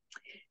well.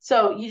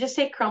 So you just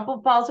take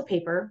crumpled balls of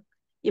paper,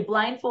 you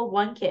blindfold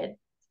one kid,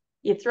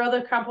 you throw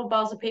the crumpled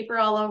balls of paper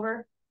all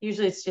over.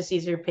 Usually it's just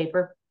easier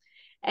paper.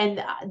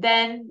 And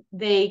then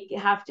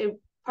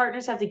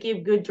partners have to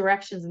give good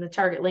directions in the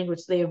target language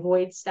so they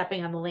avoid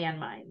stepping on the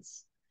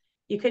landmines.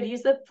 You could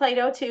use the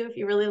Play-Doh too if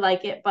you really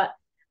like it, but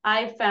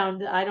I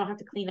found I don't have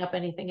to clean up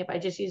anything if I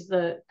just use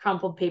the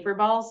crumpled paper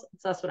balls.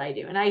 So that's what I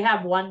do. And I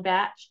have one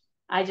batch.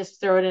 I just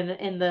throw it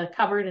in the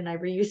cupboard and I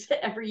reuse it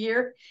every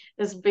year.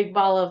 This big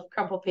ball of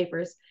crumpled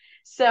papers.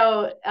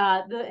 So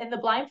in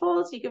the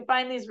blindfolds, you can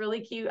find these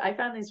really cute. I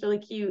found these really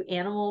cute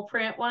animal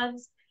print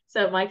ones.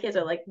 So my kids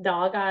are like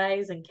dog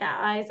eyes and cat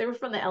eyes. They were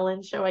from the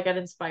Ellen show. I got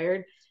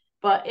inspired,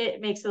 but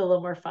it makes it a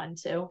little more fun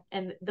too.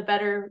 And the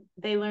better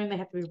they learn, they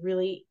have to be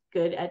really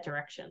good at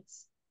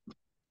directions.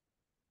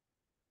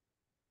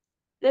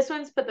 This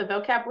one's put the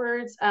vocab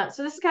words.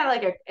 So this is kind of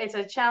like it's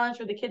a challenge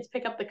where the kids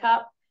pick up the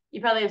cup.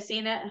 You probably have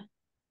seen it.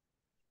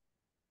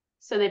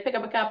 So they pick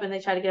up a cup and they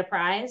try to get a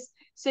prize.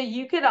 So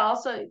you could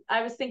also,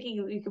 I was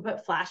thinking you could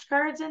put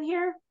flashcards in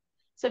here.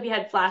 So if you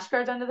had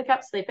flashcards under the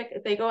cups,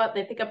 they go up,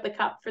 they pick up the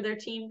cup for their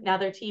team. Now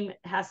their team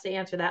has to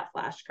answer that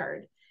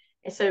flashcard.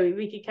 And so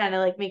we could kind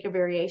of like make a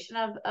variation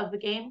of the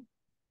game.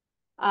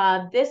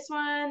 This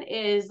one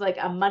is like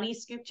a money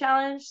scoop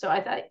challenge. So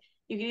I thought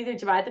you could either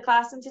divide the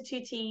class into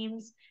 2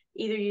 teams,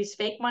 either use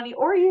fake money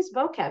or use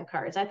vocab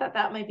cards. I thought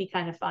that might be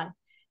kind of fun.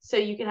 So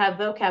you could have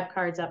vocab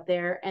cards up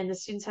there and the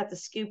students have to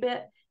scoop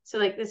it. So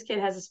like this kid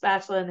has a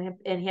spatula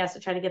and he has to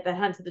try to get that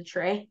onto the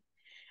tray.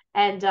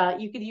 And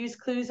you could use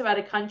clues about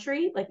a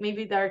country. Like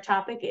maybe our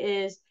topic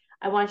is,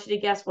 I want you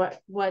to guess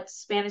what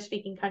Spanish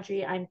speaking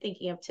country I'm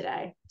thinking of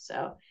today.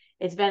 So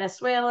it's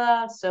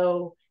Venezuela.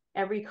 So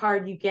every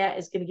card you get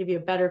is going to give you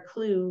a better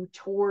clue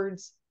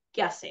towards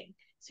guessing.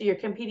 So you're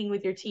competing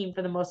with your team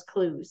for the most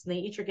clues, and they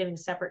each are getting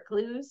separate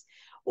clues.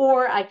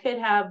 Or I could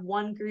have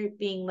one group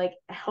being like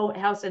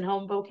house and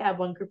home vocab,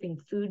 one group being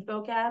food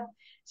vocab.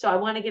 So I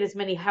want to get as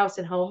many house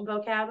and home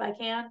vocab I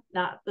can,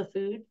 not the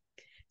food.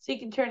 So you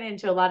can turn it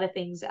into a lot of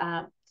things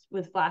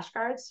with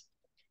flashcards.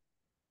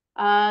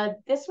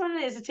 This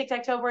one is a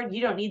tic-tac-toe board.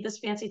 You don't need this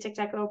fancy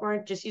tic-tac-toe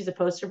board. Just use a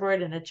poster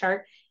board and a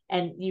chart,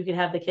 and you can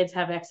have the kids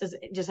have X's,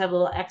 just have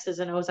little X's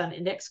and O's on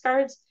index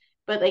cards.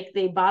 But like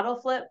they bottle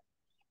flip.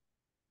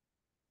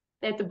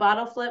 They have to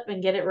bottle flip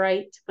and get it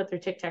right to put their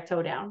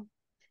tic-tac-toe down.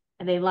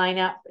 And they line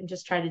up and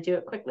just try to do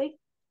it quickly.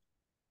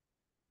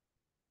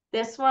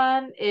 This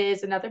one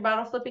is another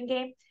bottle flipping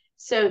game.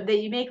 So that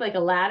you make like a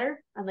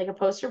ladder on like a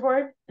poster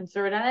board and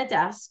throw it on a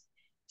desk.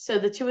 So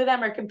the 2 of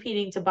them are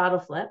competing to bottle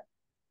flip.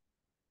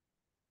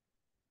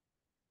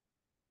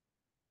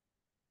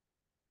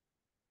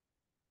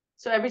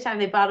 So every time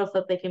they bottle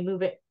flip, they can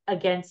move it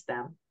against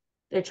them.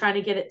 They're trying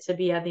to get it to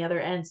be on the other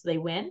end so they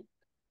win.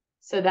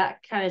 So that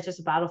kind of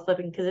just bottle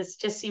flipping because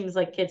it just seems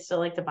like kids still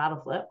like to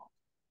bottle flip.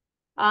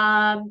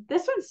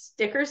 This one's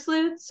sticker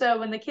sleuth. So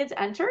when the kids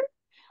enter,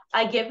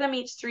 I give them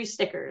each 3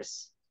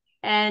 stickers.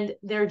 And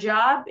their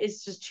job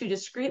is just to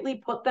discreetly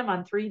put them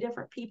on 3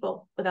 different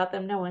people without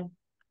them knowing.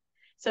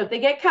 So if they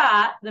get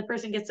caught, the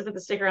person gets to put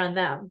the sticker on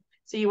them.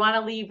 So you want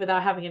to leave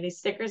without having any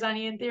stickers on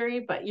you in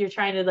theory, but you're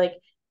trying to like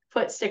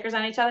put stickers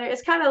on each other.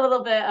 It's kind of a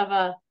little bit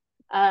of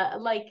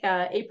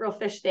a April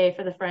Fish Day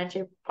for the French,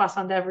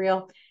 Poisson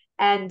d'Avril.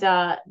 And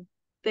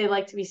they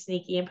like to be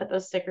sneaky and put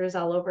those stickers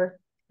all over.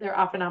 They're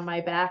often on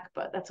my back,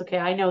 but that's okay.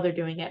 I know they're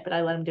doing it, but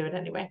I let them do it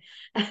anyway.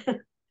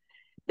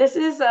 This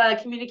is a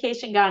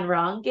communication gone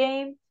wrong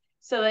game.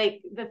 So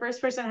like the first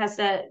person has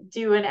to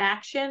do an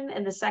action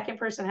and the second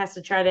person has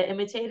to try to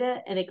imitate it.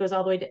 And it goes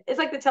all the way to, it's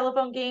like the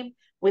telephone game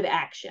with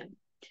action.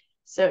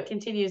 So it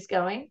continues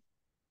going.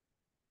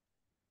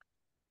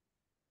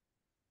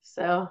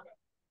 So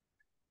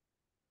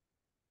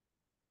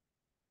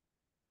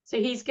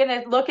he's going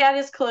to look at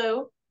his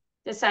clue,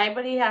 decide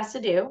what he has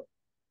to do.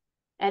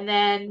 And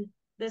then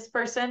this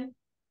person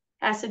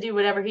has to do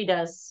whatever he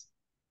does.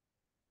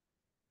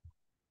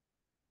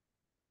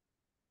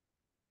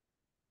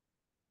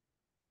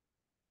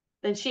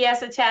 Then she has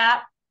to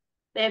tap.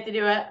 They have to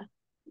do it.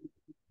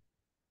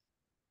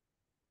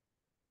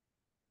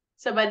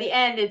 So by the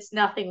end, it's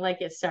nothing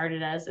like it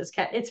started as.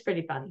 It's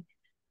pretty funny.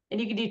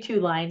 And you can do 2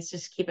 lines,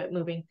 just keep it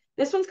moving.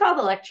 This one's called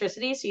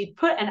electricity. So you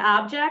put an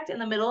object in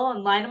the middle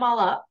and line them all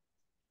up.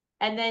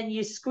 And then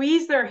you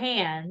squeeze their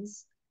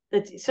hands.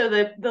 So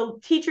the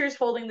teacher's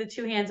holding the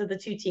 2 hands of the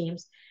 2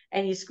 teams.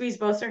 And you squeeze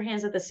both their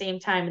hands at the same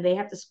time. And they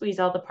have to squeeze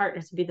all the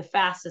partners to be the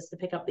fastest to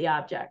pick up the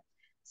object.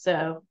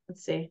 So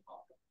let's see.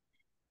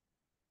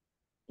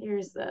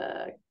 Here's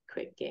the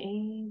quick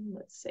game.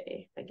 Let's see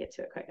if I get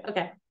to it quick.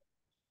 Okay.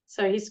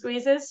 So he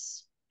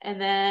squeezes and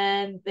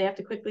then they have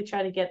to quickly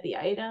try to get the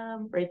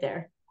item right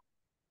there.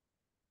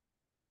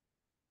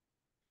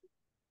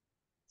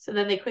 So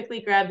then they quickly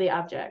grab the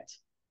object.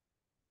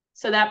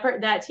 So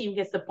that team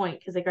gets the point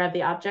because they grab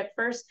the object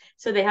first.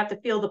 So they have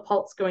to feel the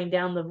pulse going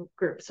down the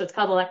group. So it's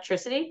called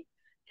electricity,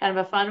 kind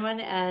of a fun one.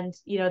 And,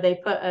 you know, they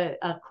put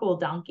a cool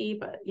donkey,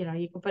 but, you know,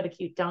 you can put a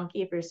cute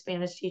donkey if you're a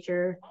Spanish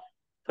teacher.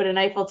 Put an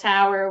Eiffel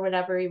Tower,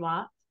 whatever you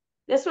want.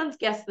 This one's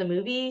Guess the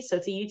Movie. So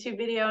it's a YouTube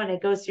video and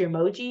it goes through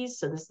emojis.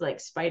 So this is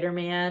like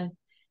Spider-Man.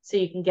 So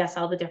you can guess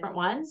all the different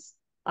ones.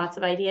 Lots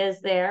of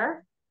ideas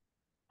there.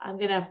 I'm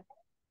going to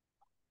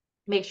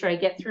make sure I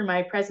get through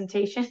my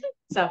presentation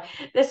So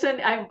this one,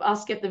 I'll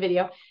skip the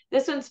video.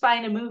 This one's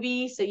find a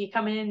movie. So you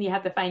come in and you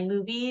have to find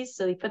movies.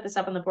 So you put this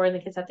up on the board and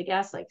the kids have to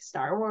guess, like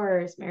Star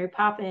Wars, Mary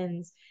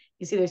Poppins.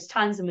 You see there's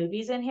tons of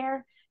movies in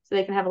here. So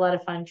they can have a lot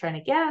of fun trying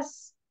to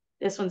guess.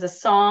 This one's a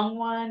song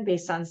one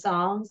based on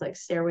songs, like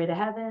Stairway to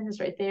Heaven is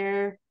right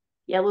there.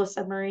 Yellow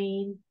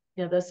Submarine,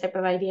 those type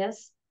of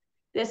ideas.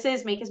 This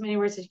is make as many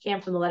words as you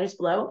can from the letters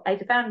below. I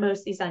found most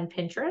of these on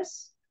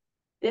Pinterest.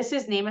 This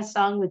is name a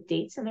song with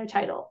dates in their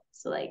title.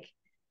 So like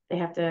they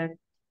have to,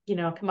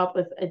 come up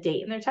with a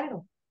date in their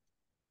title.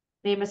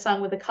 Name a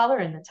song with a color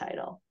in the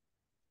title.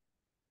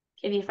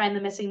 Can you find the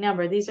missing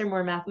number? These are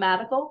more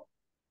mathematical.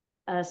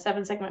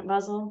 7-segment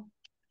puzzle.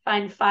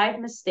 Find 5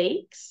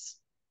 mistakes.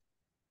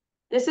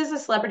 This is a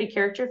celebrity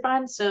character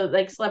fun. So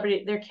like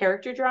they're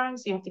character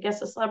drawings. You have to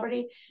guess a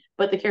celebrity,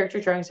 but the character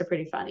drawings are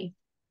pretty funny.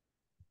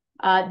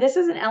 This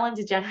is an Ellen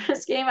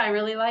DeGeneres game I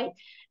really like.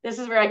 This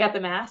is where I got the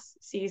masks.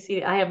 So you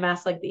see, I have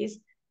masks like these.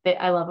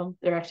 I love them.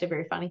 They're actually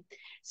very funny.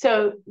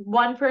 So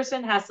one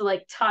person has to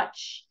like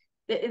touch.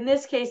 In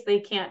this case, they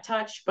can't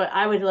touch, but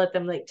I would let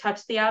them like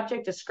touch the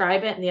object,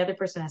 describe it, and the other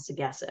person has to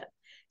guess it.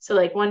 So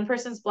like one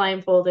person's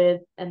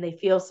blindfolded and they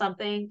feel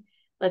something.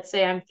 Let's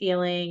say I'm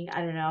feeling,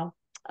 I don't know,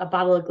 a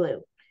bottle of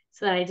glue.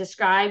 So then I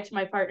describe to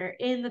my partner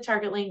in the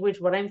target language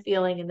what I'm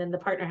feeling, and then the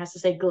partner has to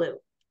say glue.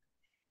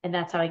 And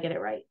that's how I get it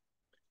right.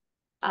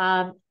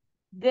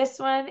 This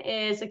one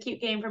is a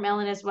cute game from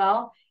Ellen as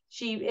well.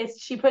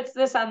 She puts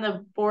this on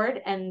the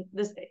board, and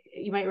this,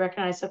 you might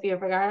recognize Sofia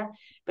Vergara,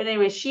 but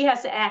anyway, she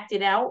has to act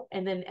it out,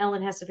 and then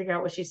Ellen has to figure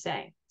out what she's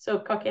saying. So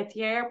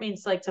coquetier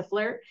means like to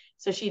flirt.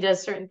 So she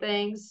does certain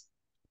things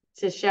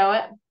to show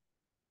it.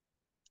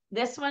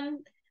 This one,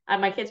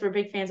 my kids were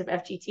big fans of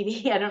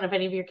FGTV. I don't know if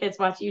any of your kids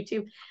watch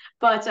YouTube,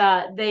 but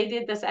they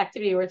did this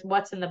activity where it's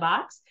what's in the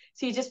box.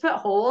 So you just put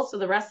holes so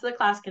the rest of the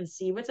class can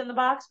see what's in the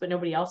box, but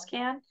nobody else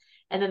can.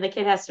 And then the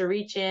kid has to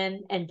reach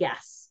in and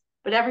guess.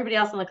 But everybody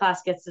else in the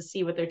class gets to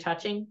see what they're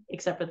touching,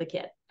 except for the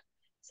kid.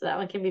 So that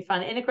one can be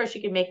fun. And of course,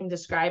 you can make them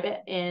describe it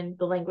in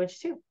the language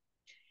too.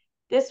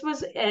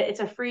 It's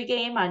a free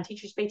game on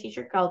Teachers Pay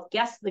Teacher called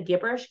Guess the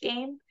Gibberish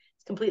Game.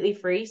 It's completely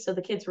free, so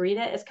the kids read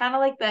it. It's kind of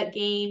like that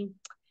game.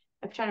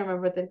 I'm trying to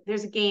remember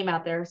there's a game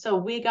out there. So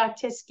we got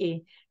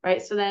Tisky,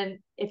 right? So then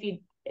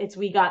it's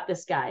we got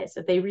this guy. So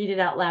if they read it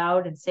out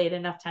loud and say it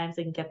enough times,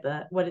 they can get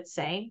what it's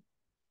saying.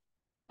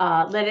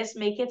 Let us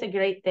make it a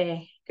great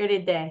day.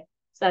 Great day.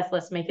 So that's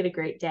let's make it a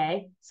great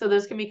day. So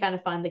those can be kind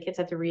of fun. The kids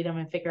have to read them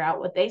and figure out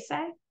what they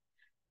say.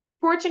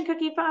 Fortune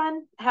cookie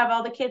fun. Have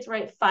all the kids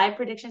write 5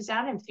 predictions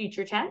down in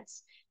future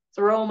tense.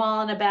 Throw them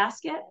all in a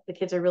basket. The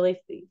kids are really,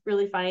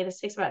 really funny. This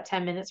takes about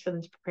 10 minutes for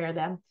them to prepare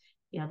them.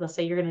 They'll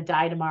say you're going to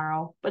die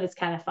tomorrow, but it's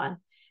kind of fun.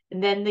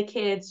 And then the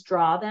kids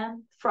draw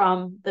them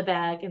from the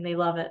bag and they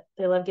love it.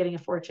 They love getting a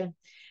fortune.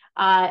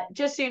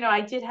 Just so you know,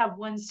 I did have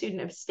one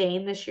student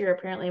abstain this year.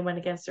 Apparently it went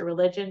against their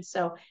religion.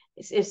 So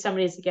if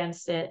somebody's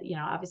against it,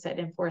 obviously I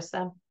didn't force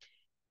them.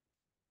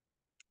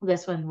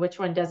 This one, which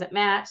one doesn't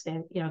match? They,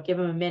 give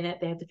them a minute.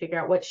 They have to figure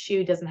out what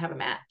shoe doesn't have a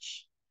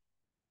match.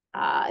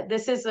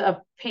 This is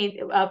a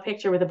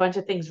picture with a bunch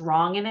of things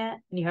wrong in it,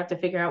 and you have to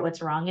figure out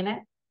what's wrong in it.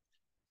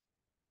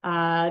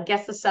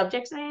 Guess the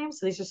subject's name.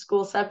 So these are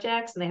school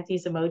subjects, and they have to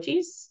use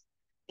emojis.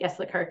 Guess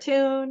the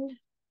cartoon.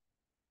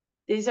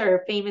 These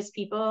are famous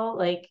people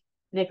like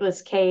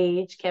Nicolas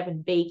Cage,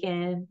 Kevin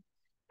Bacon,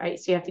 right?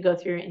 So you have to go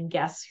through and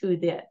guess who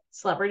the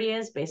celebrity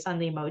is based on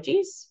the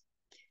emojis.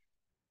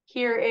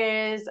 Here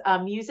is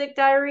a music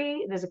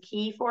diary. There's a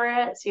key for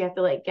it. So you have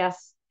to like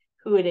guess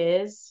who it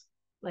is,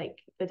 like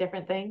the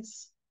different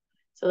things.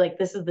 So like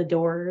this is the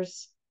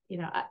Doors.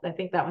 I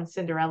think that one's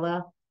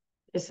Cinderella.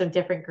 There's some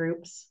different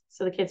groups.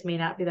 So the kids may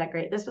not be that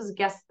great. This was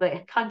guess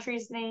the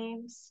country's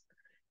names.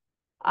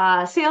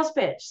 Sales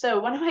pitch. So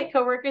one of my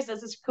coworkers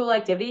does this cool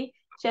activity.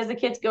 She has the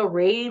kids go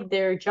raid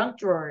their junk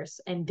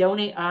drawers and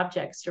donate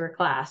objects to her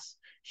class.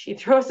 She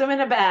throws them in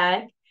a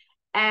bag,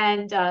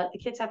 and the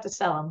kids have to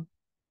sell them.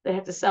 They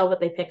have to sell what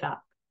they pick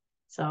up.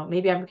 So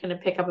maybe I'm going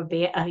to pick up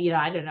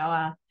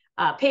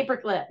a paper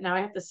clip. Now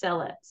I have to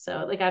sell it.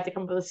 So like I have to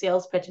come up with a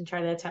sales pitch and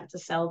try to attempt to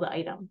sell the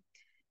item.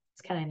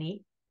 It's kind of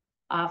neat.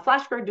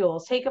 Flashcard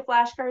duels. Take a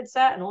flashcard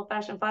set, an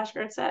old-fashioned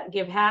flashcard set,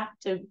 give half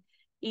to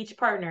each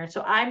partner.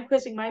 So I'm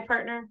quizzing my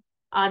partner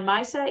on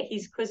my set.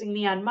 He's quizzing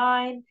me on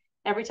mine.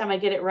 Every time I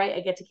get it right, I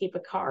get to keep a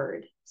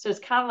card. So it's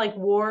kind of like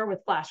war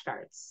with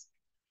flashcards.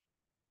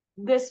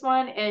 This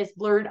one is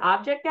blurred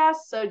object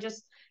guess. So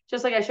just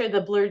like I showed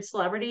the blurred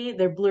celebrity,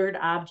 they're blurred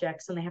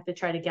objects, and they have to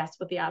try to guess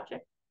what the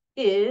object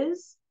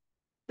is.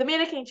 The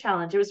mannequin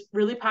challenge. It was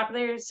really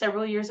popular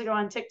several years ago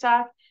on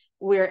TikTok,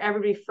 where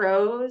everybody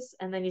froze,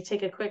 and then you try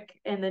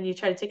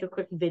to take a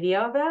quick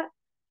video of it.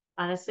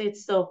 Honestly,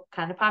 it's still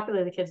kind of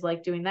popular. The kids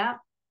like doing that.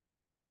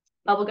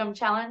 Bubblegum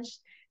challenge.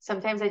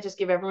 Sometimes I just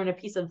give everyone a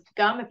piece of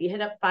gum. If you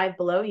hit up Five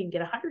Below, you can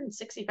get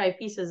 165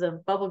 pieces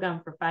of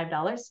bubblegum for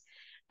 $5.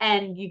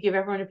 And you give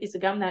everyone a piece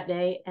of gum that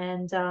day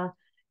and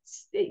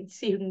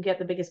see who can get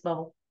the biggest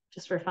bubble,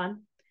 just for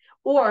fun.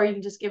 Or you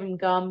can just give them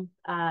gum,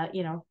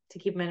 to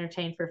keep them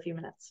entertained for a few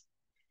minutes.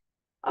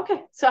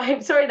 Okay, so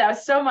I'm sorry that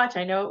was so much.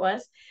 I know it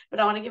was, but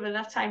I want to give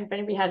enough time if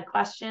anybody had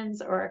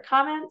questions or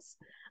comments.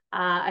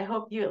 I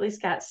hope you at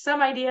least got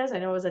some ideas. I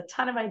know it was a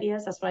ton of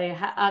ideas. That's why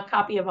a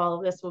copy of all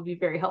of this will be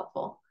very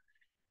helpful.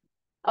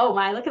 Oh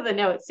my, look at the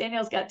notes.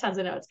 Danielle's got tons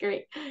of notes.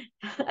 Great.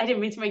 I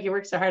didn't mean to make you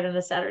work so hard on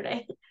a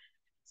Saturday.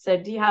 So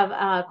do you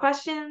have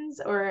questions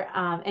or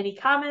any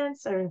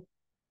comments, or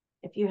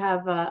if you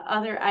have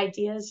other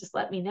ideas, just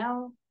let me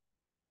know.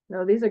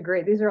 No, these are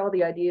great. These are all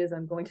the ideas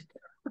I'm going to do.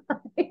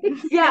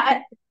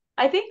 Yeah,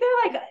 I think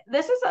they're like,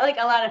 this is like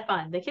a lot of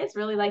fun. The kids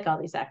really like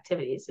all these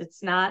activities.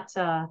 It's not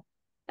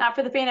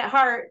for the faint at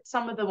heart,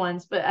 some of the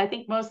ones, but I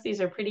think most of these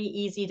are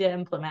pretty easy to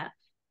implement.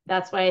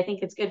 That's why I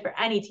think it's good for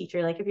any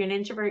teacher. Like if you're an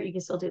introvert, you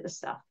can still do this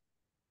stuff.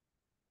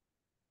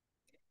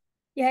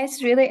 Yeah,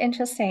 it's really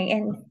interesting.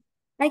 And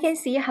I can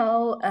see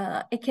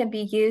how it can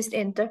be used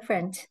in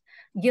different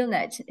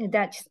units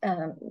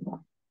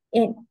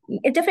in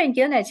different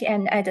units,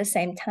 and at the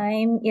same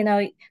time,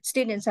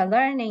 students are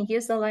learning,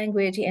 use the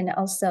language, and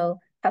also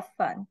have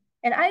fun.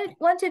 And I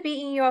want to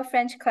be in your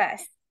French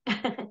class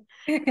to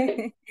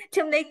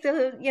make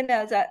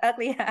the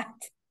ugly hat.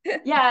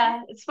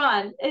 Yeah, it's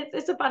fun.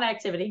 It's a fun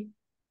activity.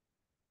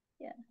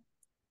 Yeah.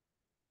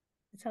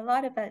 It's a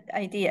lot of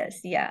ideas.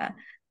 Yeah.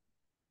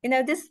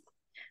 This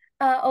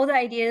all the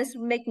ideas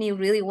make me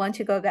really want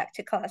to go back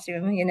to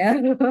classroom,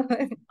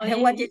 I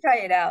want to try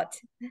it out.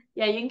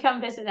 Yeah, you can come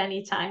visit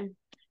anytime.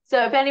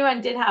 So if anyone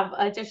did have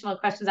additional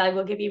questions, I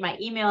will give you my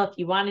email if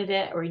you wanted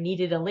it or you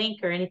needed a link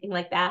or anything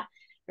like that,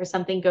 or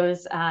something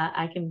goes,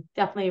 I can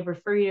definitely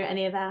refer you to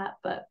any of that.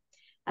 But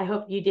I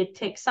hope you did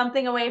take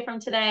something away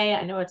from today.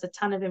 I know it's a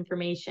ton of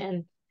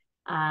information.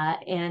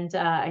 And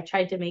I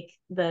tried to make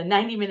the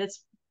 90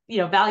 minutes,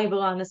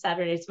 valuable on the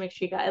Saturday to make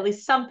sure you got at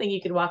least something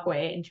you could walk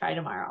away and try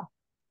tomorrow.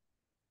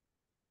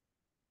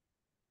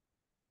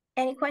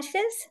 Any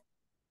questions?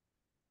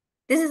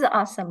 This is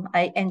awesome.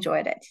 I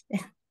enjoyed it.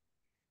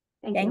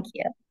 Thank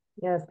you.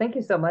 Yes, thank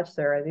you so much,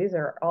 Sarah. These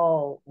are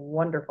all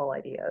wonderful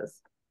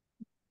ideas.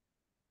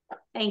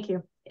 Thank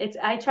you.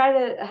 I try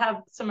to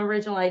have some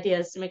original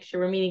ideas to make sure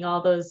we're meeting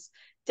all those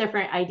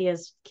different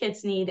ideas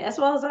kids need, as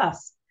well as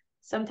us.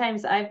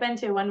 Sometimes I've been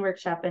to one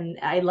workshop and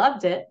I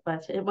loved it,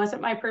 but it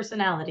wasn't my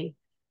personality.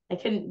 I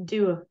couldn't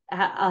do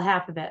a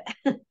half of it.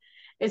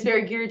 It's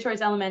very geared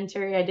towards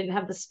elementary. I didn't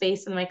have the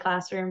space in my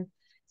classroom.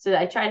 So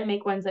I try to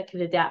make ones that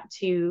could adapt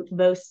to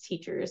most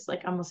teachers,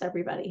 like almost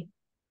everybody.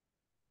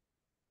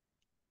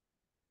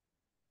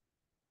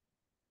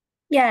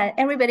 Yeah,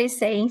 everybody's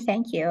saying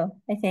thank you.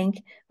 I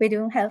think we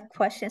don't have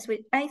questions.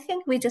 I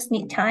think we just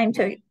need time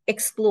to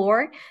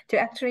explore, to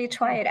actually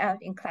try it out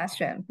in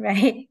classroom,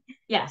 right?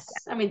 Yes.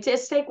 I mean,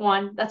 just take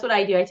one. That's what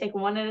I do. I take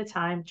one at a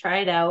time, try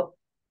it out.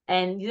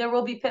 And there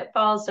will be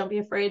pitfalls. Don't be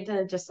afraid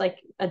to just like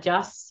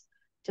adjust,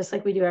 just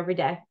like we do every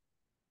day.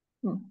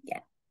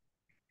 Yeah.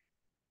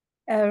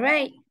 All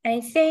right. I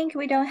think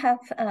we don't have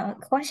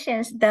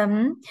questions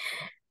then.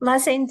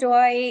 Let's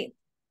enjoy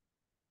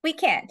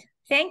weekend.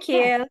 Thank you.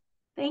 Yeah.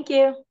 Thank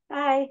you.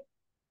 Bye.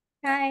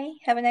 Bye.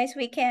 Have a nice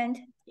weekend.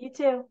 You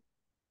too.